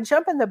I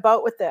jump in the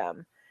boat with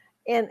them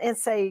and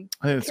say,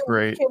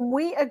 great. Can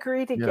we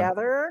agree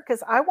together?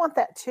 Because I want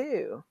that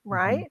too.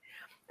 Right.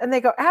 And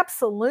they go,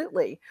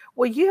 absolutely.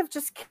 Well, you have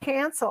just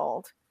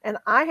canceled, and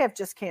I have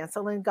just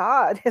canceled, and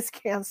God has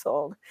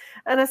canceled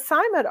an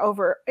assignment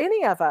over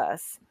any of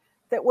us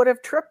that would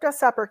have tripped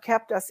us up or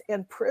kept us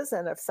in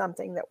prison of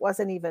something that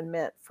wasn't even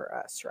meant for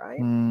us, right?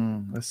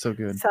 That's so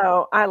good.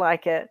 So I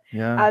like it.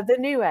 Yeah. The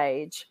new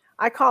age,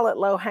 I call it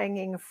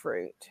low-hanging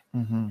fruit.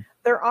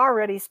 They're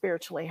already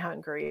spiritually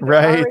hungry.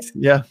 They're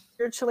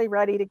spiritually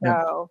ready to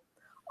go.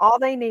 All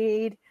they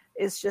need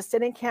is just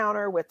an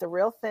encounter with the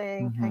real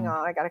thing. Hang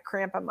on, I got a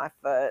cramp on my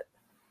foot.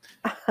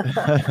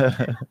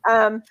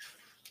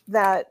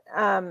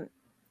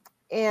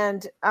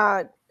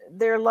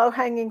 They're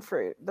low-hanging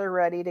fruit. They're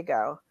ready to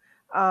go.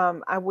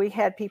 We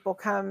had people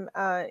come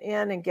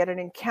in and get an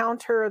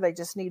encounter. They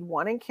just need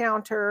one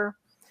encounter,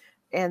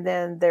 and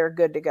then they're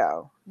good to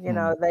go.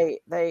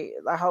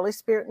 The Holy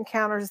Spirit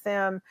encounters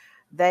them.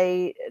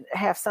 They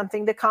have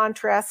something to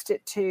contrast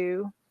it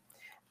to,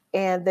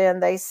 and then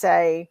they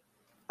say,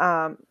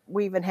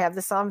 we even have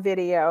this on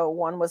video.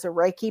 One was a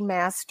Reiki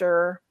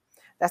master.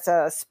 That's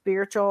a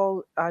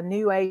spiritual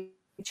new age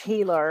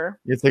healer.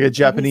 It's like a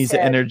Japanese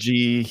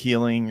energy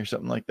healing or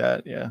something like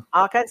that. Yeah.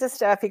 All kinds of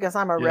stuff. He goes,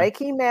 I'm a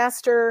Reiki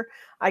master.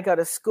 I go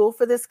to school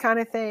for this kind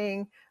of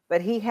thing.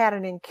 But he had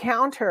an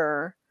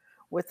encounter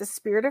with the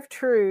Spirit of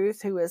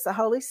Truth, who is the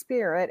Holy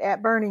Spirit,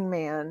 at Burning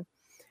Man.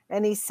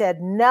 And he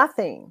said,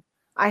 nothing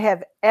I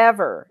have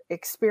ever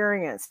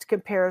experienced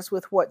compares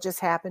with what just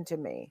happened to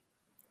me.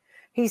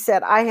 He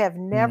said, I have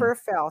never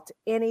felt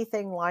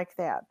anything like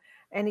that.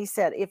 And he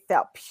said, it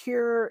felt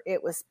pure.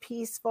 It was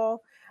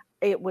peaceful.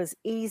 It was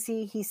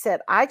easy. He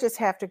said, I just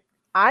have to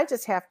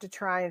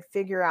try and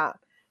figure out.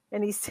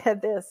 And he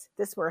said this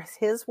were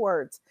his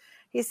words.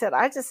 He said,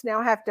 I just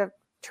now have to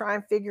try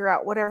and figure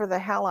out whatever the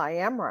hell I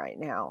am right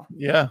now.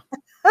 Yeah.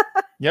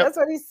 Yep. That's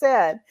what he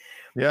said.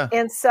 Yeah.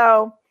 And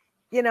so,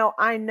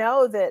 I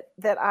know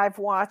that I've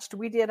watched,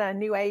 we did a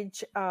New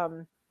Age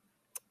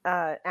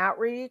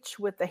outreach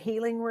with the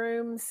healing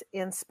rooms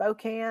in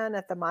Spokane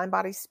at the Mind,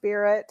 Body,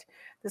 Spirit.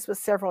 This was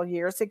several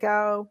years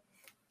ago.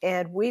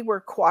 And we were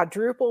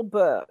quadruple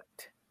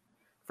booked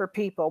for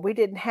people. We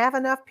didn't have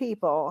enough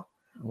people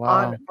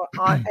Wow.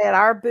 on at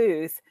our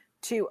booth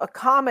to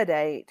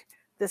accommodate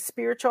the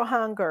spiritual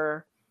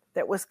hunger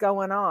that was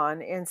going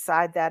on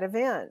inside that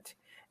event.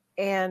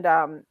 And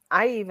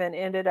I even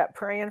ended up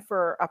praying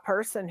for a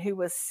person who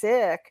was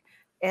sick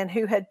and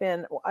who had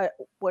been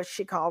what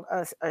she called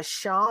a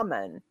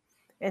shaman.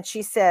 And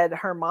she said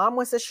her mom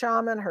was a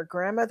shaman, her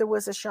grandmother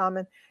was a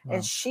shaman,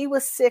 and she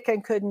was sick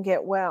and couldn't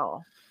get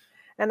well.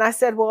 And I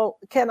said, well,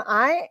 can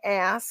I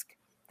ask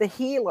the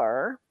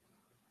healer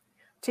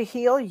to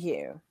heal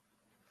you?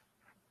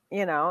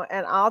 And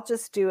I'll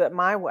just do it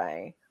my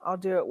way. I'll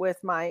do it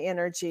with my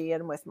energy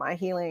and with my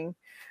healing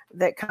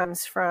that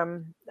comes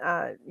from,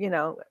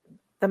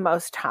 the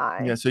Most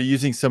High. Yeah. So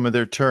using some of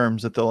their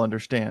terms that they'll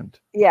understand.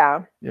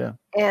 Yeah. Yeah.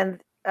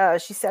 And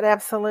she said,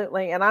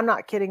 absolutely. And I'm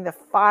not kidding. The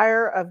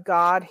fire of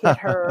God hit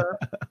her.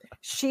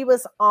 She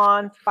was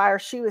on fire.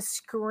 She was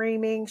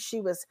screaming.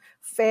 She was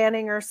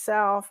fanning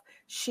herself.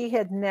 She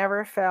had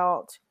never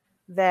felt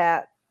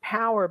that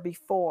power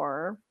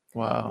before.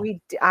 Wow.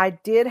 I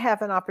did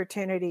have an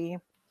opportunity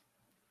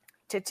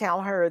to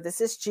tell her, this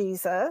is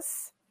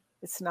Jesus.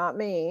 It's not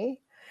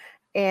me.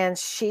 And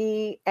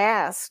she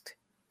asked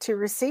to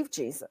receive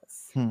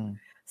Jesus.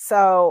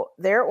 So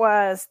there it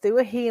was, through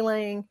a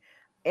healing.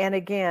 And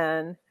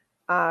again,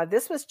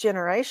 this was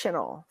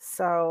generational.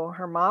 So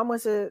her mom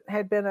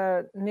had been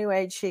a New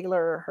Age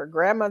healer. Her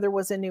grandmother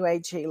was a New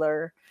Age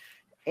healer.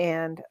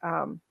 And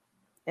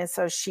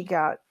so she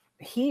got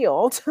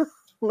healed,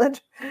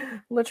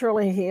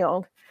 literally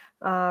healed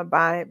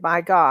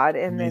by God.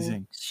 And Amazing.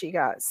 Then she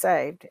got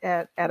saved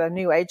at a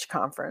New Age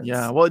conference.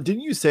 Yeah. Well,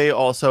 didn't you say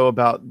also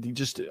about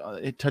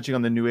touching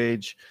on the New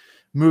Age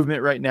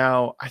movement right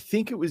now? I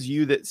think it was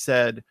you that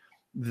said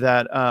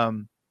that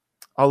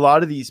a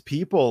lot of these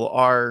people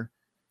are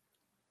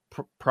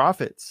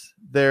prophets.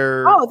 They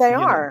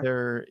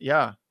are.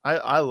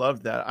 I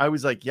love that. I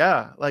was like,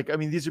 yeah,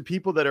 these are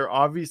people that are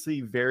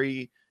obviously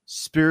very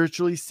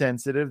spiritually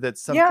sensitive.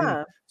 That's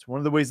something. It's one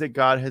of the ways that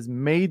God has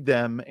made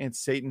them, and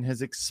Satan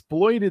has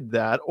exploited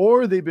that,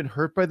 or they've been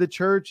hurt by the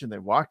church and they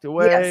walked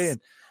away. Yes.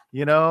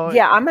 And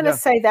I'm going to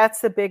say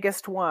that's the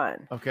biggest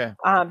one. Okay.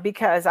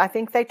 Because I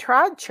think they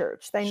tried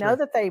church. They know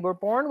that they were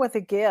born with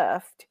a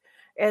gift,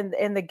 and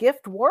the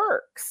gift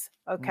works.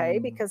 Okay.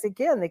 Because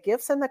again, the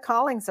gifts and the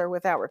callings are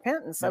without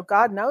repentance. So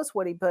God knows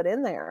what he put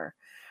in there.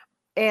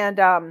 And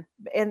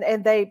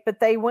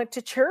they went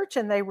to church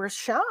and they were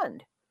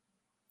shunned,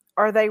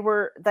 or they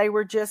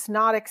were just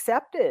not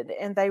accepted,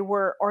 and they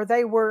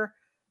were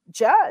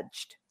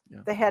judged.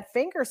 They had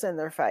fingers in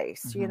their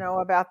face,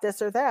 about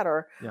this or that,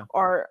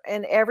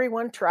 and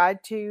everyone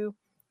tried to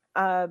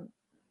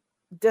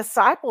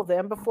disciple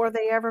them before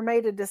they ever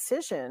made a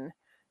decision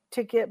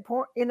to get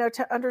born,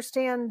 to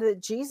understand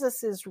that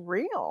Jesus is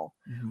real.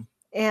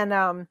 And,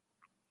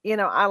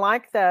 I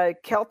like the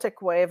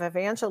Celtic way of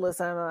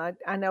evangelism.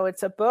 I know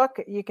it's a book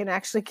you can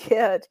actually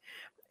get,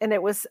 and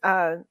it was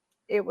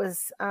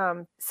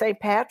St.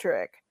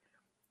 Patrick,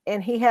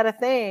 and he had a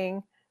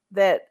thing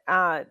that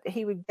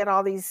he would get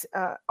all these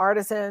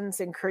artisans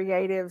and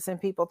creatives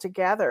and people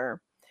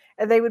together,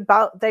 and they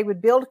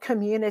would build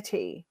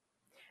community.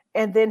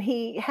 And then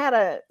he had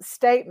a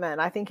statement.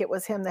 I think it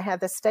was him that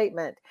had the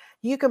statement,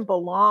 you can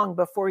belong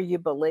before you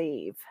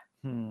believe.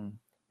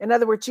 In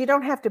other words, you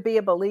don't have to be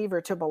a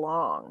believer to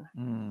belong.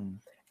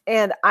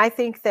 And I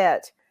think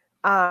that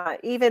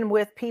even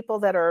with people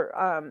that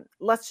are,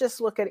 let's just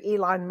look at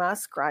Elon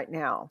Musk right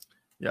now.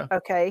 Yeah.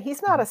 Okay.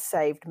 He's not a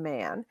saved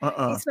man.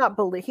 He's not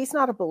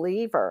a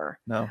believer.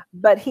 No.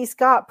 But he's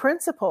got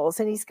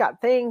principles, and he's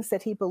got things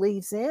that he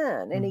believes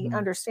in, and he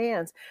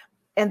understands.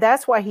 And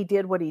that's why he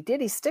did what he did.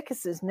 He stuck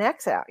his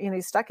neck out.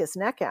 He stuck his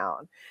neck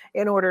out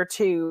in order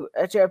to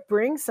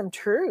bring some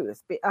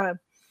truth.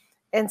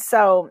 And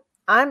so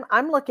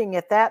I'm looking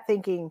at that,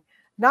 thinking,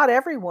 not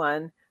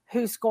everyone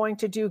who's going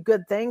to do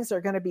good things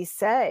are going to be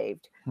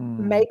saved.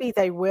 Maybe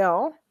they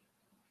will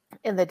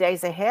in the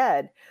days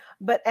ahead.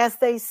 But as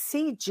they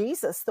see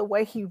Jesus the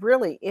way he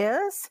really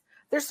is,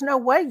 there's no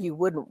way you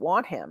wouldn't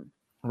want him.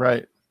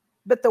 Right.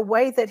 But the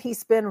way that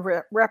he's been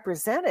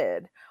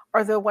represented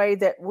or the way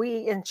that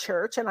we in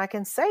church, and I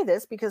can say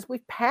this because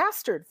we've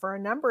pastored for a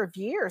number of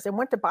years and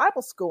went to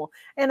Bible school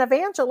and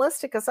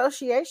evangelistic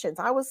associations.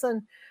 I was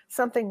in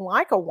something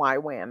like a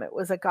YWAM. It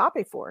was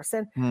Agape Force.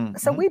 And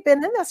so we've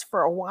been in this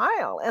for a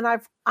while. And I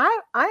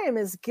am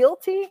as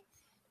guilty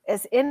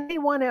as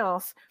anyone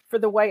else for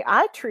the way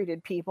I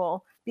treated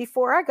people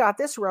before I got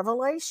this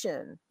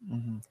revelation,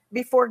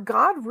 before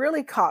God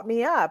really caught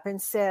me up and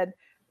said,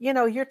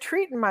 you're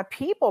treating my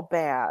people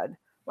bad.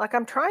 Like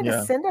I'm trying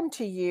to send them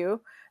to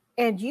you.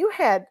 And you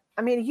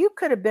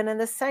could have been in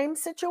the same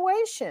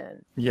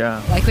situation.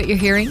 Yeah. Like what you're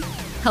hearing?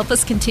 Help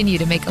us continue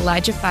to make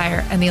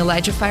ElijahFire and the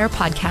ElijahFire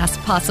podcast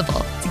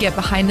possible. To get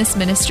behind this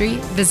ministry,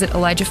 visit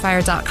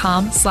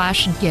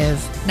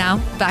ElijahFire.com/give. Now,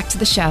 back to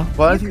the show.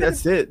 Well, I think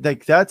that's it.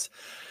 That's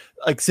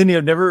like, Cindy,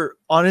 I've never,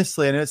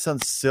 honestly, I know it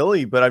sounds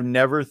silly, but I've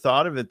never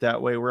thought of it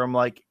that way, where I'm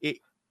like,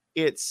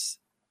 it's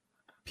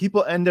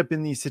people end up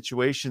in these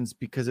situations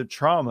because of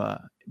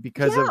trauma,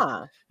 because of,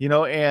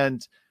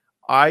 and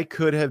I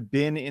could have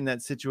been in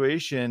that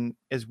situation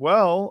as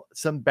well.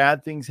 Some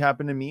bad things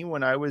happened to me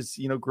when I was,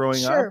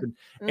 growing up,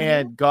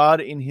 and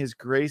God in his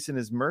grace and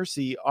his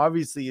mercy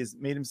obviously has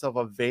made himself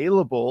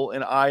available,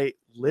 and I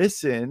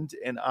listened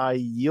and I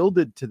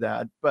yielded to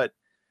that, but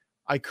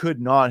I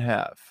could not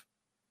have.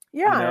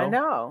 Yeah, I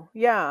know.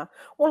 Yeah.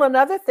 Well,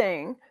 another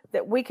thing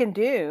that we can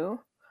do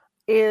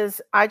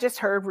is, I just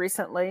heard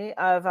recently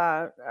of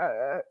a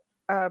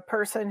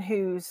person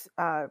who's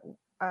had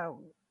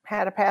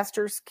a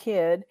pastor's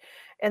kid,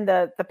 and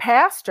the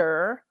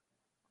pastor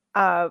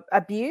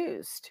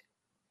abused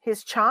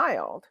his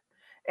child.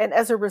 And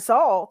as a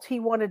result, he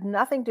wanted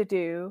nothing to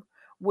do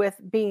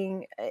with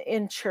being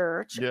in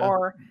church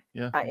or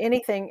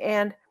anything.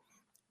 And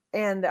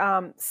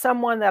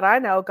someone that I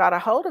know got a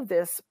hold of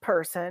this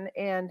person,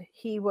 and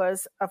he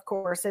was, of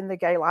course, in the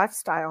gay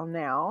lifestyle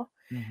now.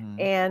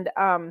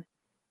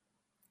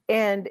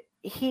 And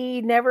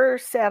he never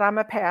said, I'm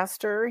a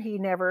pastor. He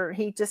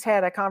just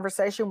had a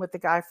conversation with the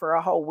guy for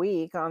a whole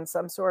week on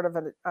some sort of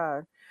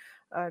I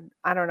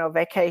don't know,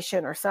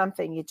 vacation or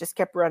something. You just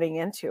kept running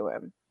into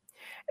him.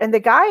 And the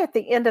guy at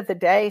the end of the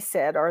day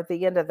said, or at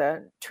the end of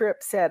the trip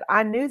said,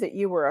 I knew that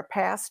you were a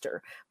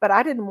pastor, but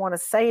I didn't want to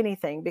say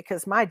anything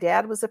because my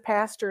dad was a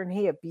pastor and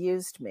he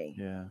abused me.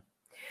 Yeah.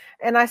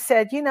 And I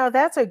said,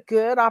 that's a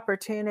good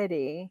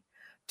opportunity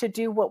to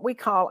do what we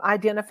call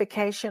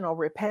identificational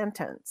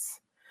repentance,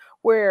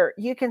 where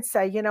you can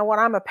say, you know what,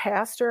 I'm a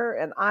pastor,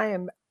 and I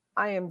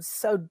am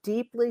so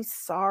deeply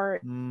sorry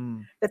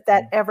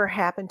that ever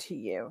happened to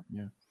you.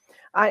 Yeah.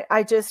 I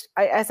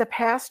as a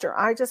pastor,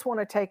 I just want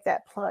to take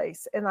that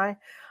place. And I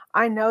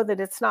know that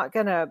it's not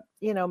going to,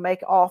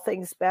 make all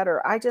things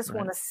better. I just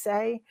want to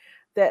say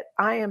that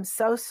I am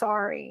so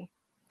sorry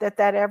that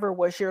ever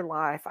was your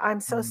life. I'm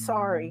so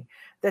sorry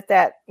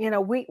that,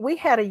 we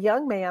had a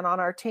young man on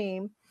our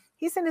team.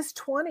 He's in his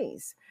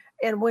 20s.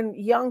 And when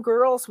young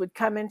girls would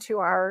come into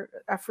our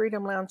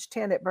Freedom Lounge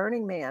tent at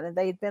Burning Man, and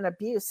they'd been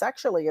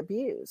sexually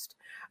abused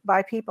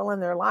by people in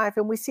their life.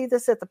 And we see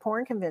this at the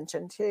porn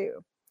convention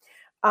too.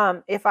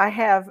 If I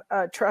have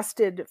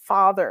trusted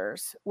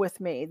fathers with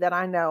me that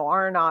I know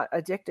are not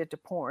addicted to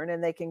porn,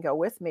 and they can go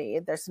with me,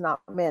 there's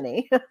not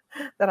many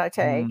that I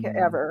take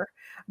ever,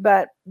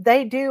 but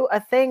they do a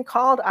thing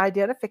called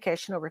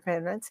identificational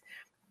repentance.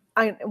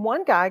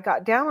 One guy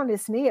got down on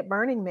his knee at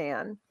Burning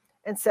Man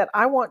and said,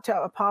 I want to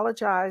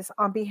apologize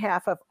on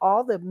behalf of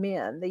all the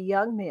men, the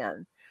young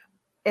men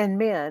and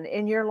men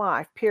in your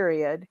life,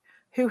 period,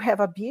 who have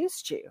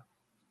abused you.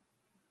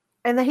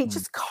 And then he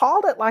just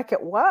called it like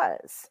it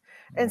was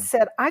and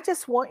said, I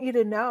just want you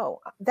to know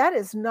that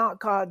is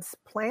not God's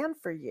plan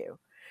for you.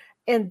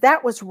 And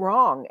that was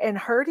wrong. And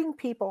hurting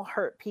people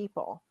hurt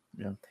people.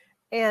 Yeah.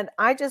 And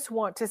I just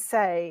want to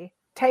say,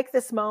 take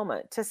this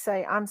moment to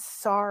say, I'm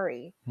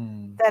sorry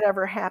that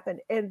ever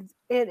happened. And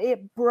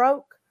it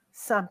broke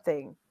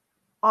something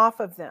off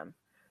of them.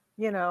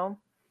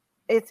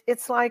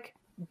 It's like,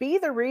 be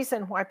the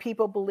reason why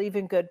people believe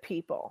in good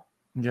people.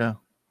 Yeah.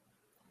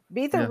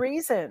 Be the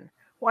reason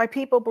why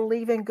people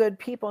believe in good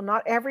people.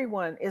 Not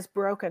everyone is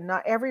broken.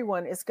 Not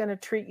everyone is going to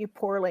treat you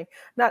poorly.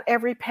 Not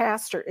every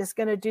pastor is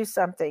going to do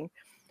something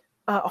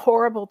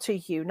horrible to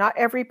you. Not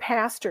every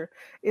pastor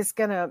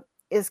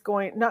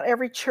not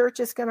every church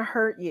is going to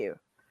hurt you.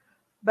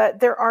 But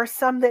there are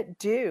some that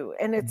do.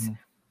 And it's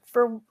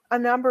for a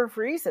number of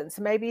reasons.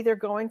 Maybe they're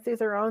going through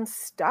their own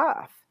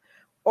stuff,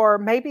 or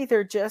maybe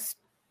they're just,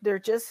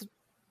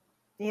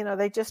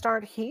 they just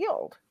aren't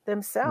healed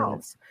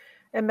themselves. Right.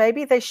 And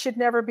maybe they should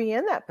never be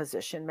in that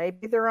position.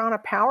 Maybe they're on a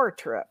power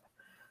trip.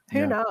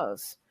 Who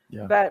knows?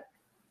 Yeah. But,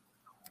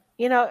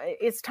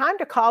 it's time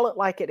to call it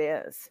like it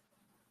is.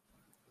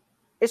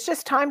 It's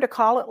just time to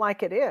call it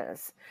like it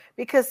is,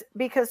 because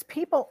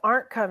people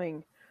aren't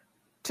coming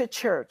to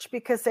church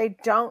because they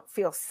don't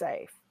feel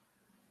safe.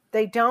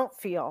 They don't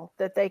feel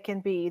that they can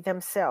be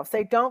themselves.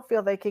 They don't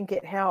feel they can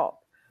get help.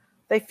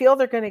 They feel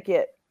they're going to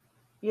get,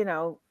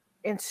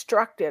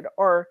 instructed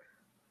or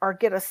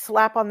get a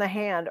slap on the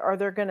hand, or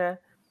they're going to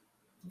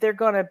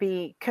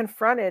be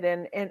confronted.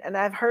 And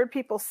I've heard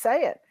people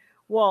say it.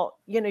 well,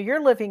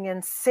 you're living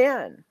in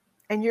sin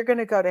and you're going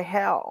to go to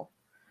hell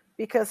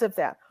because of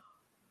that.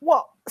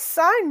 Well,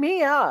 sign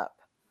me up.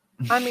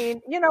 I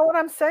mean, you know what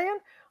I'm saying?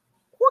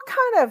 What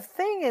kind of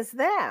thing is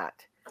that?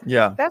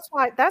 Yeah. That's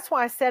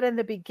why I said in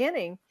the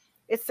beginning,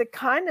 it's the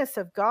kindness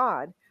of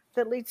God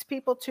that leads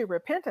people to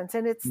repentance.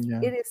 And it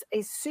is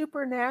a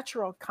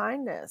supernatural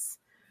kindness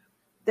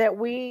that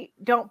we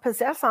don't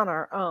possess on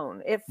our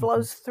own. It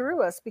flows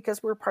through us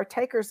because we're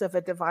partakers of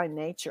a divine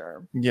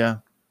nature. Yeah.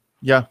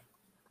 Yeah.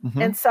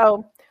 And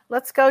so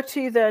let's go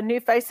to the new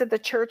face of the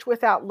church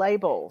without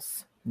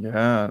labels.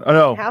 Yeah. Oh,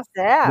 no. How's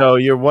that? No,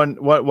 you're one.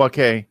 What?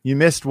 Okay. You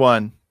missed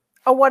one.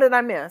 Oh, what did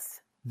I miss?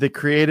 The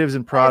creatives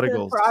and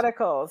prodigals.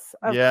 Prodigals,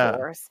 of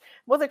course.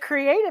 Well, the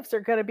creatives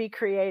are going to be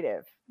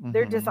creative.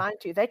 They're designed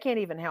to. They can't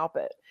even help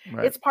it.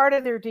 Right. It's part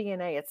of their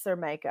DNA. It's their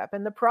makeup.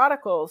 And the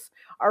prodigals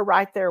are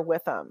right there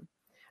with them.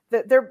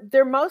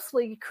 They're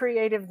mostly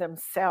creative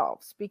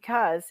themselves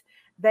because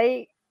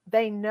they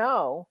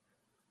know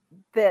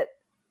that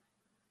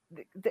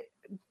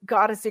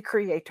God is a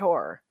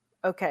creator.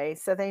 Okay,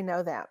 so they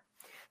know that.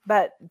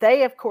 But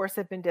they, of course,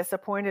 have been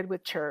disappointed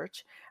with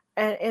church.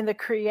 And the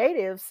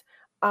creatives,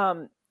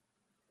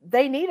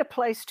 they need a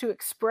place to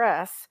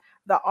express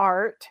the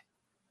art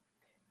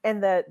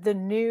and the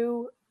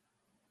new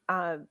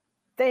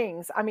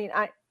things. I mean,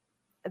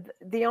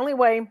 the only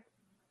way,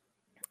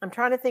 I'm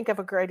trying to think of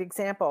a great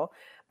example,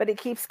 but it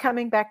keeps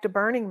coming back to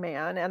Burning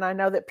Man. And I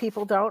know that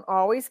people don't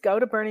always go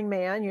to Burning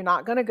Man. You're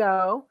not going to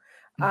go.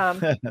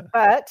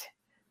 But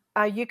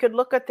you could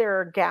look at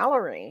their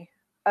gallery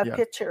of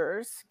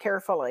pictures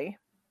carefully.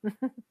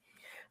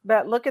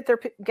 But look at their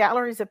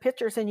galleries of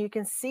pictures and you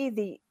can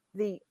see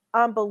the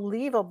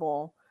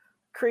unbelievable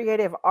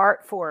creative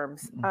art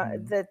forms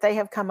that they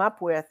have come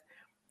up with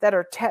that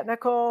are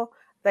technical.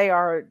 They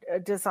are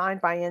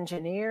designed by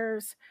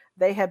engineers.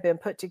 They have been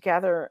put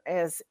together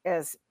as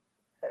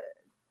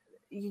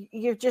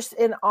you're just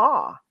in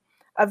awe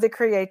of the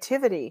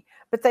creativity.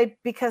 But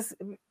because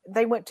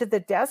they went to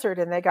the desert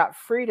and they got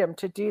freedom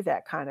to do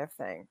that kind of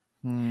thing,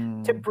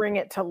 to bring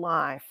it to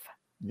life.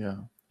 Yeah.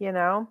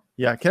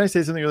 Yeah. Can I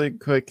say something really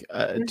quick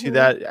to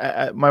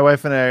that? My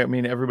wife and I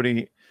mean,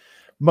 everybody,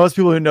 most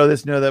people who know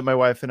this know that my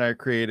wife and I are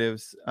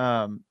creatives.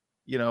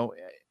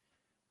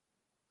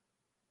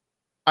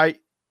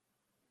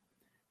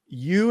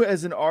 You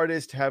as an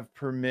artist have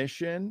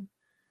permission.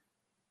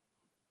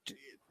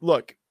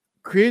 Look,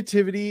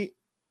 creativity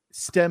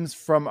stems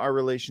from our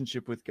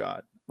relationship with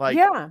God.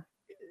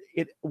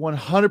 It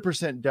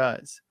 100%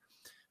 does.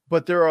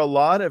 But there are a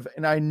lot of,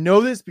 and I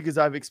know this because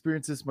I've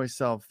experienced this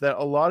myself, that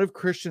a lot of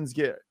Christians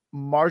get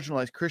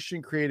marginalized.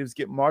 Christian creatives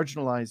get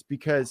marginalized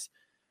because,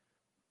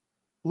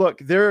 look,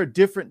 there are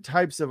different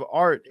types of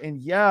art.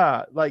 And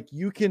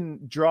you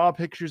can draw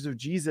pictures of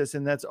Jesus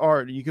and that's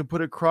art. You can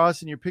put a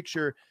cross in your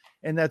picture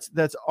and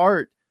that's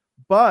art.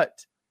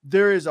 But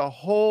there is a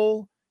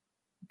whole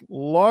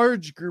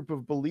large group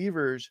of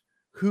believers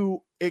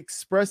who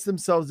express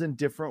themselves in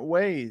different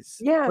ways.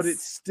 Yes. But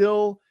it's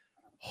still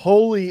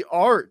holy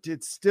art.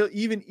 It's still,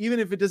 even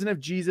if it doesn't have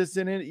Jesus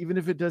in it, even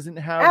if it doesn't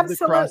have the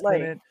cross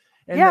in it,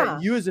 and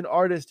that you as an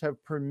artist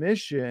have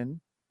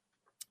permission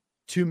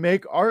to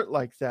make art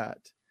like that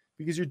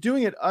because you're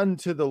doing it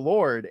unto the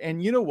Lord.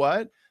 And you know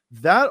what?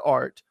 That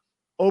art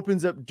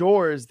opens up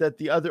doors that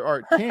the other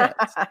art can't.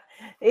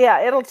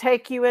 It'll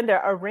take you into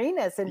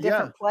arenas and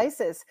different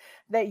places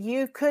that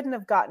you couldn't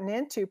have gotten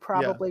into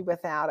probably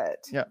without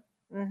it.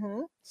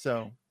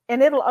 So,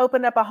 and it'll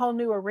open up a whole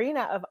new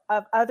arena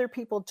of other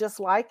people just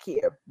like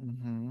you.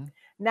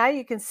 Now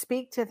you can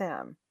speak to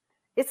them.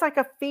 It's like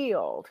a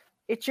field.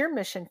 It's your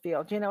mission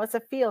field. It's a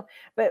field.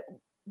 But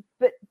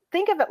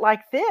think of it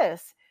like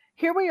this.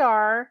 Here we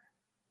are,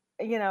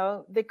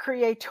 the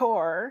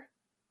creator.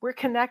 We're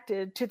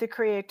connected to the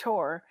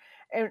creator.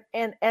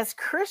 And as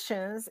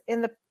Christians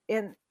in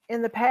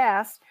the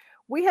past,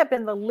 we have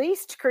been the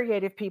least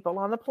creative people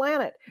on the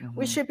planet.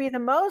 We should be the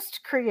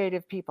most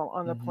creative people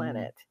on the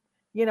planet.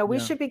 We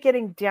should be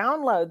getting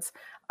downloads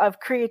of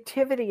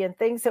creativity and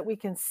things that we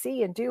can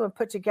see and do and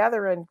put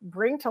together and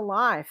bring to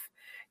life.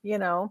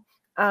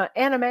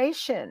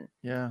 Animation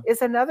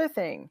is another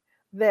thing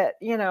that,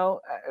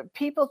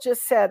 people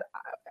just said,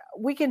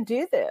 we can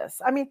do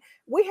this. I mean,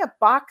 we have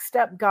boxed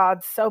up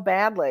God so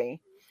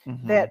badly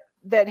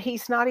that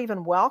he's not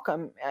even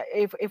welcome.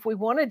 If we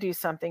want to do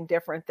something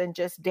different than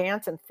just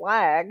dance and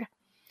flag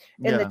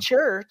in the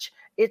church,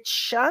 it's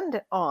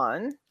shunned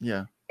on.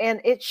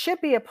 And it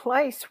should be a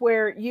place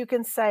where you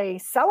can say,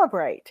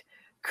 celebrate,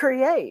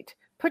 create,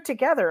 put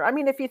together. I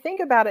mean, if you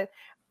think about it,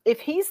 if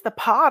he's the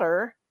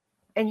potter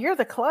and you're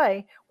the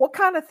clay, what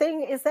kind of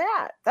thing is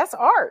that? That's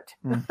art.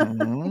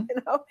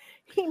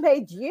 He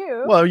made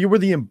you. Well, you were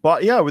the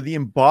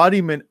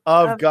embodiment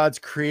of God's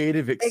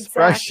creative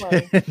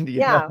expression.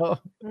 Exactly.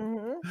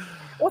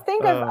 Well,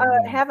 think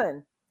of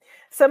heaven.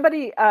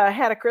 Somebody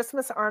had a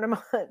Christmas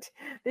ornament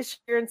this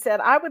year and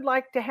said, I would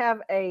like to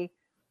have a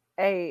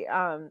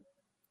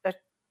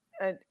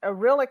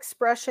real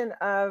expression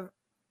of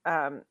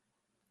a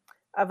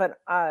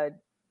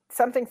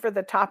something for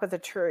the top of the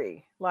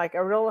tree, like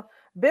a real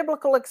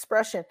biblical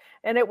expression.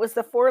 And it was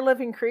the 4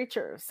 living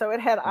creatures. So it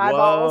had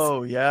eyeballs.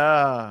 Whoa,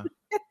 yeah.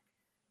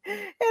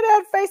 It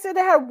had faces. It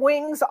had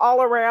wings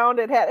all around.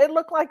 It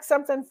looked like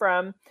something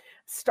from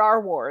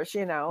Star Wars, or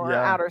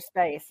Yeah. outer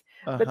space.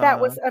 But that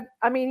was,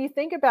 I mean, you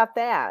think about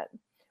that.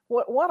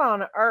 What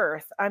on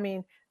earth? I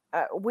mean,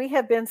 we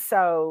have been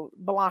so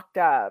blocked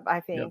up,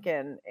 I think,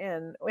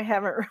 and we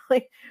haven't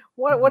really.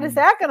 What is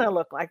that going to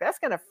look like? That's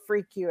going to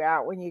freak you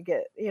out when you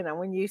get,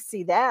 when you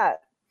see that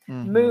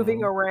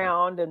moving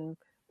around and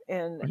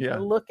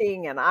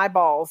looking and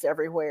eyeballs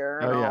everywhere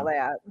and all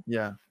that.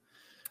 Yeah.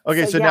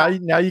 Okay, so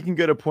now you can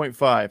go to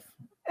 0.5.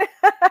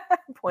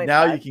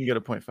 Now you can go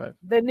to 0.5.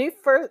 The new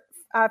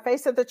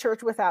face of the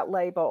church without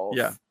labels.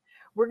 Yeah.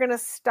 We're going to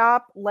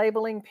stop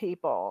labeling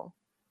people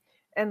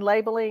and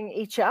labeling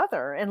each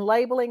other and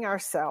labeling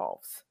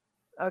ourselves.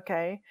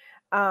 Okay.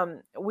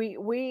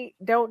 We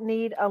don't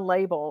need a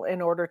label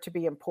in order to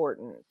be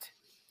important.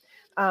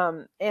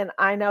 And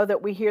I know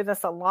that we hear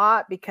this a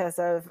lot because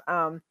of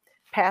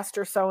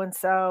pastor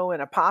so-and-so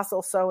and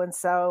apostle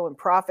so-and-so and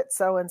prophet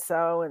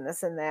so-and-so and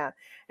this and that.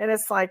 And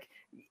it's like,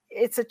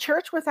 it's a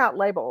church without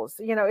labels.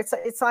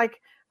 It's like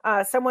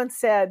someone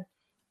said,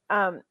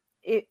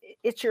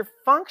 it's your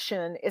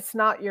function. It's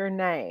not your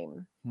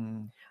name.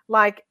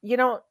 Like,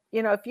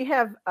 if you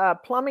have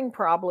plumbing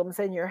problems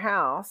in your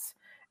house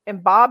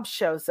and Bob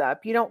shows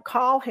up, you don't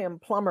call him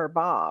Plumber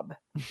Bob.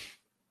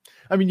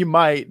 I mean, you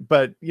might,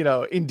 but,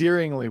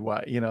 endearingly,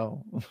 what,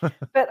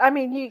 But I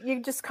mean,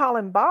 you just call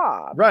him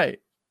Bob.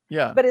 Right.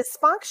 Yeah. But his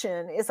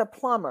function is a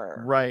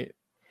plumber. Right.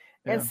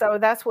 Yeah. And so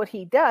that's what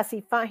he does.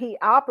 He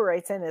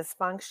operates in his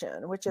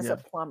function, which is a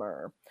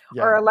plumber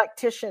or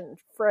electrician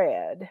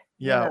Fred.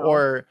 Yeah.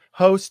 Or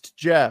host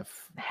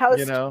Jeff.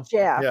 Jeff.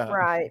 Yeah.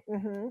 Right.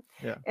 Mm-hmm.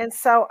 Yeah. And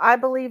so I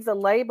believe the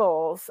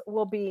labels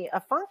will be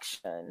a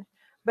function,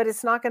 but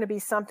it's not going to be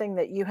something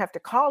that you have to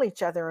call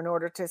each other in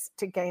order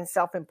to gain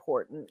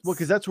self-importance. Well,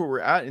 because that's where we're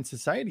at in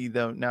society,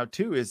 though, now,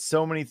 too, is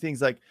so many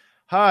things like,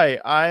 hi,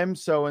 I'm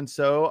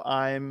so-and-so,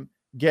 I'm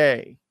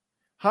gay.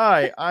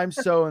 Hi, I'm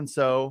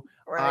so-and-so,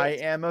 right. I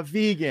am a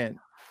vegan.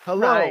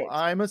 Hello, right.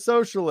 I'm a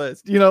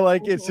socialist.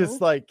 It's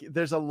just like,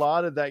 there's a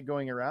lot of that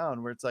going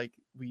around where it's like,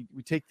 we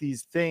take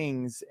these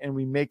things and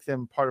we make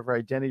them part of our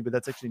identity, but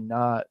that's actually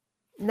not.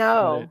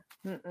 No.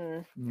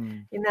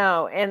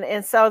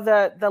 And so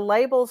the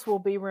labels will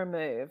be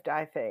removed,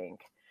 I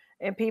think,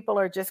 and people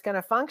are just going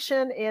to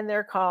function in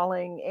their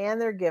calling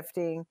and their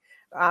gifting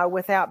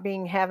without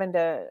having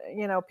to,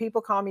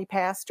 people call me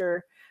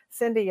Pastor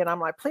Cindy, and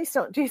I'm like, please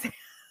don't do that.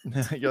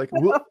 You're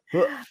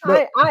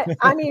like,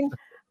 I mean,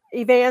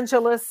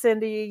 evangelist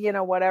Cindy,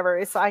 whatever.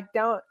 It's like,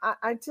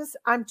 I just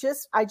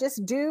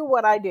do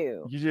what I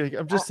do.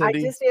 I'm just Cindy.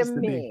 I just am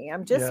me.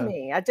 I'm just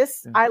me.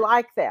 I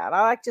like that.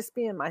 I like just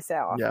being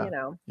myself,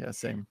 Yeah,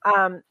 same.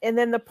 And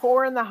then the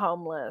poor and the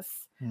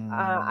homeless.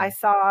 I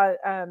saw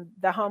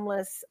the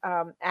homeless.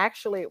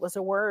 Actually, it was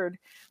a word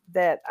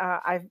that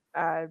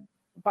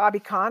Bobby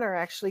Connor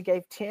actually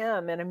gave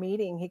Tim in a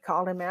meeting. He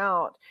called him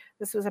out.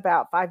 This was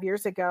about 5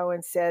 years ago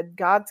and said,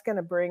 God's going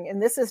to bring,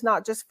 and this is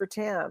not just for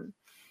Tim.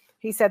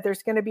 He said,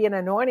 there's going to be an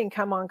anointing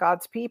come on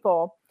God's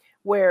people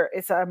where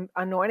it's an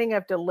anointing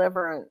of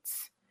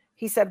deliverance.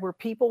 He said, where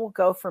people will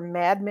go from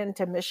madmen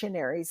to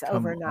missionaries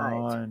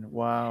overnight.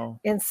 Wow.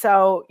 And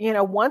so,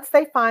 once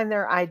they find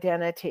their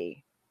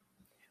identity,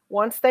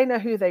 once they know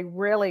who they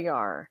really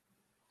are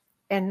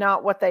and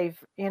not what they've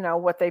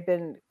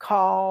been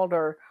called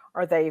or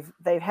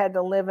they've had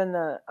to live in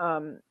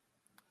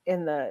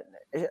the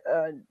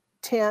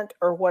tent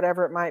or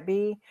whatever it might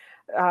be.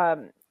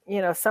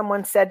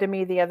 Someone said to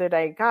me the other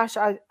day, gosh,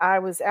 I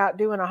was out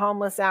doing a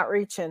homeless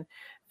outreach and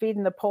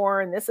feeding the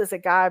poor. And this is a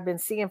guy I've been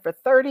seeing for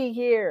 30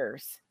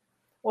 years.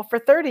 Well, for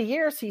 30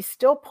 years, he's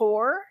still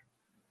poor.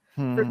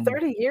 For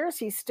 30 years,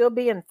 he's still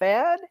being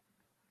fed.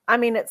 I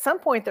mean, at some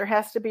point, there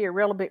has to be a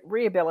real bit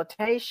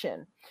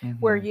rehabilitation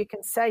where you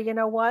can say, you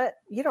know what,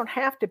 you don't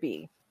have to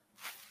be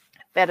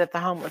fed at the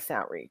homeless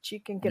outreach. You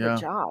can get a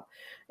job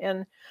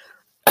and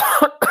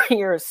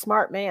you're a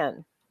smart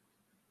man.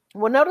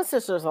 Well, notice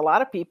there's a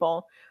lot of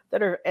people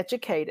that are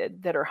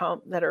educated that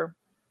are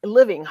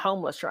living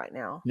homeless right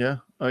now. Yeah.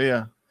 Oh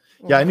yeah.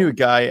 Yeah. I knew a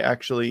guy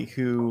actually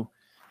who,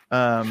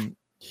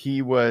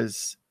 he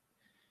was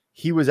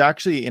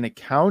actually an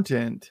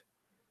accountant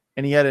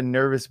and he had a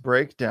nervous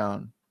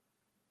breakdown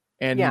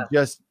and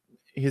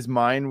his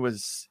mind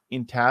was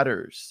in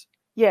tatters.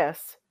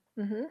 Yes.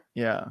 Mm-hmm.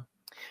 Yeah.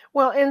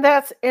 Well,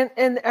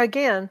 and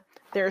again,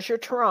 there's your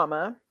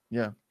trauma.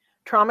 Yeah.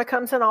 Trauma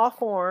comes in all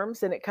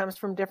forms and it comes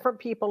from different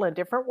people in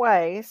different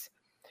ways.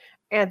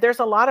 And there's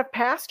a lot of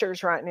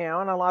pastors right now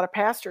and a lot of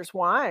pastors'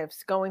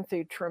 wives going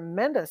through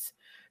tremendous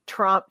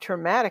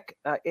traumatic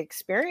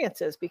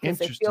experiences because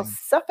they feel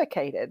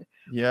suffocated.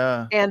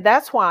 Yeah. And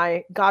that's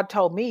why God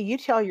told me, you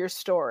tell your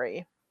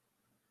story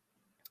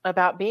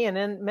about being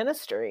in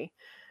ministry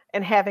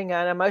and having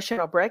an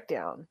emotional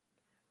breakdown.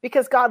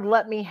 Because God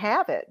let me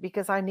have it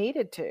because I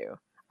needed to.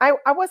 I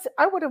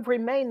would have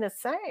remained the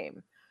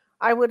same.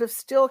 I would have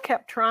still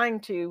kept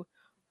trying to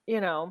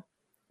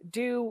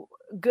do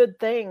good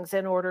things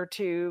in order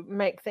to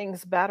make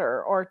things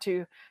better, or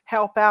to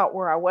help out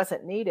where I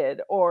wasn't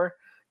needed, or,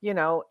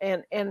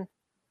 and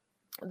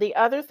the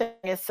other thing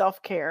is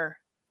self-care.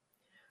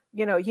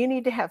 You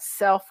need to have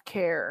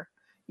self-care.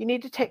 You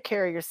need to take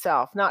care of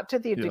yourself, not to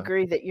the Yeah.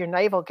 degree that you're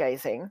navel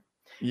gazing and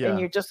Yeah.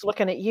 you're just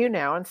looking at you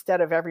now instead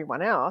of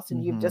everyone else,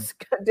 and you've Mhm.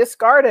 just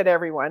discarded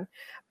everyone.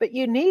 But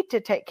you need to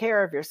take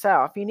care of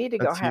yourself. You need to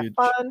go That's have huge.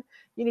 fun.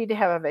 You need to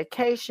have a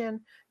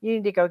vacation. You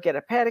need to go get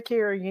a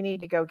pedicure. You need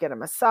to go get a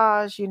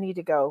massage. You need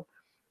to go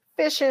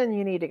fishing.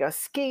 You need to go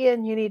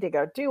skiing. You need to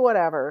go do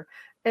whatever,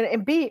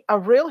 and be a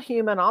real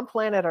human on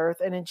planet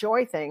Earth and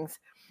enjoy things.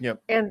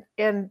 Yep.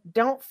 And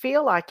don't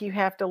feel like you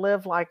have to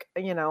live like,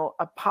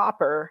 a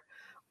pauper,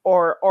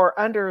 or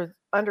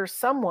under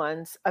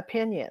someone's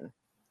opinion.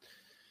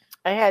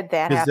 I had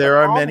that Because happen there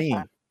are all the many.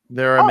 time.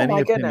 There are Oh many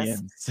my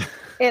goodness.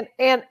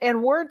 opinions.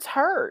 And words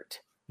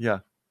hurt. Yeah.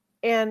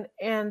 And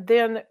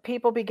then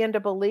people begin to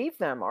believe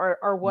them,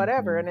 or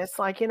whatever. Mhm. And it's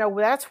like,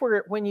 that's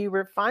where, when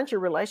you find your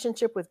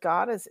relationship with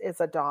God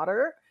as a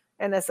daughter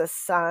and as a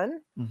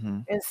son,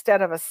 Mhm.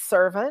 instead of a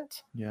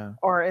servant, Yeah.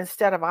 or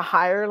instead of a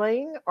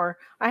hireling. Or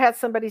I had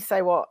somebody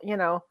say, well,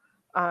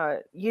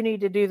 you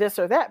need to do this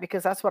or that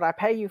because that's what I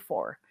pay you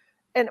for.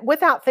 And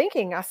without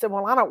thinking, I said,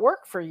 well, I don't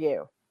work for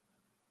you.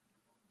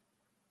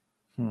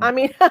 Hmm. I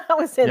mean, I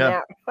was in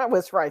Yeah. that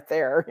was right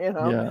there,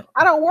 Yeah.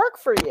 I don't work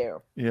for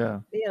you. Yeah.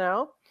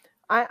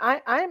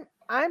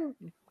 I'm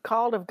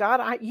called of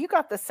God. You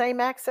got the same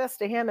access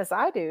to him as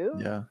I do.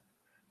 Yeah.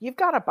 You've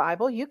got a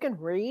Bible. You can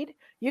read.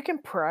 You can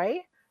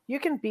pray. You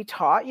can be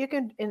taught. You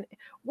can. And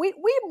we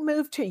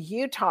moved to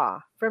Utah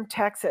from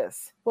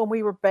Texas when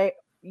we were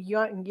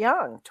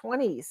young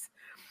 20s,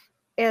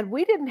 and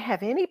we didn't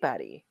have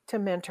anybody to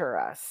mentor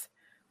us.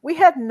 We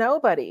had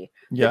nobody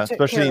Yeah. that took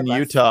Especially care in of us.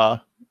 Utah.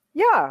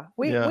 Yeah,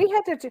 Yeah. we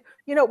had to do.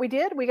 What we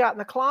did? We got in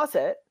the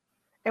closet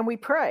and we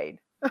prayed.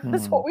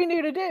 That's Hmm. what we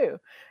knew to do.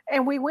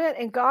 And we went,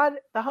 and God,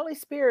 the Holy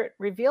Spirit,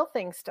 revealed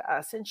things to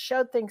us and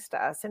showed things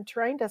to us and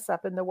trained us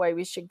up in the way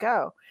we should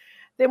go.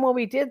 Then when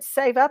we did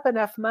save up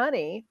enough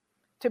money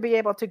to be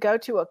able to go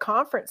to a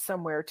conference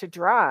somewhere, to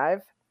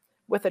drive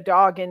with a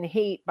dog in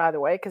heat, by the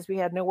way, because we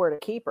had nowhere to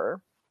keep her.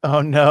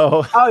 Oh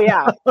no. Oh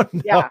yeah. Oh,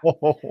 Yeah.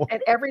 no.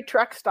 At every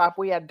truck stop,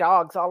 we had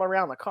dogs all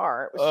around the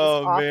car. It was just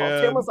Oh awful. Tim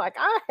man. was like,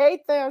 I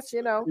hate this,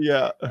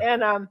 Yeah.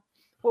 And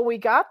when we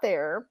got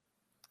there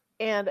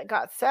and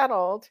got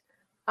settled,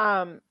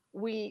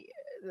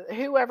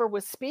 whoever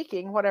was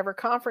speaking, whatever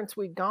conference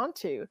we'd gone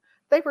to,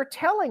 they were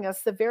telling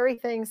us the very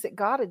things that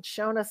God had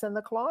shown us in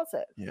the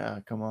closet. Yeah.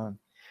 Come on.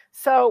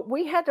 So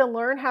we had to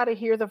learn how to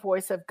hear the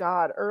voice of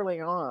God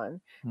early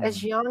on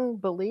as Hmm. young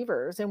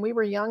believers, and we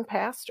were young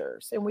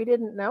pastors, and we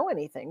didn't know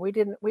anything.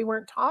 We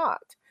weren't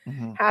taught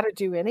Mhm. how to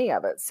do any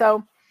of it.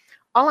 So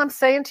all I'm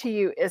saying to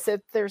you is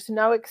that there's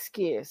no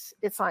excuse.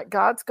 It's like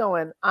God's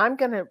going, I'm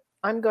going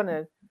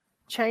to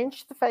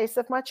change the face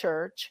of my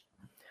church.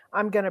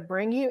 I'm going to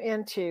bring you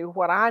into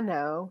what I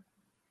know,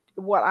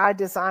 what I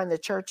designed the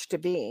church to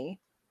be.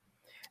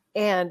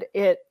 And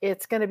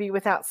it's going to be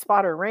without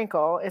spot or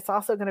wrinkle. It's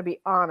also going to be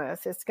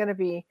honest. It's going to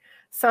be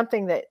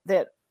something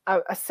that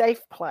a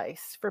safe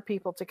place for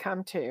people to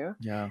come to.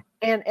 Yeah.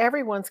 And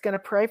everyone's going to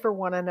pray for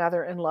one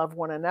another and love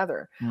one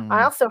another. Hmm.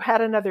 I also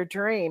had another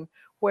dream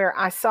where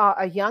I saw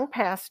a young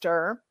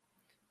pastor,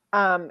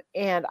 and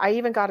I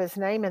even got his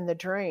name in the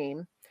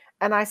dream.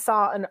 And I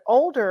saw an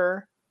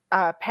older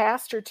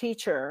pastor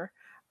teacher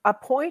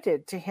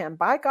appointed to him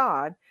by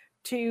God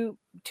to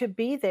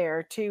be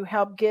there to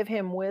help give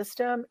him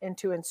wisdom and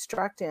to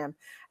instruct him.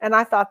 And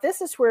I thought,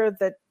 this is where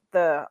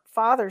the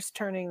father's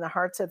turning the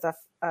hearts of the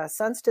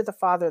sons to the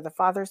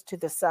fathers to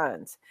the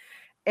sons.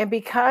 And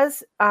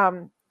because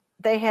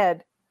he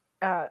had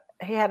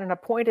an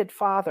appointed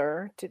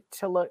father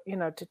to look,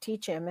 to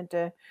teach him and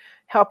to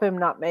help him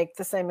not make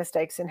the same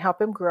mistakes and help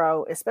him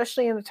grow,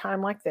 especially in a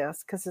time like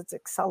this, because it's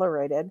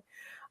accelerated.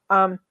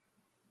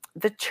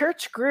 The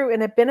church grew,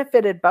 and it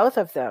benefited both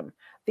of them.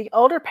 The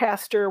older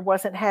pastor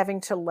wasn't having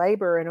to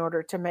labor in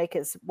order to make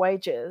his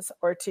wages,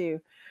 or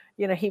to,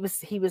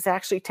 he was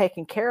actually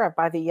taken care of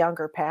by the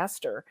younger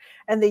pastor,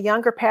 and the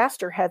younger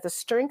pastor had the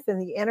strength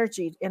and the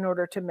energy in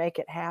order to make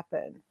it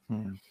happen.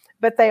 Hmm.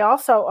 But they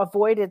also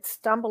avoided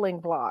stumbling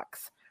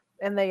blocks,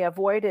 and they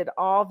avoided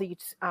all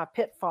these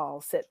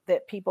pitfalls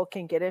that people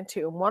can get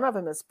into. And one of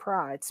them is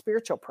pride,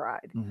 spiritual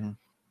pride. Mm-hmm.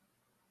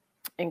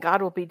 And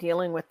God will be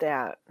dealing with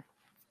that.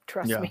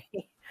 Trust me.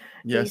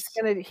 Yes.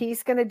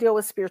 He's gonna deal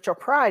with spiritual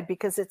pride,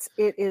 because it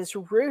is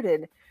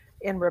rooted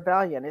in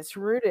rebellion. It's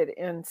rooted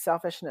in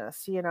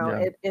selfishness.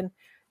 And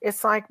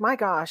it's like, my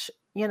gosh,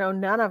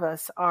 none of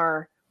us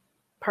are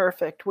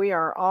perfect. We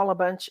are all a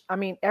bunch. I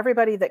mean,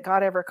 everybody that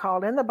God ever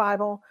called in the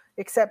Bible,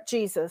 except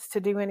Jesus, to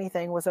do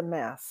anything was a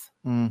mess.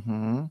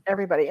 Mm-hmm.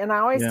 Everybody. And I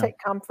always take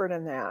comfort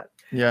in that.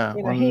 Yeah.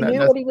 He knew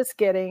what he was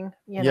getting,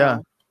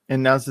 know.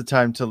 And now's the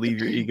time to leave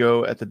your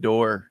ego at the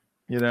door,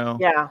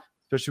 Yeah.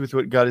 Especially with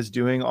what God is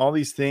doing. All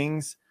these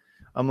things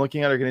I'm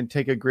looking at are going to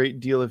take a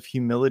great deal of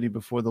humility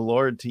before the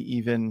Lord for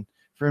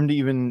him to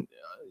even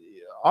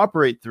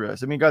operate through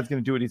us. I mean, God's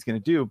going to do what he's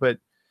going to do, but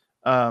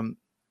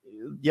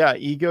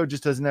ego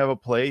just doesn't have a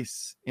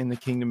place in the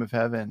kingdom of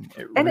heaven.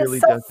 And really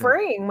it's so doesn't.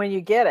 freeing when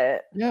you get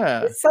it.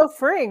 Yeah. It's so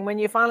freeing when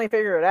you finally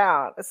figure it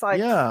out. It's like,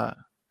 yeah.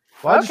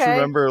 Well, I just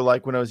remember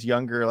like when I was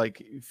younger,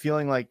 like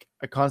feeling like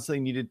I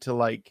constantly needed to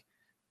like,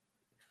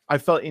 I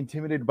felt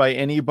intimidated by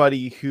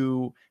anybody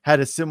who had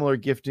a similar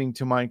gifting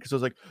to mine. Cause I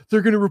was like,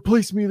 they're going to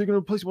replace me. They're going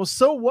to replace me. Well,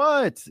 so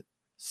what?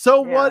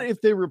 So what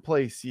if they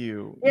replace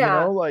you? You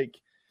know, like,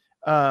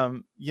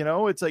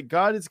 it's like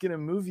God is going to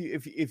move you.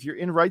 If you're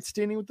in right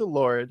standing with the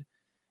Lord,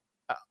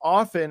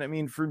 often, I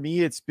mean, for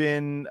me, it's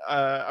been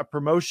a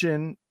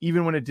promotion,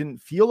 even when it didn't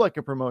feel like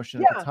a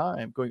promotion at the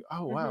time, going,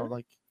 oh, wow,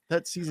 like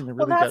that season, I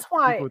really got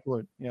deeper with the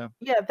Lord. Yeah.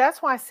 Yeah.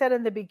 That's why I said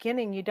in the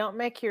beginning, you don't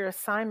make your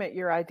assignment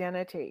your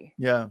identity.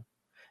 Yeah.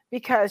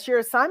 Because your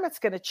assignment's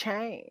going to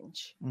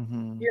change.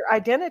 Your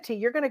identity,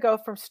 you're going to go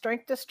from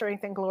strength to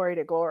strength and glory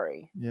to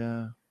glory.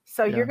 Yeah.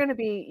 So you're going to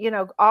be,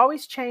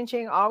 always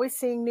changing, always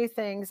seeing new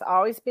things,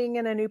 always being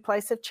in a new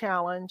place of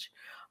challenge,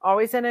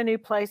 always in a new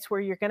place where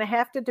you're going to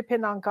have to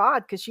depend on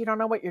God because you don't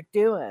know what you're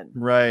doing.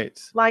 Right.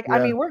 Like, I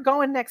mean, we're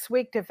going next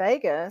week to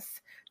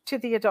Vegas to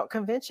the adult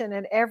convention.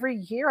 And every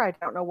year I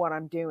don't know what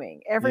I'm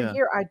doing. Every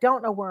year I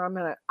don't know where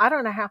I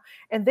don't know how.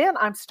 And then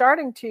I'm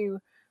starting to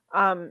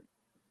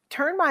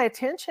turn my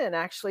attention.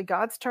 Actually,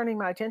 God's turning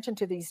my attention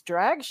to these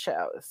drag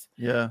shows.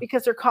 Yeah.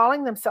 Because they're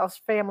calling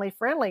themselves family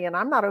friendly. And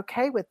I'm not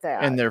okay with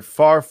that. And they're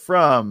far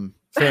from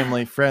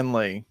family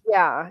friendly.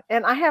 Yeah.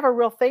 And I have a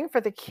real thing for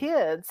the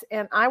kids.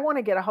 And I want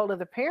to get a hold of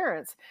the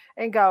parents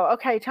and go,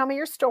 okay, tell me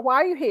your story. Why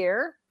are you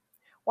here?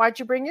 Why'd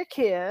you bring your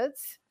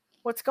kids?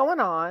 What's going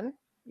on?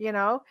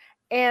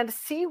 And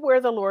see where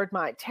the Lord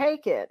might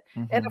take it.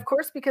 And of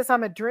course, because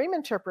I'm a dream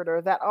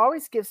interpreter, that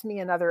always gives me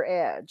another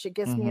edge. It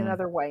gives me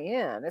another way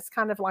in. It's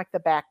kind of like the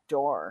back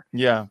door.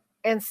 Yeah.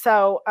 And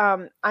so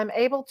I'm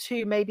able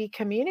to maybe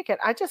communicate.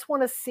 I just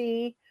want to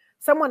see.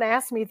 Someone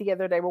asked me the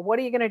other day, well, what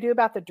are you going to do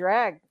about the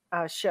drag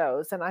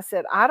shows? And I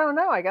said, I don't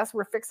know. I guess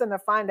we're fixing to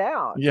find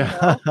out.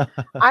 Yeah.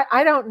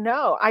 I don't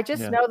know. I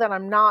just know that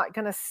I'm not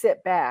going to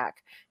sit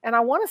back. And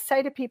I want to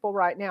say to people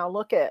right now,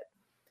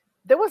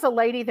 there was a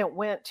lady that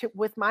went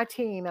with my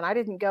team, and I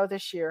didn't go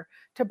this year,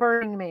 to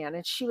Burning Man,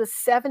 and she was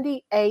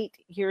 78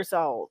 years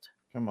old.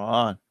 Come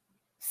on.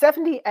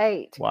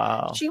 78.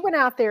 Wow. She went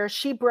out there.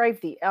 She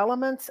braved the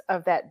elements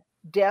of that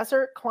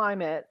desert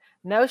climate,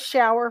 no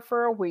shower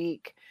for a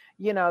week.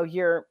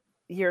 You're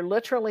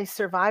literally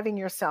surviving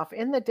yourself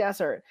in the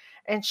desert.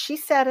 And she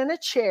sat in a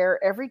chair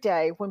every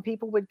day when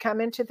people would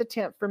come into the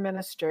tent for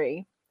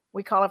ministry.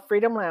 We call it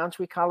Freedom Lounge.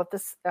 We call it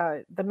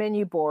the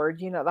menu board,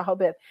 the whole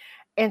bit.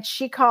 And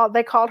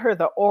they called her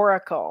the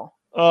Oracle.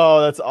 Oh,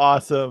 that's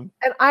awesome.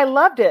 And I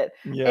loved it.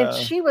 Yeah. And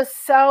she was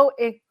so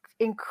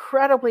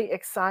incredibly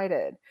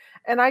excited.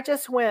 And I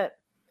just went,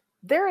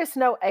 there is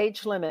no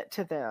age limit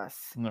to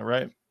this. All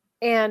right.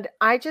 And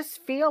I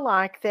just feel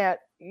like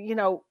that,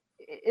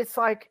 it's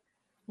like,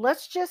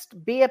 let's just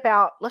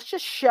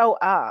show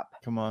up.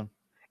 Come on.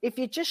 If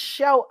you just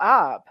show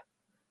up,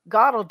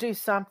 God will do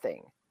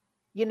something.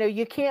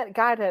 You can't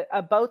guide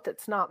a boat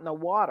that's not in the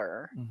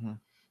water.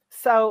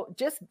 So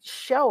just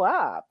show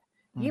up.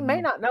 You may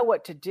not know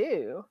what to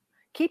do.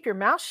 Keep your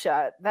mouth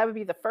shut. That would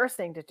be the first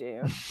thing to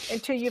do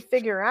until you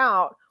figure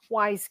out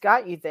why he's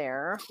got you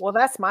there. Well,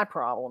 that's my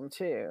problem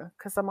too.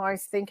 Because I'm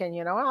always thinking,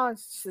 I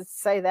should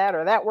say that,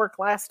 or that worked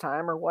last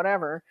time, or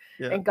whatever.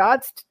 Yeah. And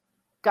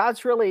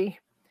God's really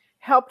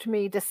helped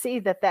me to see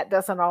that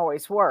doesn't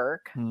always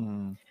work.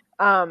 And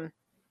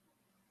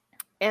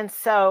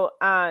so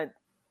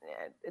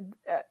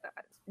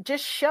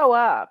just show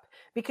up,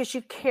 because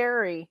you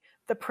carry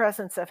the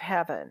presence of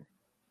heaven,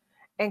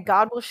 and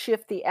God will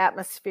shift the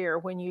atmosphere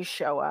when you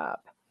show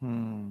up.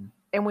 And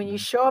when you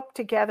show up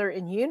together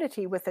in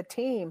unity with a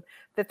team,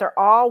 that they're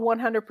all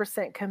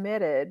 100%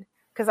 committed,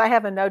 because I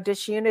have a no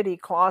disunity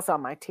clause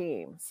on my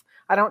teams.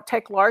 I don't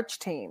take large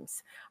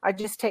teams. I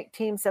just take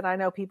teams that I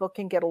know people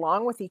can get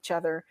along with each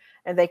other,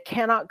 and they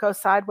cannot go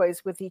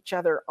sideways with each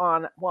other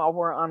while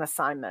we're on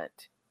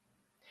assignment.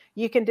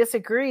 You can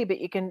disagree, but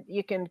you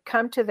can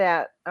come to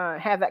that,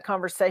 have that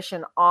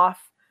conversation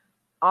off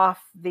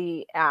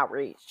the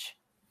outreach,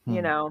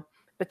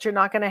 but you're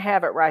not going to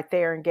have it right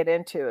there and get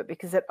into it,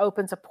 because it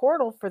opens a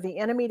portal for the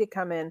enemy to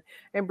come in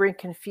and bring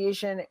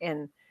confusion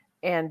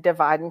and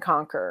divide and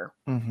conquer.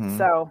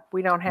 So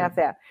we don't have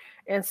that.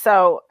 And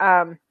so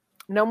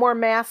no more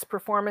mass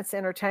performance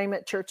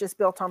entertainment churches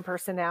built on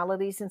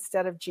personalities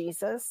instead of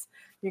Jesus.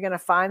 You're going to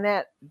find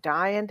that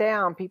dying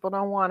down. People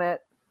don't want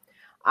it.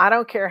 I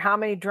don't care how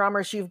many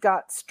drummers you've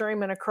got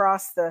streaming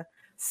across the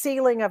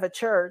ceiling of a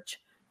church,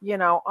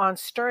 on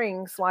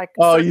strings, like,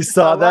 oh, you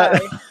saw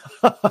that?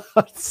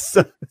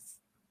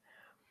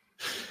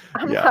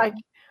 I'm like,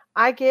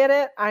 I get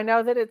it. I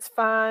know that it's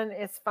fun.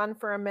 It's fun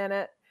for a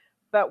minute,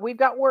 but we've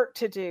got work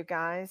to do,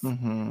 guys.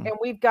 And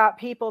we've got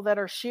people that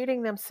are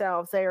shooting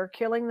themselves. They are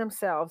killing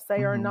themselves.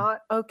 They are not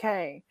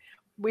okay.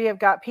 We have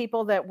got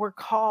people that we're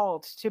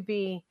called to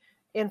be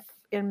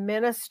in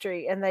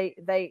ministry, and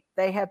they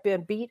have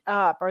been beat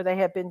up, or they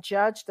have been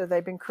judged, or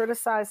they've been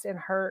criticized and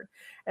hurt,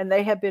 and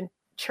they have been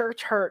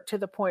church hurt to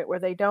the point where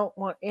they don't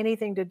want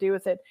anything to do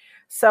with it.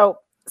 So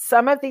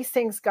some of these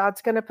things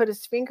God's going to put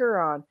his finger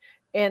on,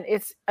 and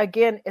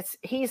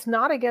he's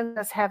not against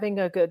us having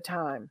a good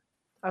time.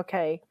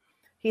 Okay.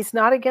 He's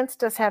not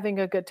against us having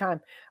a good time,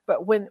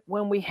 but when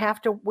we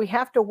have to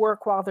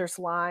work while there's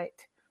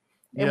light,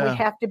 and we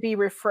have to be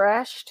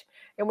refreshed,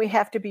 and we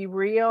have to be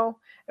real,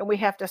 and we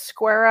have to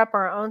square up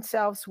our own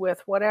selves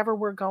with whatever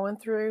we're going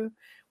through.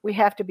 We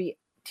have to be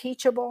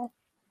teachable,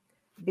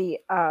 be,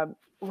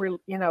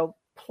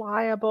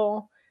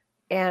 pliable,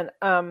 and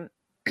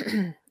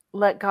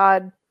let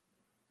God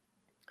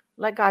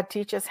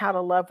teach us how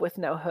to love with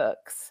no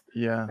hooks.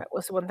 Yeah. That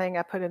was one thing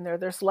I put in there.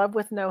 There's love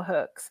with no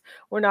hooks.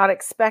 We're not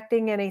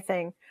expecting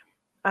anything.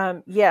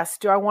 Yes.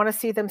 Do I want to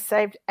see them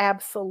saved?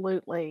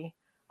 Absolutely.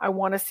 I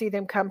want to see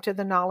them come to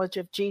the knowledge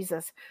of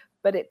Jesus,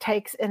 but it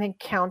takes an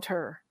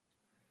encounter.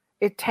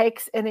 It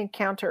takes an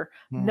encounter.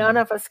 None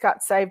of us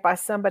got saved by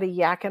somebody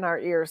yakking our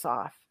ears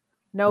off.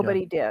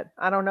 Nobody did.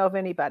 I don't know of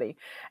anybody.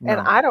 No.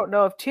 And I don't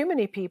know of too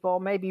many people,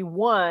 maybe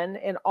one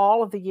in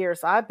all of the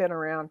years I've been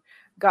around,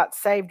 got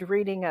saved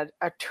reading a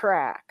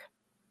track.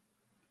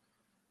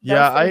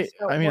 Yeah, I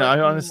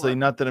honestly,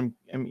 not that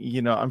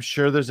I'm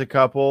sure there's a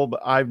couple, but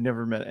I've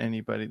never met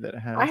anybody that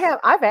has.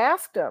 I've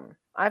asked them.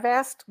 I've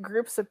asked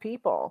groups of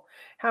people,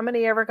 how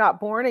many ever got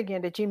born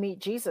again? Did you meet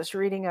Jesus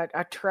reading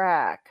a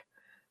track?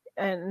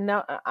 And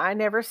no, I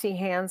never see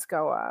hands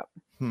go up.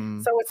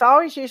 So it's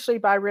always usually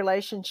by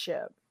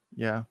relationship.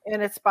 Yeah.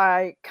 And it's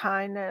by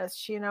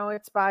kindness,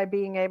 it's by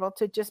being able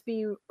to just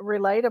be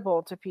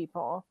relatable to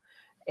people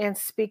and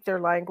speak their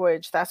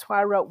language. That's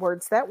why I wrote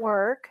Words That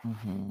Work.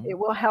 It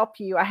will help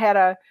you. I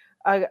had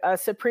a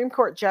Supreme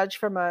Court judge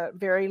from a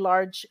very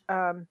large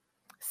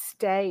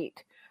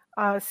state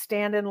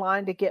stand in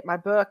line to get my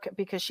book,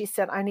 because she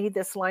said, I need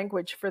this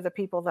language for the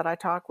people that I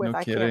talk with. No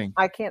kidding.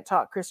 I can't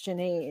talk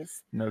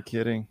Christianese. No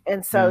kidding.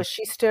 And so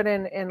she stood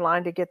in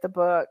line to get the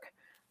book.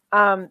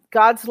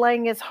 God's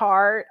laying his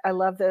heart. I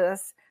love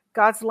this.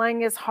 God's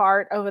laying his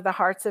heart over the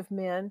hearts of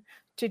men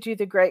to do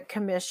the Great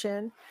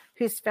Commission,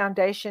 whose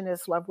foundation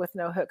is love with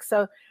no hook.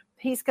 So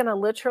he's going to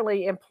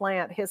literally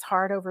implant his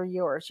heart over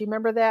yours. You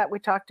remember that? We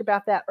talked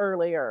about that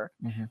earlier.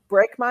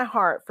 Break my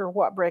heart for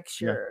what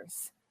breaks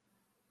yours.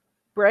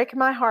 Break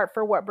my heart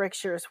for what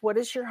breaks yours. What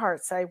does your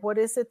heart say? What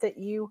is it that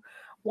you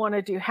want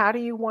to do? How do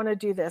you want to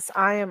do this?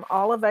 I am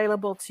all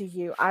available to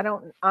you.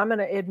 I'm going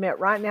to admit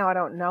right now, I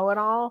don't know it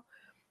all.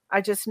 I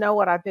just know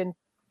what I've been,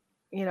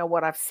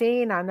 what I've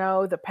seen. I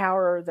know the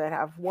power that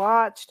I've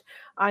watched.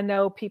 I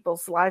know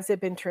people's lives have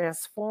been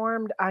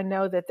transformed. I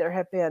know that there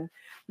have been a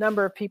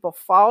number of people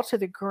fall to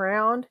the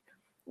ground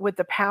with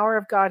the power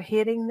of God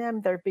hitting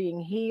them. They're being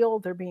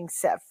healed. They're being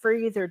set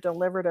free. They're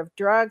delivered of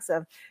drugs,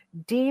 of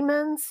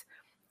demons.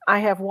 I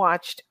have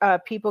watched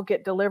people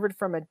get delivered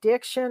from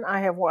addiction. I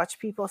have watched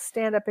people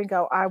stand up and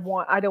go, I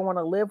don't want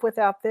to live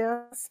without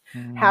this.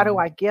 How do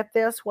I get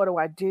this? What do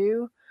I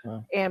do?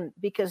 And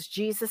because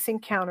Jesus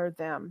encountered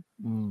them.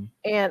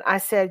 And I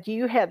said,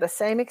 you had the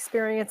same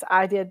experience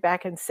I did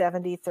back in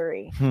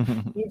 73.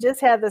 You just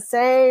had the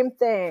same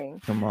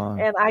thing. Come on.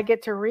 And I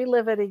get to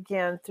relive it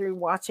again through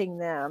watching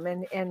them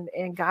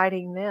and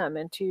guiding them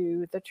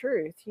into the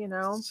truth,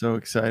 So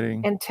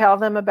exciting. and tell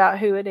them about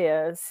who it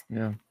is.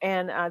 Yeah.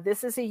 And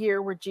this is a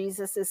year where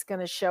Jesus is going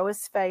to show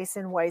his face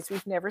in ways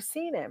we've never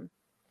seen him.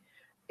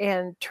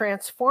 And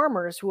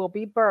transformers will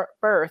be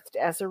birthed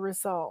as a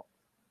result.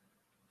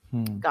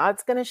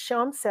 God's going to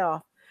show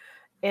himself.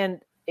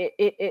 And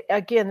it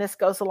again, this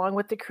goes along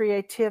with the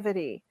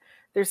creativity.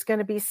 There's going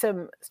to be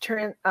some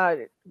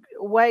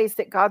ways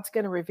that God's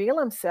going to reveal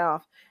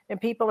himself,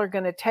 and people are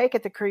going to take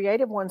it. The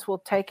creative ones will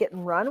take it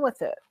and run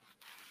with it.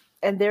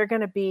 And they're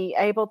going to be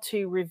able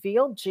to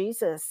reveal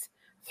Jesus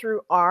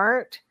through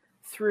art,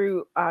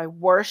 through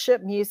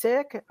worship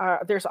music.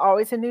 There's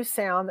always a new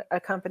sound that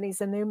accompanies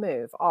a new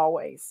move,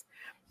 always.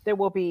 There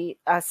will be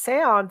a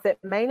sound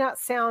that may not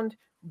sound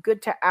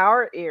good to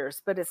our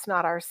ears, but it's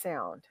not our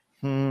sound.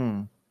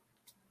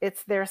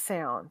 It's their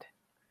sound.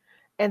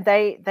 And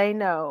they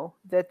know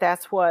that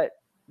that's what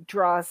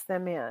draws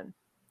them in.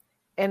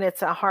 And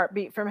it's a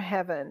heartbeat from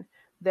heaven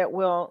that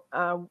will,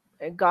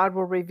 God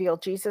will reveal,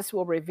 Jesus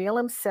will reveal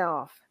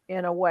himself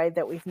in a way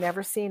that we've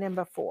never seen him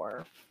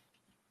before.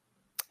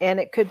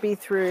 And it could be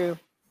through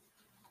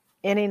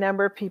any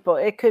number of people.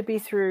 It could be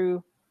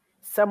through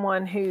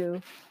someone who,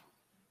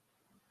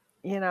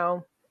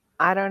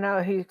 I don't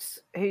know,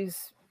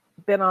 who's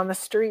been on the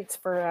streets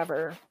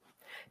forever.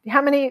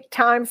 How many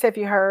times have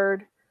you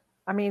heard?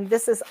 I mean,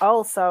 this is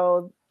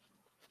also,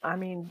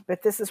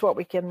 but this is what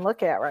we can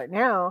look at right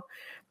now.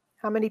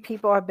 How many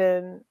people have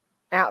been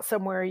out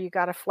somewhere, you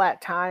got a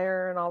flat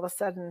tire, and all of a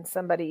sudden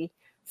somebody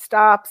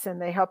stops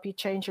and they help you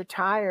change your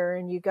tire,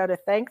 and you go to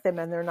thank them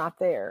and they're not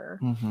there.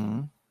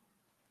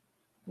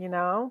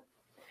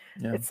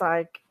 Yeah. It's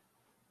like,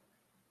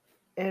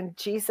 and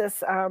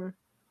Jesus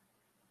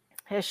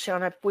has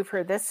shown up. We've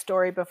heard this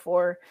story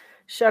before.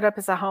 Showed up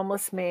as a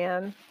homeless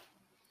man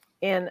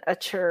in a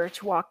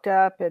church walked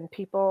up and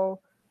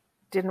people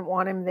didn't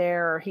want him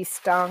there, or he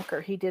stunk,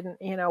 or he didn't,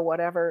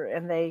 whatever,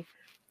 and they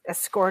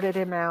escorted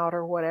him out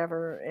or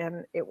whatever.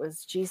 And it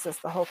was Jesus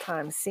the whole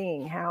time,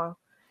 seeing how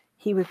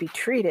he would be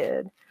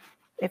treated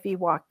if he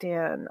walked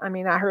in. I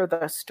mean, I heard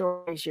those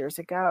stories years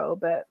ago,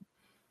 but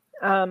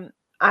I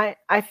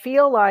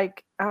feel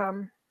like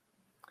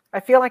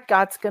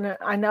God's gonna.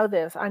 I know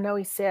this. I know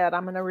He said,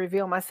 "I'm gonna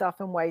reveal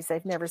myself in ways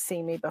they've never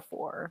seen me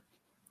before."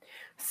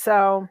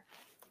 So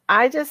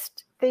I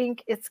just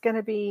think it's going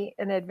to be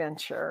an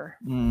adventure.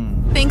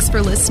 Thanks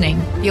for listening.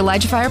 The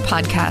ElijahFire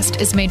podcast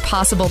is made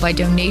possible by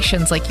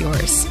donations like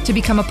yours. To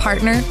become a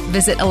partner,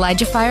 visit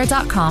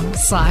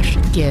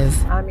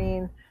ElijahFire.com/give. I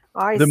mean,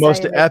 the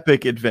most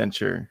epic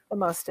adventure. The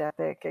most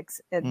epic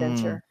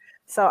adventure.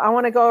 So I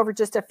want to go over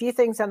just a few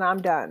things and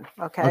I'm done.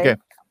 Okay.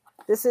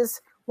 This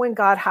is when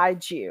God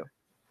hides you.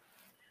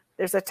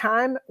 There's a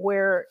time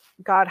where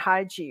God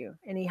hides you,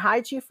 and He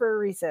hides you for a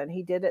reason.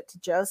 He did it to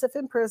Joseph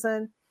in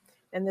prison.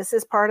 And this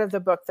is part of the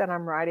book that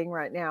I'm writing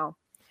right now.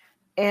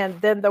 And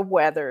then the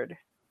weathered,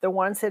 the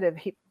ones that have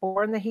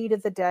borne the heat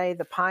of the day,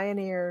 the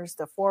pioneers,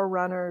 the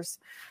forerunners,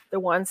 the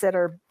ones that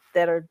are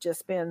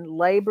just been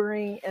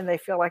laboring and they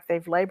feel like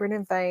they've labored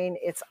in vain.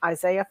 It's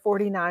Isaiah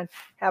 49.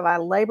 Have I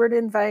labored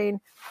in vain?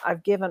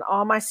 I've given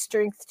all my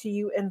strength to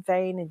you in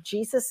vain. And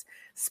Jesus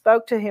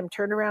spoke to him,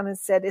 turned around and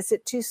said, is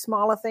it too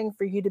small a thing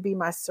for you to be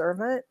my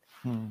servant?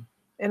 In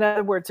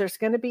other words, there's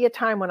going to be a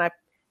time when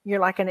you're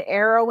like an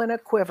arrow in a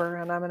quiver,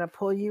 and I'm going to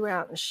pull you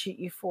out and shoot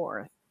you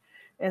forth.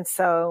 And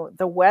so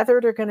the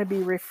weathered are going to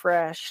be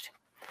refreshed.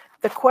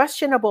 The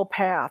questionable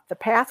path, the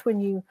path when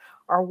you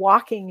are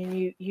walking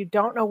and you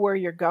don't know where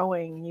you're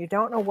going, you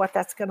don't know what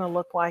that's going to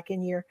look like,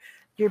 and you're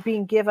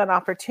being given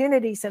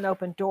opportunities and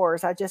open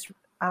doors. I just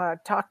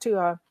talked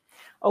to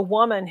a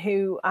woman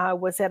who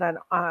was at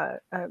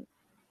a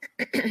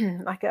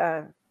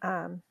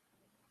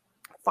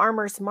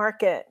farmer's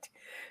market.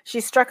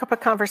 She struck up a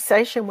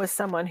conversation with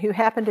someone who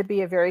happened to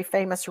be a very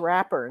famous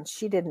rapper, and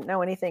she didn't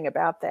know anything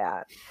about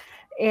that.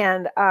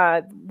 And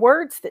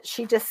words that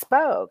she just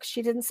spoke,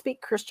 she didn't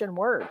speak Christian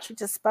words. She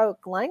just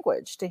spoke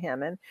language to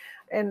him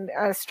and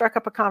struck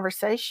up a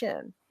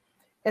conversation.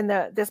 And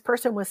this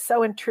person was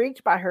so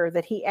intrigued by her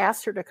that he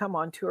asked her to come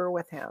on tour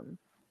with him.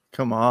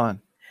 Come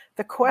on.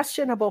 The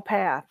questionable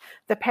path,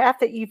 the path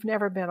that you've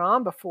never been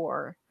on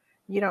before,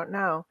 you don't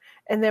know.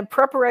 And then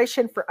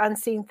preparation for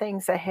unseen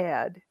things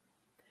ahead.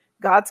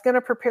 God's going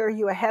to prepare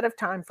you ahead of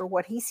time for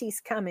what He sees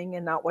coming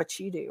and not what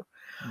you do.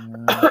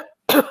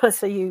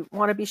 So you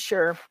want to be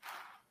sure.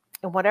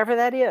 And whatever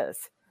that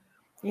is,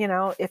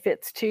 if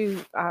it's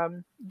to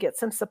get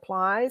some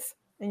supplies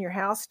in your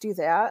house, do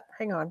that.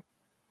 Hang on.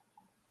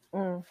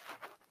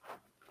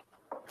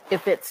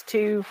 If it's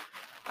to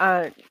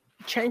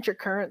change your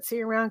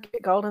currency around,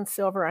 get gold and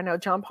silver. I know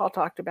John Paul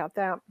talked about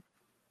that.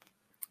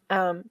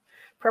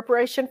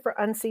 Preparation for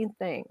unseen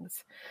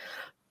things.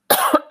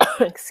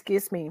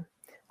 Excuse me.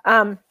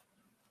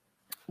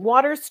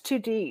 Waters too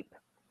deep.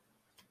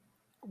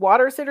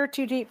 Waters that are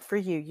too deep for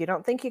you. You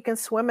don't think you can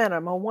swim in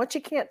them. Well, once you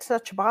can't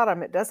touch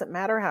bottom, it doesn't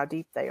matter how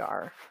deep they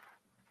are.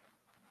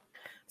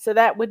 So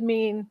that would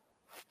mean,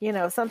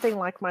 something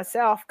like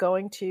myself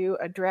going to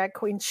a drag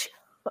queen show.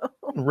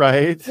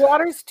 Right.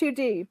 Water's too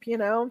deep,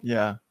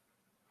 Yeah.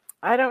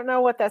 I don't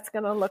know what that's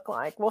going to look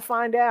like. We'll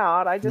find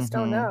out. I just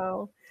don't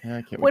know. Yeah,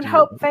 I can't when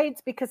hope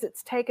fades because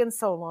it's taken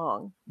so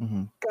long,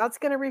 God's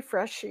going to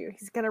refresh you.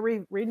 He's going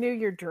to renew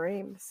your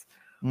dreams.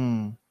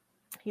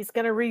 He's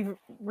going to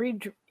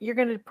you're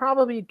going to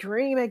probably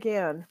dream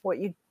again what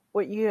you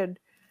had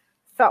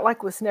felt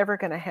like was never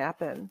going to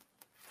happen.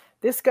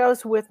 This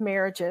goes with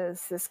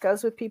marriages. This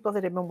goes with people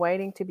that have been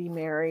waiting to be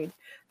married.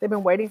 They've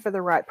been waiting for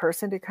the right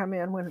person to come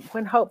in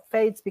when hope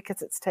fades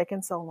because it's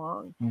taken so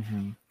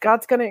long.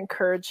 God's going to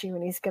encourage you,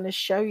 and He's going to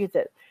show you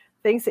that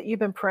things that you've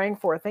been praying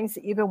for, things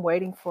that you've been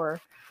waiting for,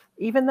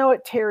 even though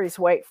it tarries,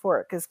 wait for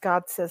it, because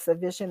God says the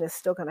vision is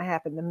still going to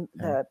happen.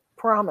 The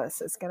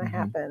promise is going to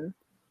happen.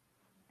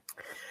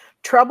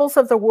 Troubles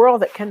of the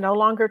world that can no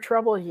longer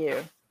trouble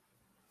you.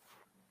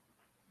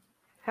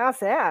 How's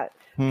that?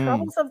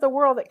 Troubles of the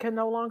world that can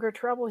no longer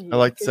trouble you. I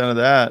like the sound of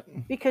that.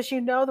 Because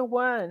you know the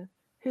one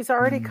who's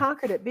already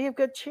conquered it. Be of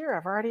good cheer.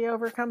 I've already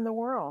overcome the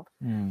world.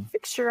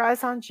 Fix your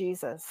eyes on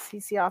Jesus.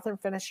 He's the author and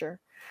finisher.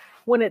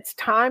 When it's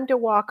time to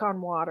walk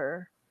on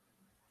water,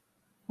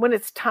 when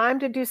it's time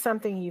to do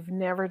something you've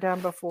never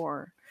done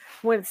before,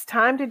 when it's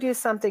time to do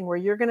something where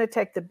you're going to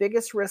take the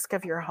biggest risk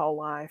of your whole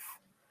life,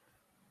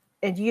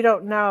 and you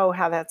don't know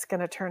how that's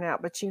going to turn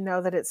out, but you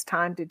know that it's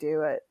time to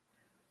do it.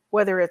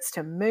 Whether it's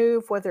to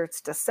move, whether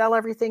it's to sell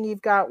everything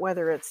you've got,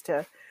 whether it's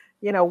to,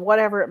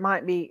 whatever it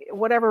might be,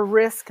 whatever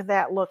risk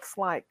that looks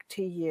like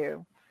to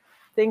you,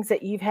 things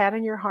that you've had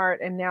in your heart,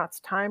 and now it's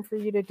time for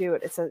you to do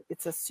it.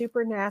 It's a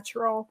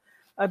supernatural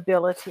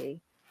ability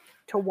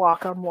to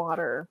walk on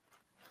water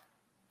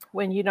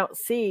when you don't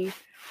see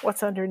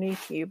what's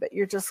underneath you, but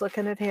you're just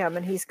looking at Him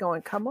and He's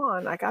going, come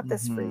on, I got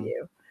this for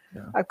you.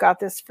 Yeah. I've got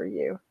this for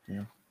you.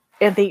 Yeah.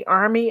 And the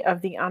army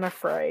of the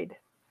unafraid.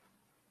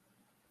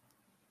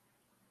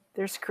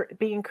 There's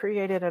being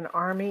created an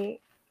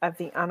army of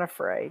the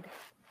unafraid.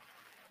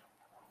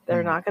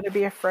 They're not going to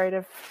be afraid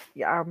of,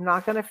 I'm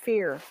not going to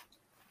fear,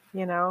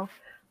 you know,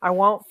 I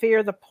won't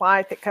fear the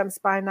plight that comes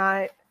by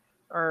night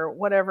or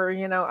whatever,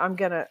 you know, I'm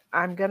going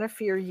to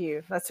fear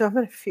you. That's what I'm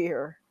going to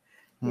fear,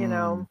 you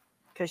know,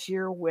 because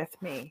you're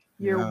with me.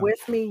 You're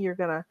with me. You're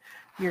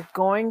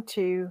going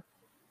to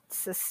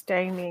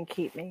sustain me and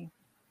keep me.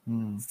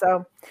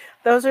 So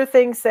those are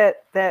things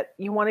that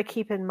you want to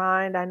keep in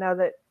mind. I know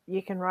that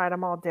you can write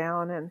them all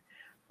down,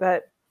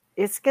 but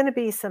it's going to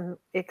be some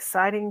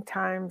exciting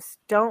times.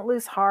 Don't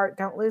lose heart.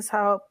 Don't lose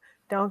hope.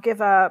 Don't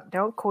give up.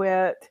 Don't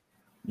quit.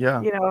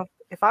 Yeah. You know,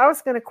 if I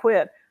was going to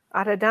quit,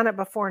 I'd have done it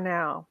before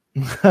now.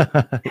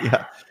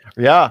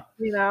 Yeah.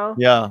 You know?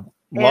 Yeah.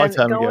 Long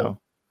time ago.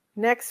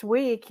 Next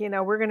week, you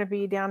know, we're going to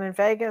be down in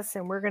Vegas,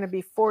 and we're going to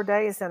be 4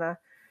 days in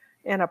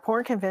a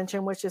porn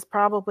convention, which is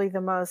probably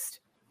the most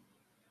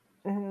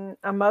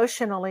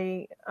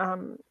emotionally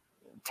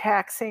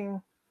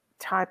taxing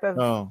type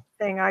of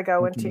thing I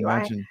go into.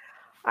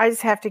 I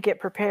just have to get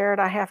prepared.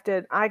 I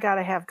got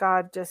to have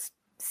God just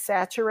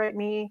saturate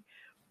me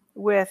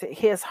with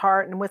his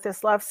heart and with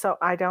his love, so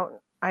I don't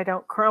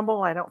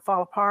crumble. I don't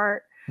fall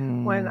apart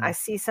when I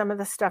see some of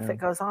the stuff that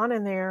goes on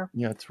in there.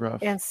 Yeah, it's rough.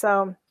 And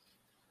so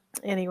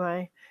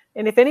anyway,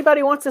 and if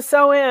anybody wants to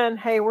sew in,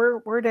 hey,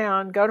 we're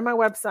down. Go to my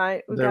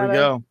website. We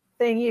go.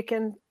 Thing you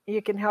can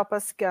help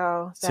us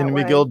go.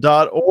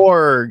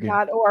 MCGILL.org.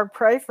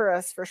 Pray for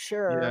us for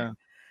sure. Yeah.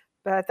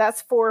 But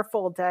that's 4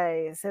 full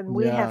days, and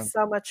we have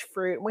so much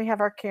fruit. We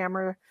have our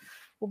camera.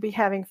 We'll be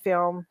having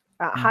film,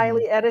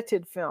 highly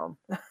edited film.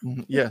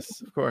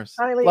 Yes, of course.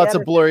 Lots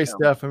of blurry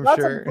stuff, I'm sure.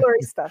 Lots of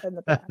blurry stuff in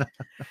the back.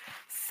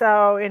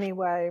 So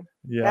anyway,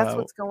 that's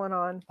what's going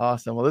on.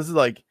 Awesome. Well, this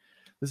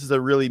is a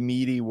really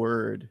meaty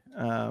word.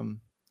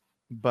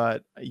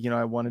 But you know,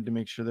 I wanted to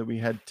make sure that we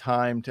had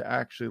time to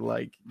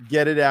actually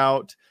get it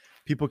out.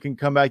 People can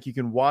come back. You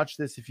can watch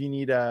this if you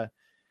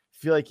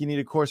feel like you need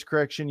a course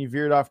correction, you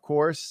veered off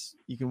course,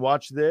 you can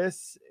watch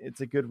this.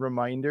 It's a good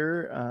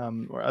reminder.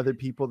 Or other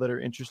people that are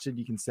interested,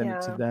 you can send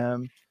it to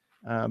them.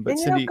 But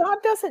Cindy, God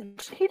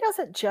he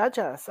doesn't judge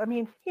us. I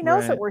mean, he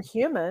knows that we're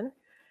human.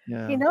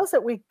 Yeah. He knows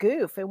that we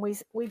goof and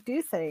we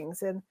do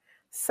things. And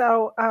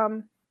so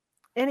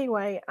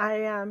anyway,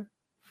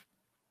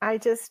 I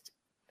just,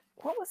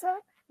 what was that?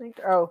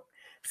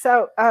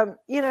 So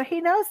you know, he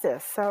knows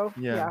this. So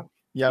yeah.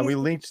 We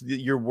linked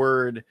your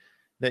word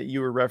that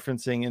you were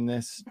referencing in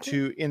this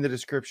in the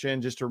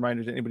description. Just a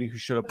reminder to anybody who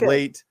showed up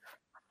late.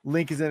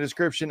 Link is in the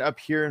description up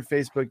here in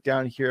Facebook,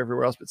 down here,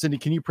 everywhere else. But Cindy,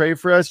 can you pray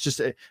for us? Just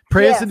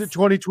pray us into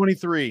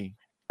 2023.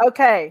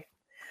 Okay.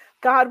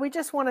 God, we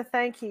just want to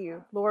thank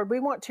you, Lord. We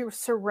want to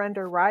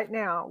surrender right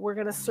now. We're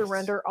going to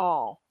surrender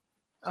all.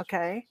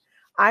 Okay.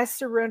 I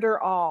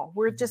surrender all.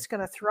 We're just going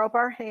to throw up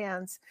our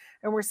hands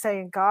and we're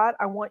saying, God,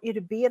 I want you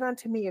to be it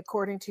unto me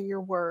according to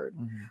your word,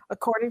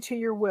 according to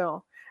your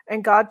will.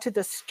 And God, to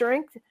the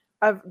strength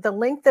of the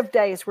length of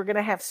days, we're going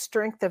to have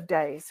strength of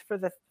days for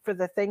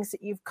the things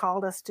that you've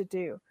called us to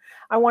do.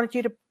 I wanted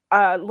you to,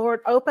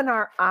 Lord, open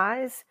our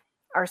eyes,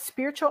 our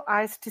spiritual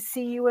eyes, to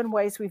see you in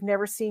ways we've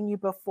never seen you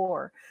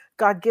before.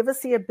 God, give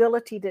us the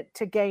ability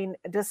to gain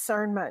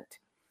discernment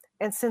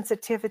and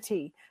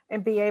sensitivity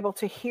and be able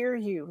to hear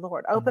you,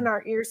 Lord. Open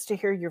our ears to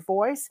hear your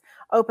voice.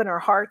 Open our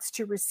hearts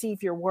to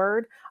receive your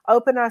word.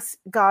 Open us,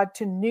 God,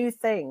 to new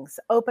things.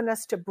 Open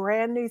us to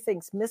brand new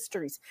things,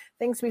 mysteries,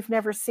 things we've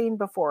never seen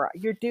before.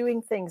 You're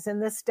doing things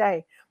in this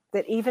day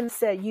that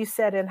you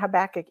said in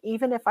Habakkuk,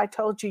 even if I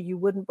told you, you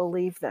wouldn't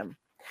believe them.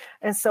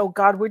 And so,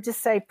 God, we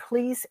just say,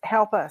 please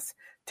help us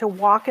to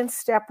walk in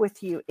step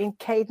with you, in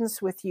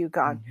cadence with you,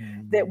 God,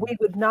 that we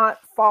would not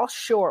fall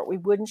short. We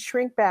wouldn't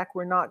shrink back.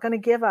 We're not going to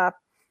give up.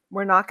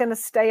 We're not going to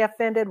stay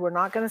offended. We're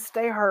not going to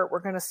stay hurt. We're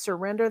going to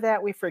surrender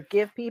that. We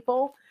forgive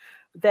people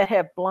that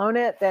have blown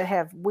it,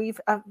 that we've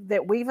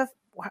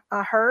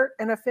hurt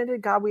and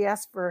offended. God, we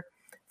ask for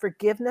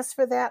forgiveness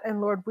for that. And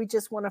Lord, we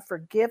just want to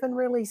forgive and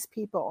release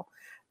people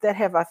that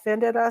have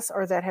offended us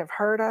or that have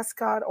hurt us,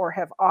 God, or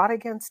have ought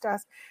against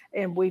us.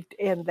 And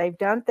they've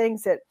done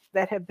things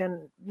that have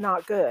been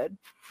not good.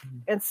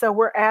 And so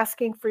we're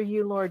asking for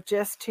you, Lord,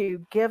 just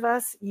to give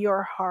us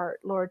your heart,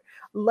 Lord.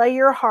 Lay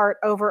your heart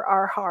over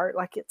our heart,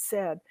 like it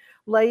said.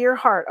 Lay your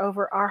heart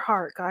over our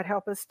heart. God,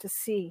 help us to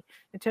see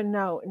and to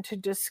know and to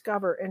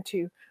discover and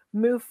to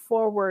move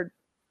forward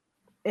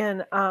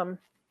in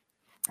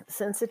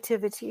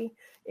sensitivity,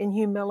 in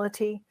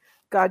humility.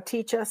 God,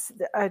 teach us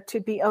to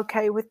be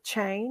okay with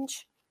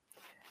change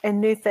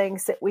and new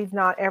things that we've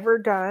not ever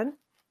done.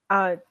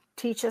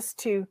 Teach us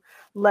to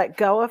let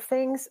go of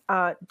things,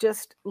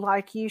 just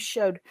like you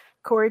showed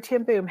Corey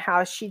Ten Boom,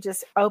 how she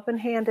just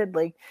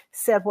open-handedly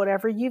said,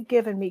 whatever you've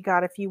given me,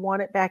 God, if you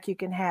want it back, you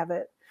can have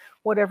it.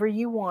 Whatever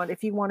you want.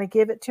 If you want to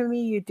give it to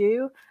me, you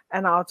do.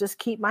 And I'll just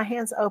keep my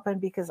hands open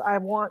because I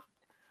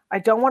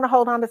don't want to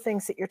hold on to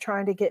things that you're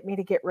trying to get me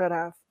to get rid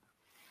of.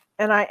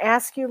 And I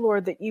ask you,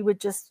 Lord, that you would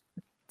just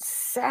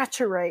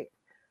saturate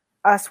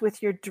us with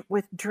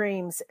with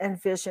dreams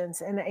and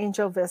visions and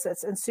angel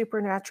visits and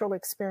supernatural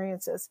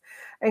experiences.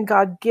 And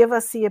God, give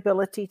us the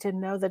ability to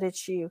know that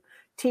it's you.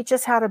 Teach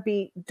us how to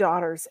be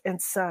daughters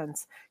and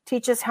sons.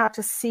 Teach us how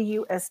to see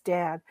you as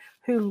dad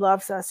who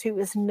loves us, who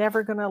is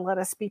never going to let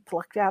us be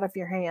plucked out of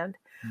your hand.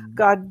 Mm-hmm.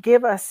 God,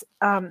 give us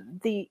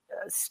the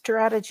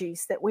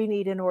strategies that we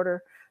need in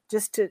order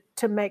just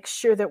to make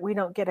sure that we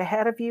don't get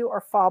ahead of you or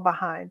fall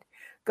behind.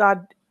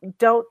 God,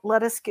 don't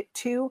let us get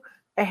too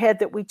ahead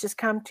that we just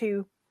come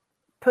to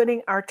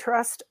putting our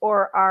trust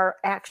or our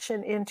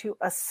action into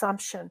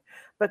assumption.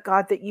 But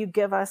God, that you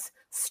give us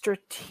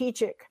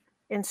strategic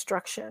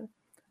instruction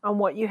on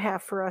what you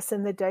have for us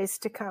in the days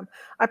to come.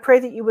 I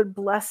pray that you would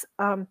bless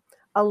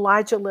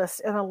Elijah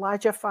List and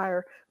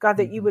ElijahFire. God,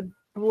 that you would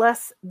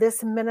bless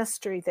this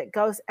ministry that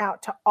goes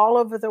out to all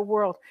over the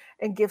world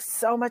and gives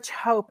so much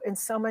hope and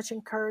so much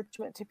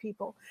encouragement to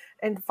people.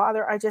 And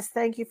Father, I just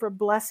thank you for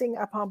blessing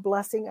upon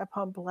blessing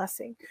upon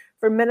blessing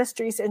for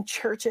ministries and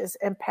churches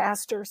and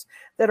pastors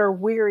that are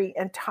weary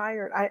and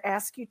tired. I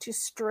ask you to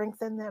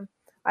strengthen them.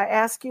 I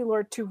ask you,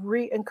 Lord, to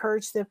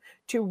re-encourage them,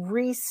 to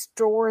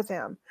restore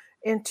them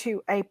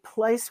into a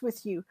place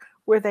with you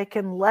where they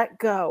can let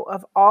go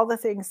of all the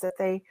things that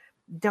they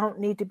don't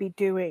need to be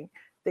doing,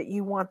 that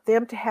you want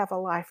them to have a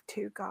life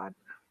too, God.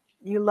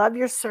 You love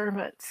your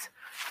servants.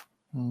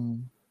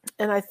 And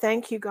I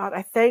thank you, God.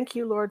 I thank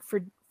you, Lord,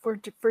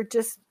 for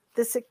just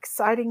this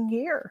exciting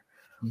year.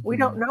 We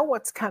don't know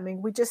what's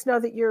coming. We just know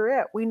that you're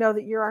it. We know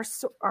that you're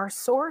our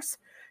source.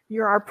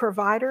 You're our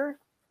provider.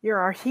 You're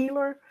our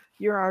healer.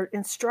 You're our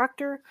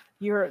instructor.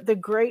 You're the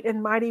great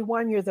and mighty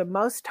one. You're the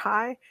most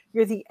high.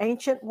 You're the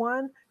ancient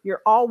one.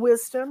 You're all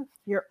wisdom.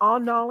 You're all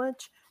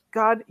knowledge.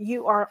 God,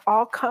 you are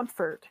all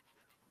comfort.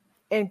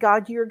 And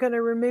God, you're going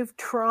to remove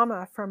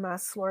trauma from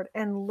us, Lord,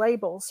 and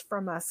labels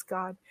from us,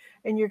 God.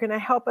 And you're going to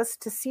help us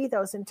to see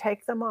those and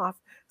take them off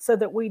so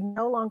that we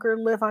no longer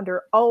live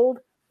under old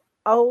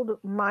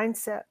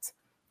mindsets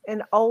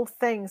and old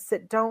things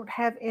that don't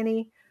have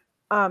any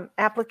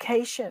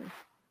application,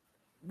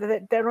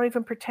 that don't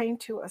even pertain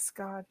to us,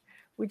 God.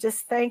 We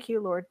just thank you,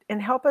 Lord,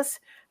 and help us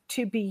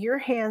to be your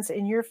hands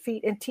and your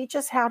feet and teach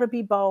us how to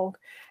be bold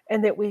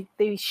and that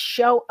they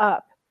show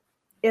up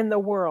in the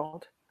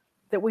world,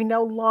 that we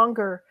no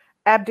longer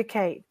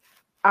abdicate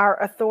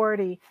our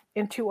authority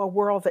into a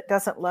world that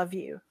doesn't love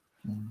you.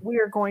 We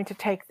are going to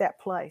take that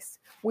place.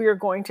 We are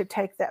going to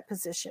take that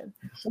position.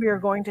 We are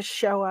going to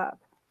show up,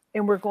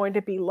 and we're going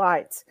to be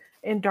lights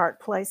in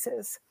dark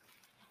places.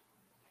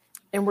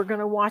 And we're going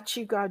to watch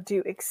you, God,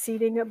 do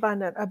exceeding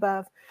abundant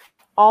above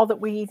all that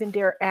we even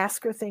dare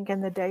ask or think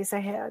in the days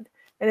ahead.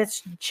 And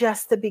it's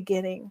just the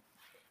beginning.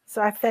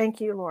 So I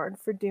thank you, Lord,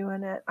 for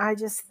doing it. I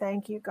just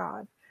thank you,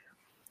 God.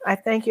 I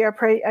thank you. I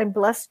pray and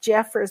bless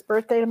Jeff for his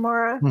birthday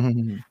tomorrow.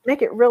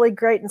 Make it really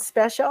great and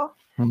special.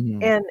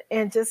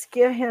 And just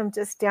give him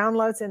just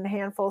downloads and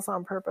handfuls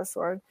on purpose,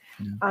 Lord.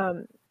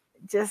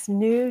 Just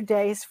new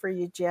days for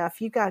you,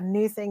 Jeff. You got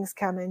new things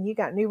coming. You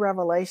got new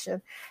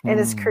revelation. And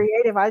it's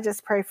creative. I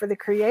just pray for the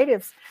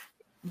creatives.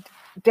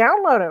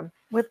 Download them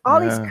with all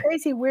these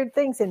crazy, weird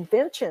things,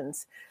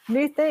 inventions,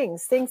 new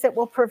things that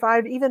will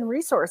provide even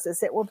resources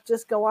that will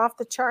just go off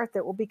the chart,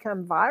 that will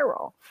become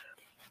viral.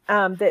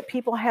 That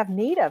people have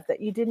need of, that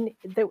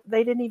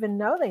they didn't even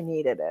know they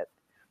needed it.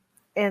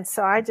 And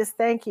so I just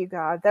thank you,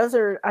 God. Those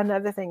are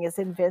another thing, is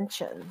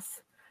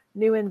inventions,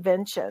 new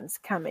inventions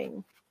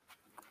coming.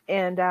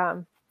 And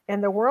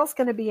the world's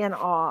going to be in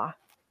awe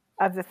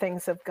of the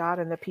things of God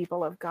and the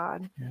people of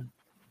God.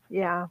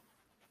 Yeah.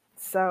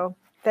 So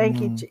thank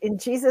you. In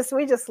Jesus,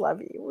 we just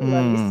love you. We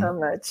love you so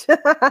much.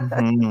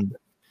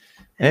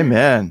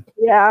 Amen.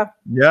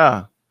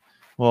 Yeah.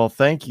 Well,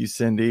 thank you,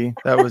 Cindy.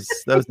 That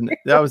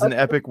was an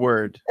epic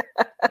word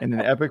and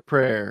an epic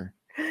prayer.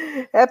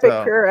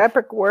 Prayer,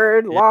 epic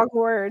word, long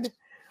word.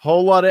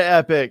 Whole lot of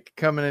epic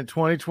coming in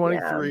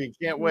 2023.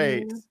 Can't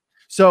wait.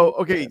 So,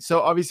 okay. So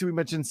obviously we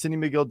mentioned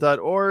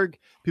cindymcgill.org.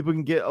 People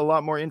can get a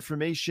lot more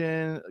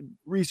information,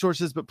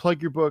 resources, but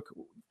plug your book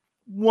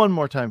one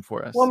more time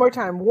for us. One more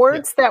time.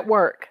 Words that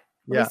work.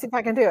 Let me see if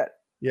I can do it.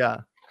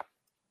 Yeah.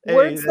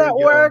 Words that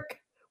work.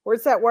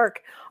 Words that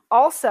work.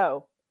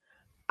 Also,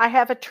 I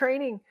have a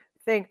training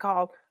thing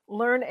called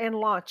Learn and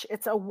Launch.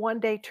 It's a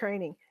one-day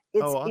training.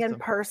 It's awesome. In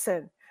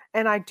person.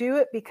 And I do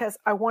it because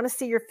I want to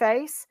see your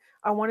face.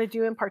 I want to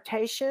do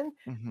impartation.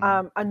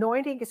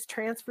 Anointing is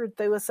transferred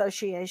through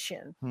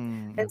association.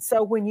 And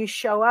so when you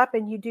show up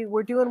and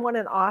we're doing one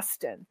in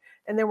Austin.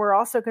 And then we're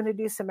also going to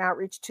do some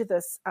outreach to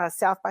the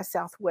South by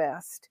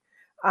Southwest,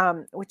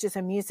 which is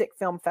a music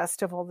film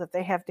festival that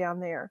they have down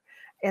there.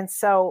 And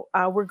so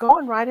we're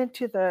going right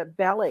into the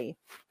belly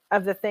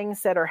of the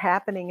things that are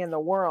happening in the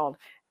world.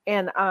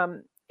 And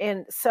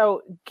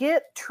so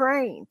get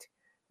trained,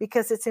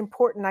 because it's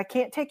important. I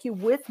can't take you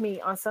with me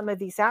on some of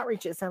these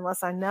outreaches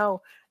unless I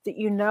know that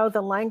you know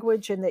the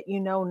language and that you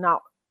know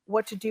not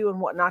what to do and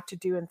what not to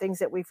do, and things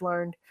that we've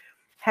learned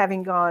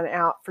having gone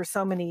out for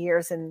so many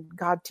years and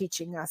God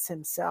teaching us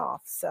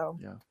himself. So,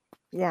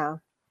 yeah.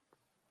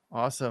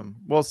 Awesome.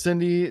 Well,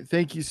 Cindy,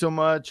 thank you so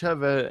much.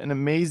 Have an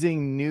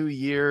amazing new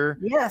year.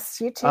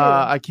 Yes, you too.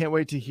 I can't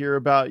wait to hear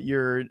about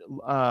your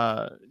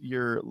Las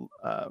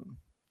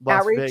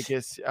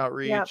Vegas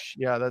outreach. Yep.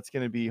 Yeah, that's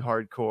going to be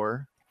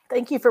hardcore.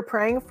 Thank you for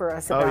praying for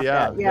us about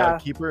that. Yeah.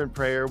 Keep her in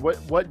prayer.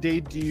 What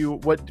day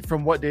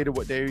from what day to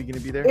what day are you going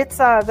to be there? It's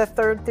the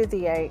 3rd through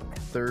the 8th.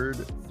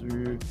 3rd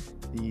through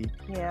the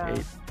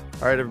 8th.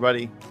 All right,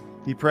 everybody,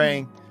 be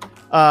praying.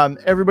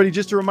 Everybody,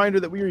 just a reminder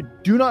that we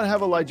do not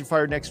have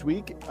ElijahFire next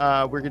week.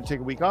 We're going to take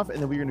a week off, and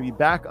then we're going to be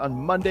back on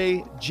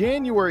Monday,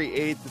 January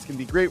 8th. It's going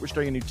to be great. We're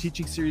starting a new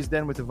teaching series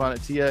then with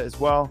Ivana Tia as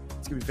well.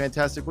 It's going to be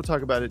fantastic. We'll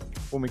talk about it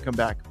when we come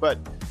back. But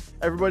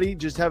everybody,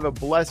 just have a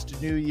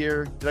blessed new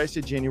year. Did I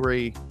say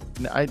January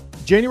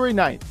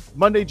 9th?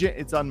 Monday.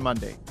 It's on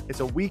Monday. It's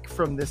a week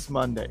from this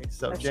Monday.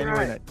 So that's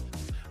January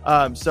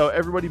 9th. So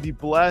everybody be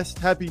blessed.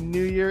 Happy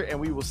New Year, and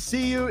we will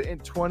see you in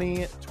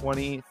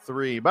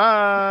 2023.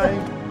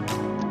 Bye.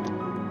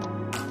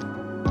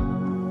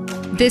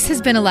 This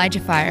has been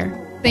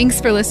ElijahFire.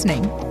 Thanks for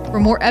listening. For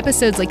more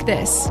episodes like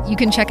this, you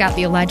can check out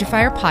the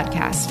ElijahFire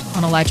podcast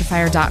on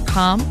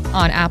ElijahFire.com,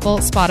 on Apple,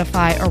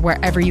 Spotify, or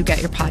wherever you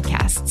get your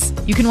podcasts.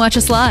 You can watch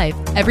us live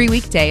every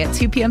weekday at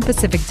 2 p.m.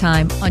 Pacific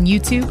Time on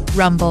YouTube,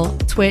 Rumble,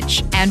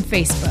 Twitch, and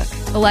Facebook.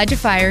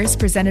 ElijahFire is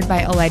presented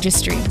by Elijah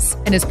Streams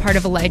and is part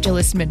of Elijah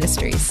List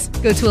Ministries.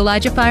 Go to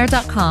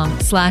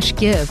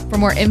ElijahFire.com/give for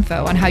more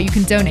info on how you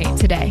can donate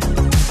today.